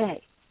that's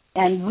okay.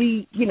 and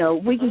we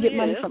can get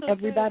money from okay.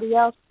 everybody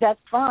else, that's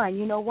fine.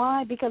 You know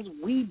why? Because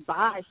we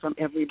buy from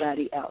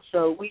everybody else.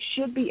 So we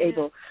should be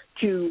able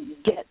to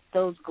get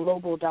those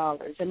global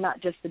dollars and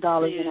not just the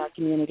dollars in our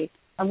community.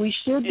 And we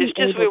should be It's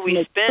just able where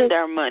we spend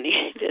our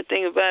money. The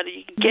thing about it,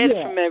 you can get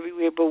it from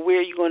everywhere, but where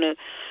are you going to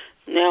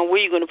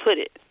put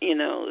it?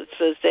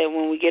 So it's that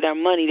when we get our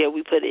money that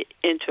we put it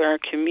into our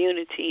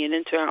community and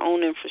into our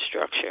own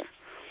infrastructure.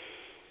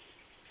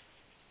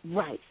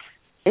 Right.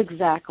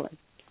 Exactly.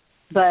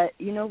 But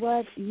you know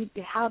what?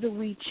 How do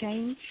we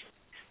change?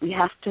 We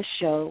have to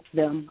show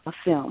them a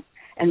film.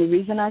 And the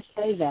reason I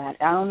say that,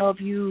 I don't know if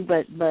you,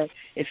 but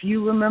if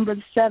you remember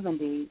the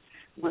 70s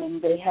when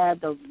they had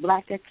the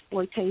black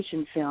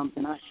exploitation films,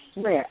 and I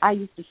swear I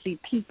used to see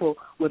people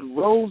with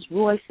Rolls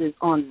Royce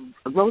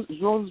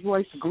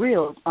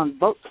grills on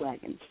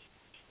Volkswagens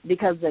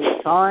because they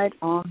saw it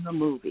on the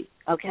movie,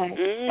 okay?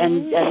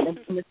 Mm-hmm.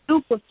 And the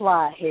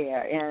Superfly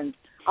hair and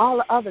all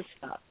the other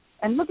stuff.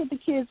 And look at the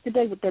kids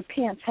today with their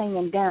pants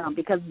hanging down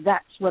because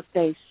that's what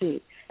they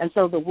see. And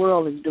so the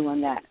world is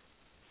doing that.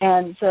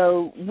 And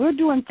so we're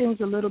doing things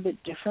a little bit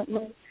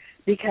differently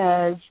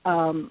because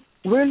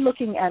we're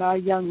looking at our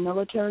young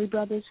military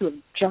brothers who have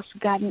just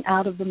gotten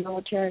out of the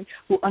military,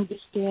 who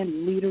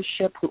understand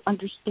leadership, who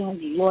understand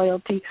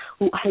loyalty,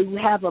 who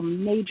have a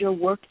major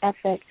work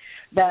ethic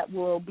that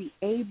will be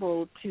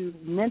able to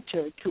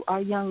mentor to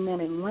our young men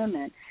and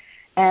women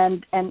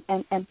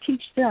and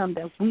teach them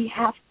that we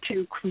have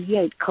to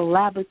create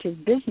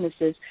collaborative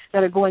businesses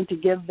that are going to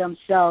give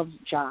themselves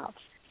jobs.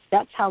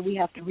 That's how we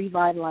have to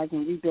revitalize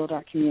and rebuild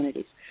our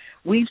communities.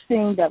 We've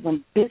seen that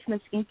when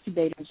business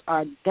incubators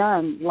are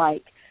done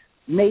like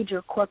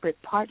major corporate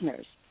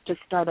partners to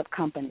start-up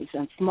companies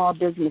and small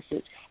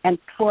businesses, and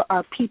for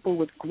our people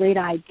with great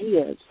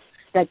ideas,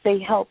 that they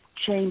help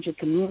change a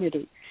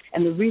community.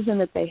 And the reason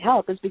that they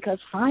help is because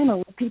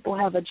finally people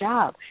have a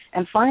job,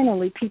 and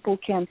finally people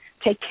can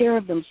take care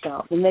of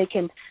themselves, and they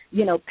can,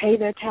 pay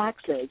their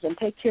taxes and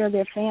take care of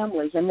their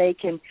families, and they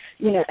can,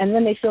 and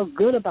then they feel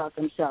good about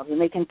themselves,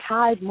 and they can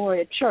tithe more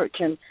at church.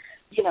 And,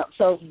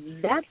 so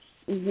that's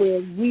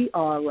where we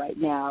are right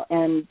now.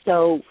 And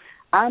so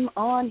I'm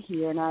on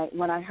here, and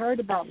when I heard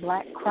about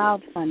Black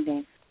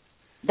crowdfunding,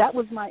 that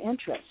was my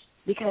interest,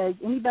 because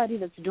anybody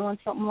that's doing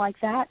something like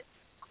that,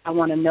 I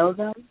want to know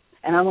them,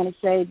 and I want to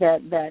say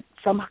that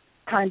some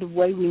kind of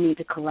way we need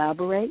to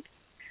collaborate,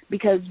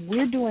 because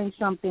we're doing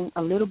something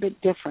a little bit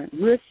different.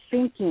 We're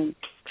thinking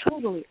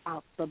totally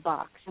out the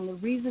box, and the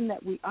reason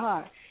that we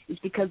are is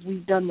because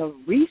we've done the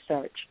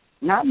research,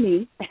 not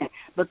me,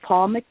 but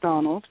Paul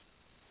McDonald,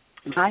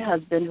 my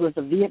husband, who is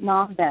a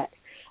Vietnam vet.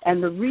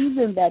 And the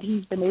reason that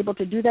he's been able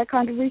to do that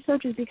kind of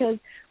research is because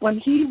when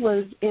he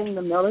was in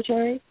the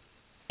military,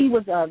 he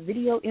was a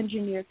video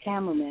engineer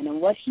cameraman, and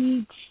what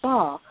he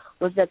saw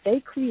was that they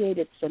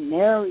created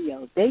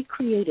scenarios, they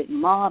created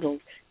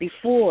models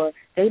before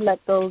they let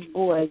those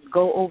boys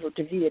go over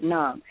to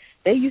Vietnam.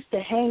 They used to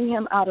hang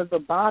him out of the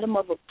bottom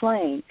of a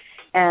plane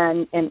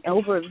and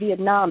over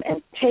Vietnam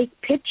and take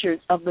pictures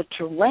of the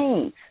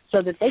terrain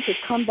so that they could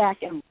come back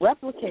and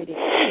replicate it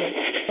here,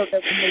 so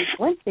that when they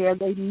went there,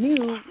 they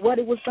knew what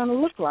it was going to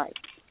look like,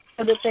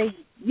 so that they,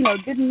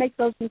 didn't make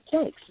those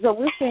mistakes. So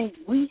we're saying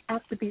we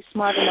have to be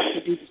smart enough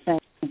to do the same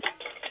thing.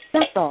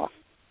 That's all.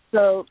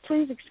 So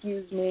please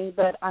excuse me,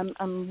 but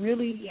I'm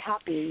really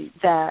happy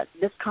that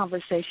this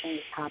conversation is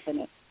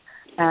happening.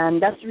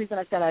 And that's the reason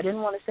I said I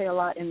didn't want to say a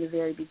lot in the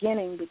very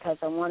beginning, because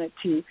I wanted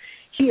to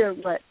hear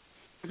what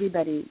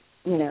everybody,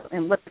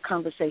 and what the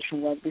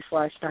conversation was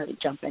before I started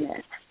jumping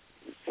in.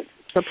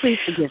 So please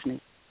forgive me.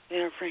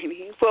 Yeah,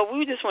 Franny. Well,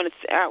 we want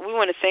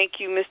to thank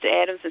you, Mr.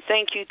 Adams, and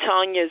thank you,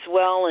 Tanya, as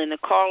well, and the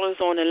callers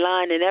on the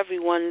line and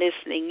everyone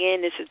listening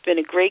in. This has been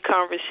a great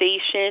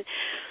conversation.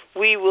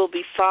 We will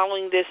be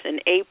following this in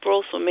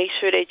April, so make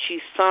sure that you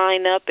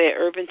sign up at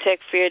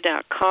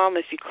UrbanTechFair.com.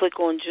 If you click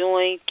on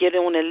join, get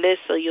on the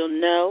list so you'll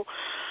know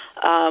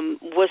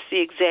what's the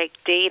exact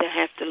date.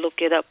 I have to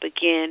look it up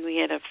again. We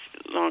had a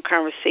long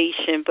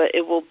conversation, but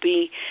it will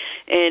be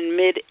in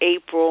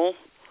mid-April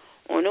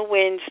on a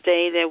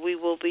Wednesday that we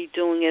will be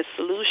doing a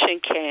solution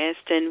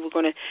cast, and we're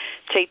going to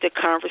take the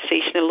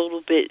conversation a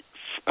little bit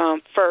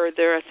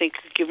further. I think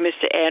give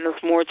Mr. Adams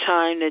more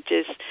time to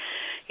just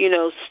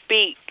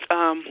speak,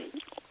 a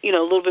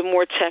little bit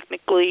more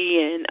technically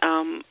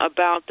and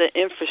about the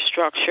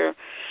infrastructure.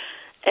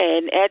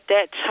 And at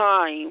that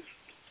time,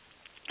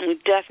 we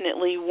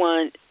definitely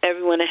want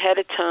everyone ahead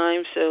of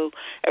time, so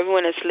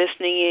everyone that's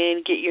listening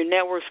in, get your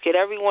networks, get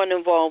everyone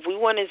involved. We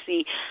want to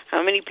see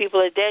how many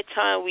people at that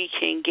time we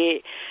can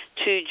get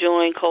to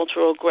join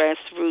Cultural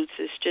Grassroots.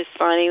 It's just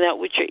finding out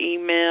with your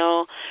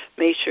email,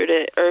 make sure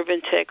that Urban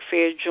Tech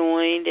Fair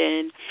joined,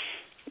 and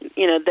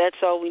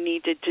that's all we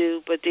need to do.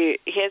 But he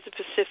has a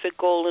specific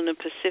goal and a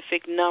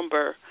specific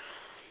number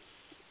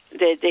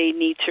that they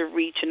need to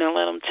reach, and I'll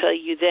let them tell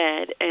you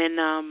that.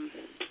 And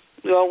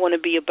we all want to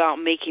be about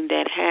making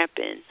that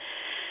happen.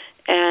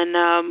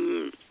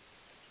 And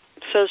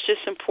so it's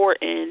just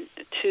important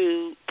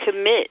to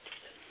commit.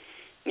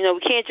 We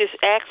can't just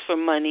ask for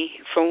money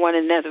from one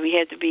another. We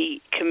have to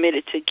be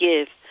committed to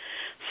give.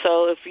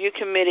 So if you're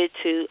committed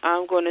to,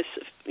 I'm going to,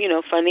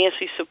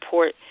 financially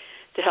support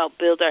to help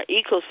build our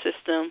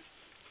ecosystem,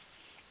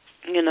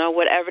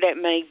 whatever that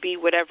may be,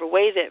 whatever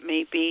way that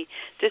may be,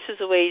 this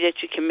is a way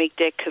that you can make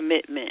that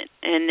commitment.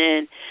 And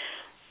then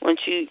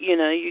once you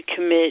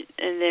commit,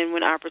 and then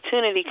when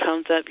opportunity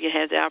comes up, you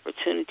have the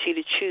opportunity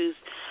to choose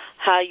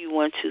how you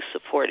want to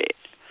support it.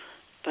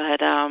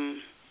 But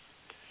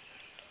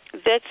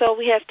that's all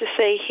we have to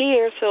say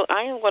here. So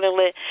I am going to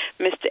let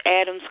Mr.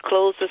 Adams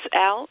close us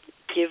out,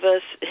 give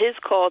us his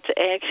call to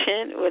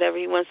action, whatever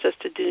he wants us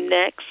to do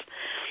next.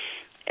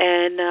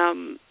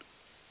 And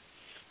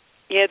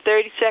you have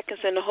 30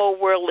 seconds and the whole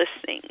world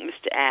listening,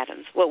 Mr.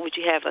 Adams. What would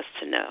you have us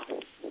to know?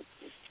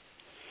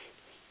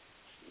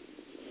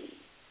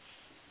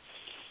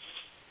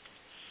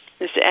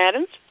 Mr.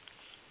 Adams?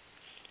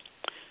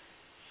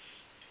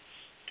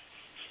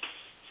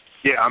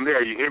 Yeah, I'm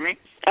there. You hear me?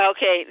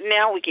 Okay,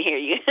 now we can hear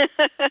you.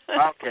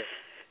 Okay.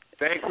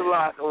 Thanks a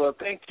lot. Well,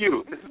 thank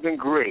you. This has been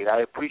great.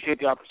 I appreciate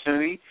the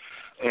opportunity,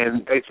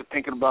 and thanks for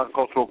thinking about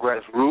cultural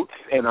grassroots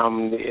and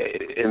having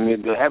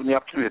the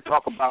opportunity to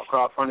talk about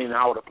crowdfunding and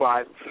how it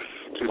applies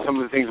to some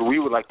of the things we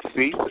would like to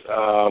see.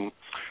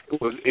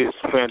 It's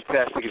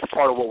fantastic. It's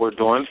part of what we're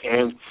doing,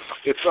 and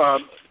it's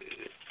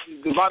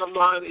the bottom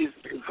line is,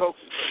 folks,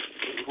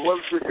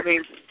 whoever's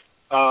listening,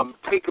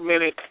 take a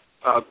minute.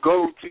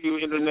 Go to your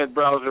internet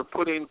browser,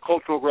 put in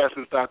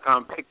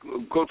culturalgrassroots.com,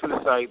 go to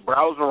the site,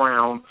 browse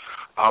around,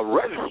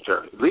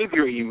 register, leave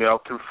your email,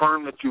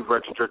 confirm that you've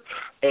registered,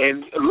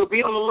 and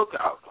be on the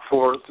lookout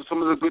for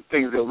some of the good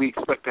things that we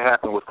expect to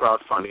happen with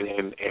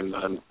crowdfunding and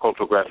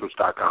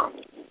culturalgrassroots.com.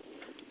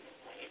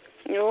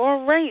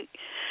 All right.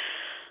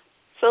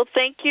 So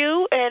thank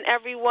you, and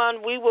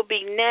everyone, we will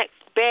be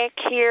back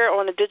here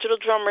on the Digital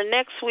Drummer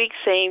next week,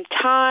 same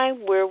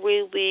time, where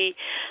we'll be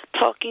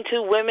talking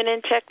to women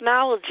in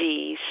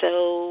technology.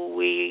 So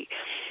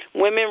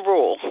women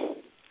rule,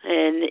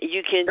 and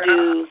you can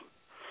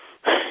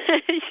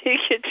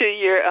do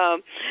your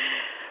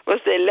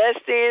less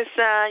than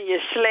sign, your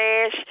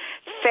slash,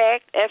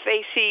 fact,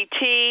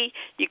 FACT.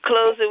 You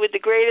close it with the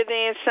greater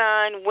than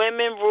sign,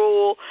 women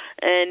rule,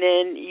 and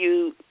then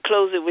you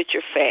close it with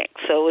your fact.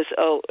 So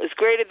it's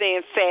greater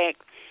than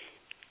fact.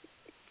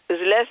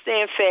 It's less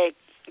than fact,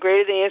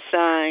 greater than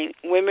sign,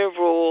 women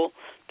rule.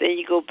 Then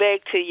you go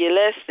back to your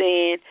less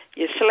than,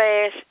 your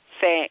slash,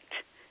 fact,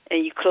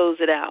 and you close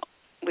it out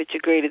with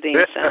your greater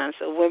than sign.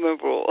 So women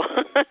rule.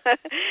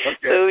 Okay.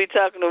 So we're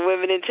talking to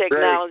women in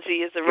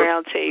technology as a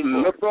round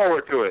table. Look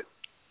forward to it.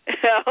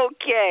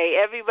 Okay.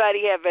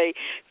 Everybody have a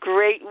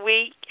great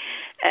week.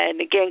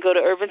 And again, go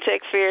to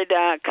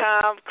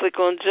UrbanTechFair.com, click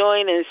on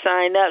join and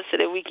sign up so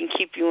that we can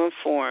keep you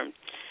informed.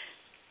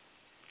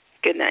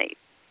 Good night.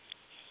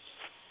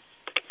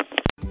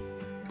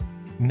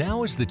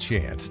 Now is the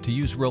chance to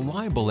use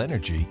reliable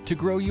energy to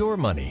grow your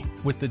money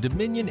with the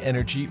Dominion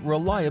Energy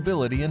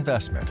Reliability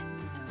Investment.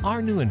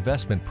 Our new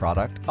investment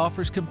product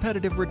offers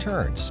competitive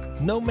returns,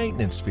 no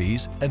maintenance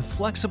fees, and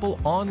flexible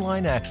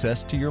online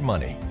access to your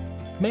money.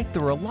 Make the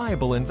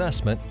reliable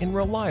investment in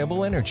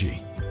reliable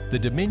energy. The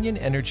Dominion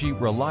Energy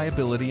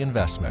Reliability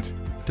Investment.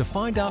 To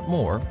find out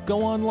more,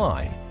 go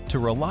online to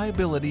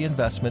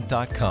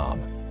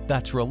reliabilityinvestment.com.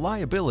 That's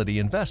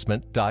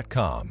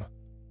reliabilityinvestment.com.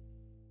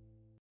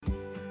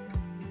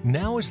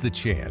 Now is the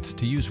chance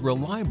to use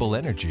reliable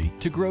energy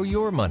to grow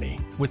your money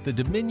with the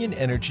Dominion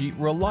Energy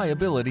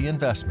Reliability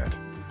Investment.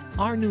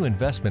 Our new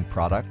investment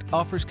product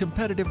offers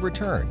competitive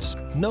returns,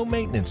 no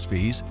maintenance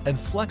fees, and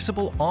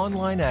flexible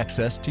online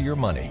access to your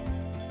money.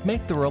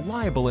 Make the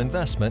reliable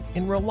investment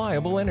in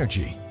reliable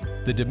energy.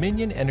 The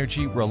Dominion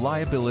Energy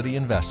Reliability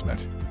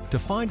Investment. To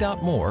find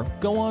out more,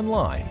 go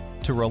online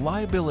to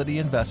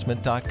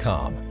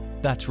reliabilityinvestment.com.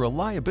 That's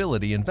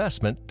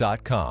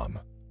reliabilityinvestment.com.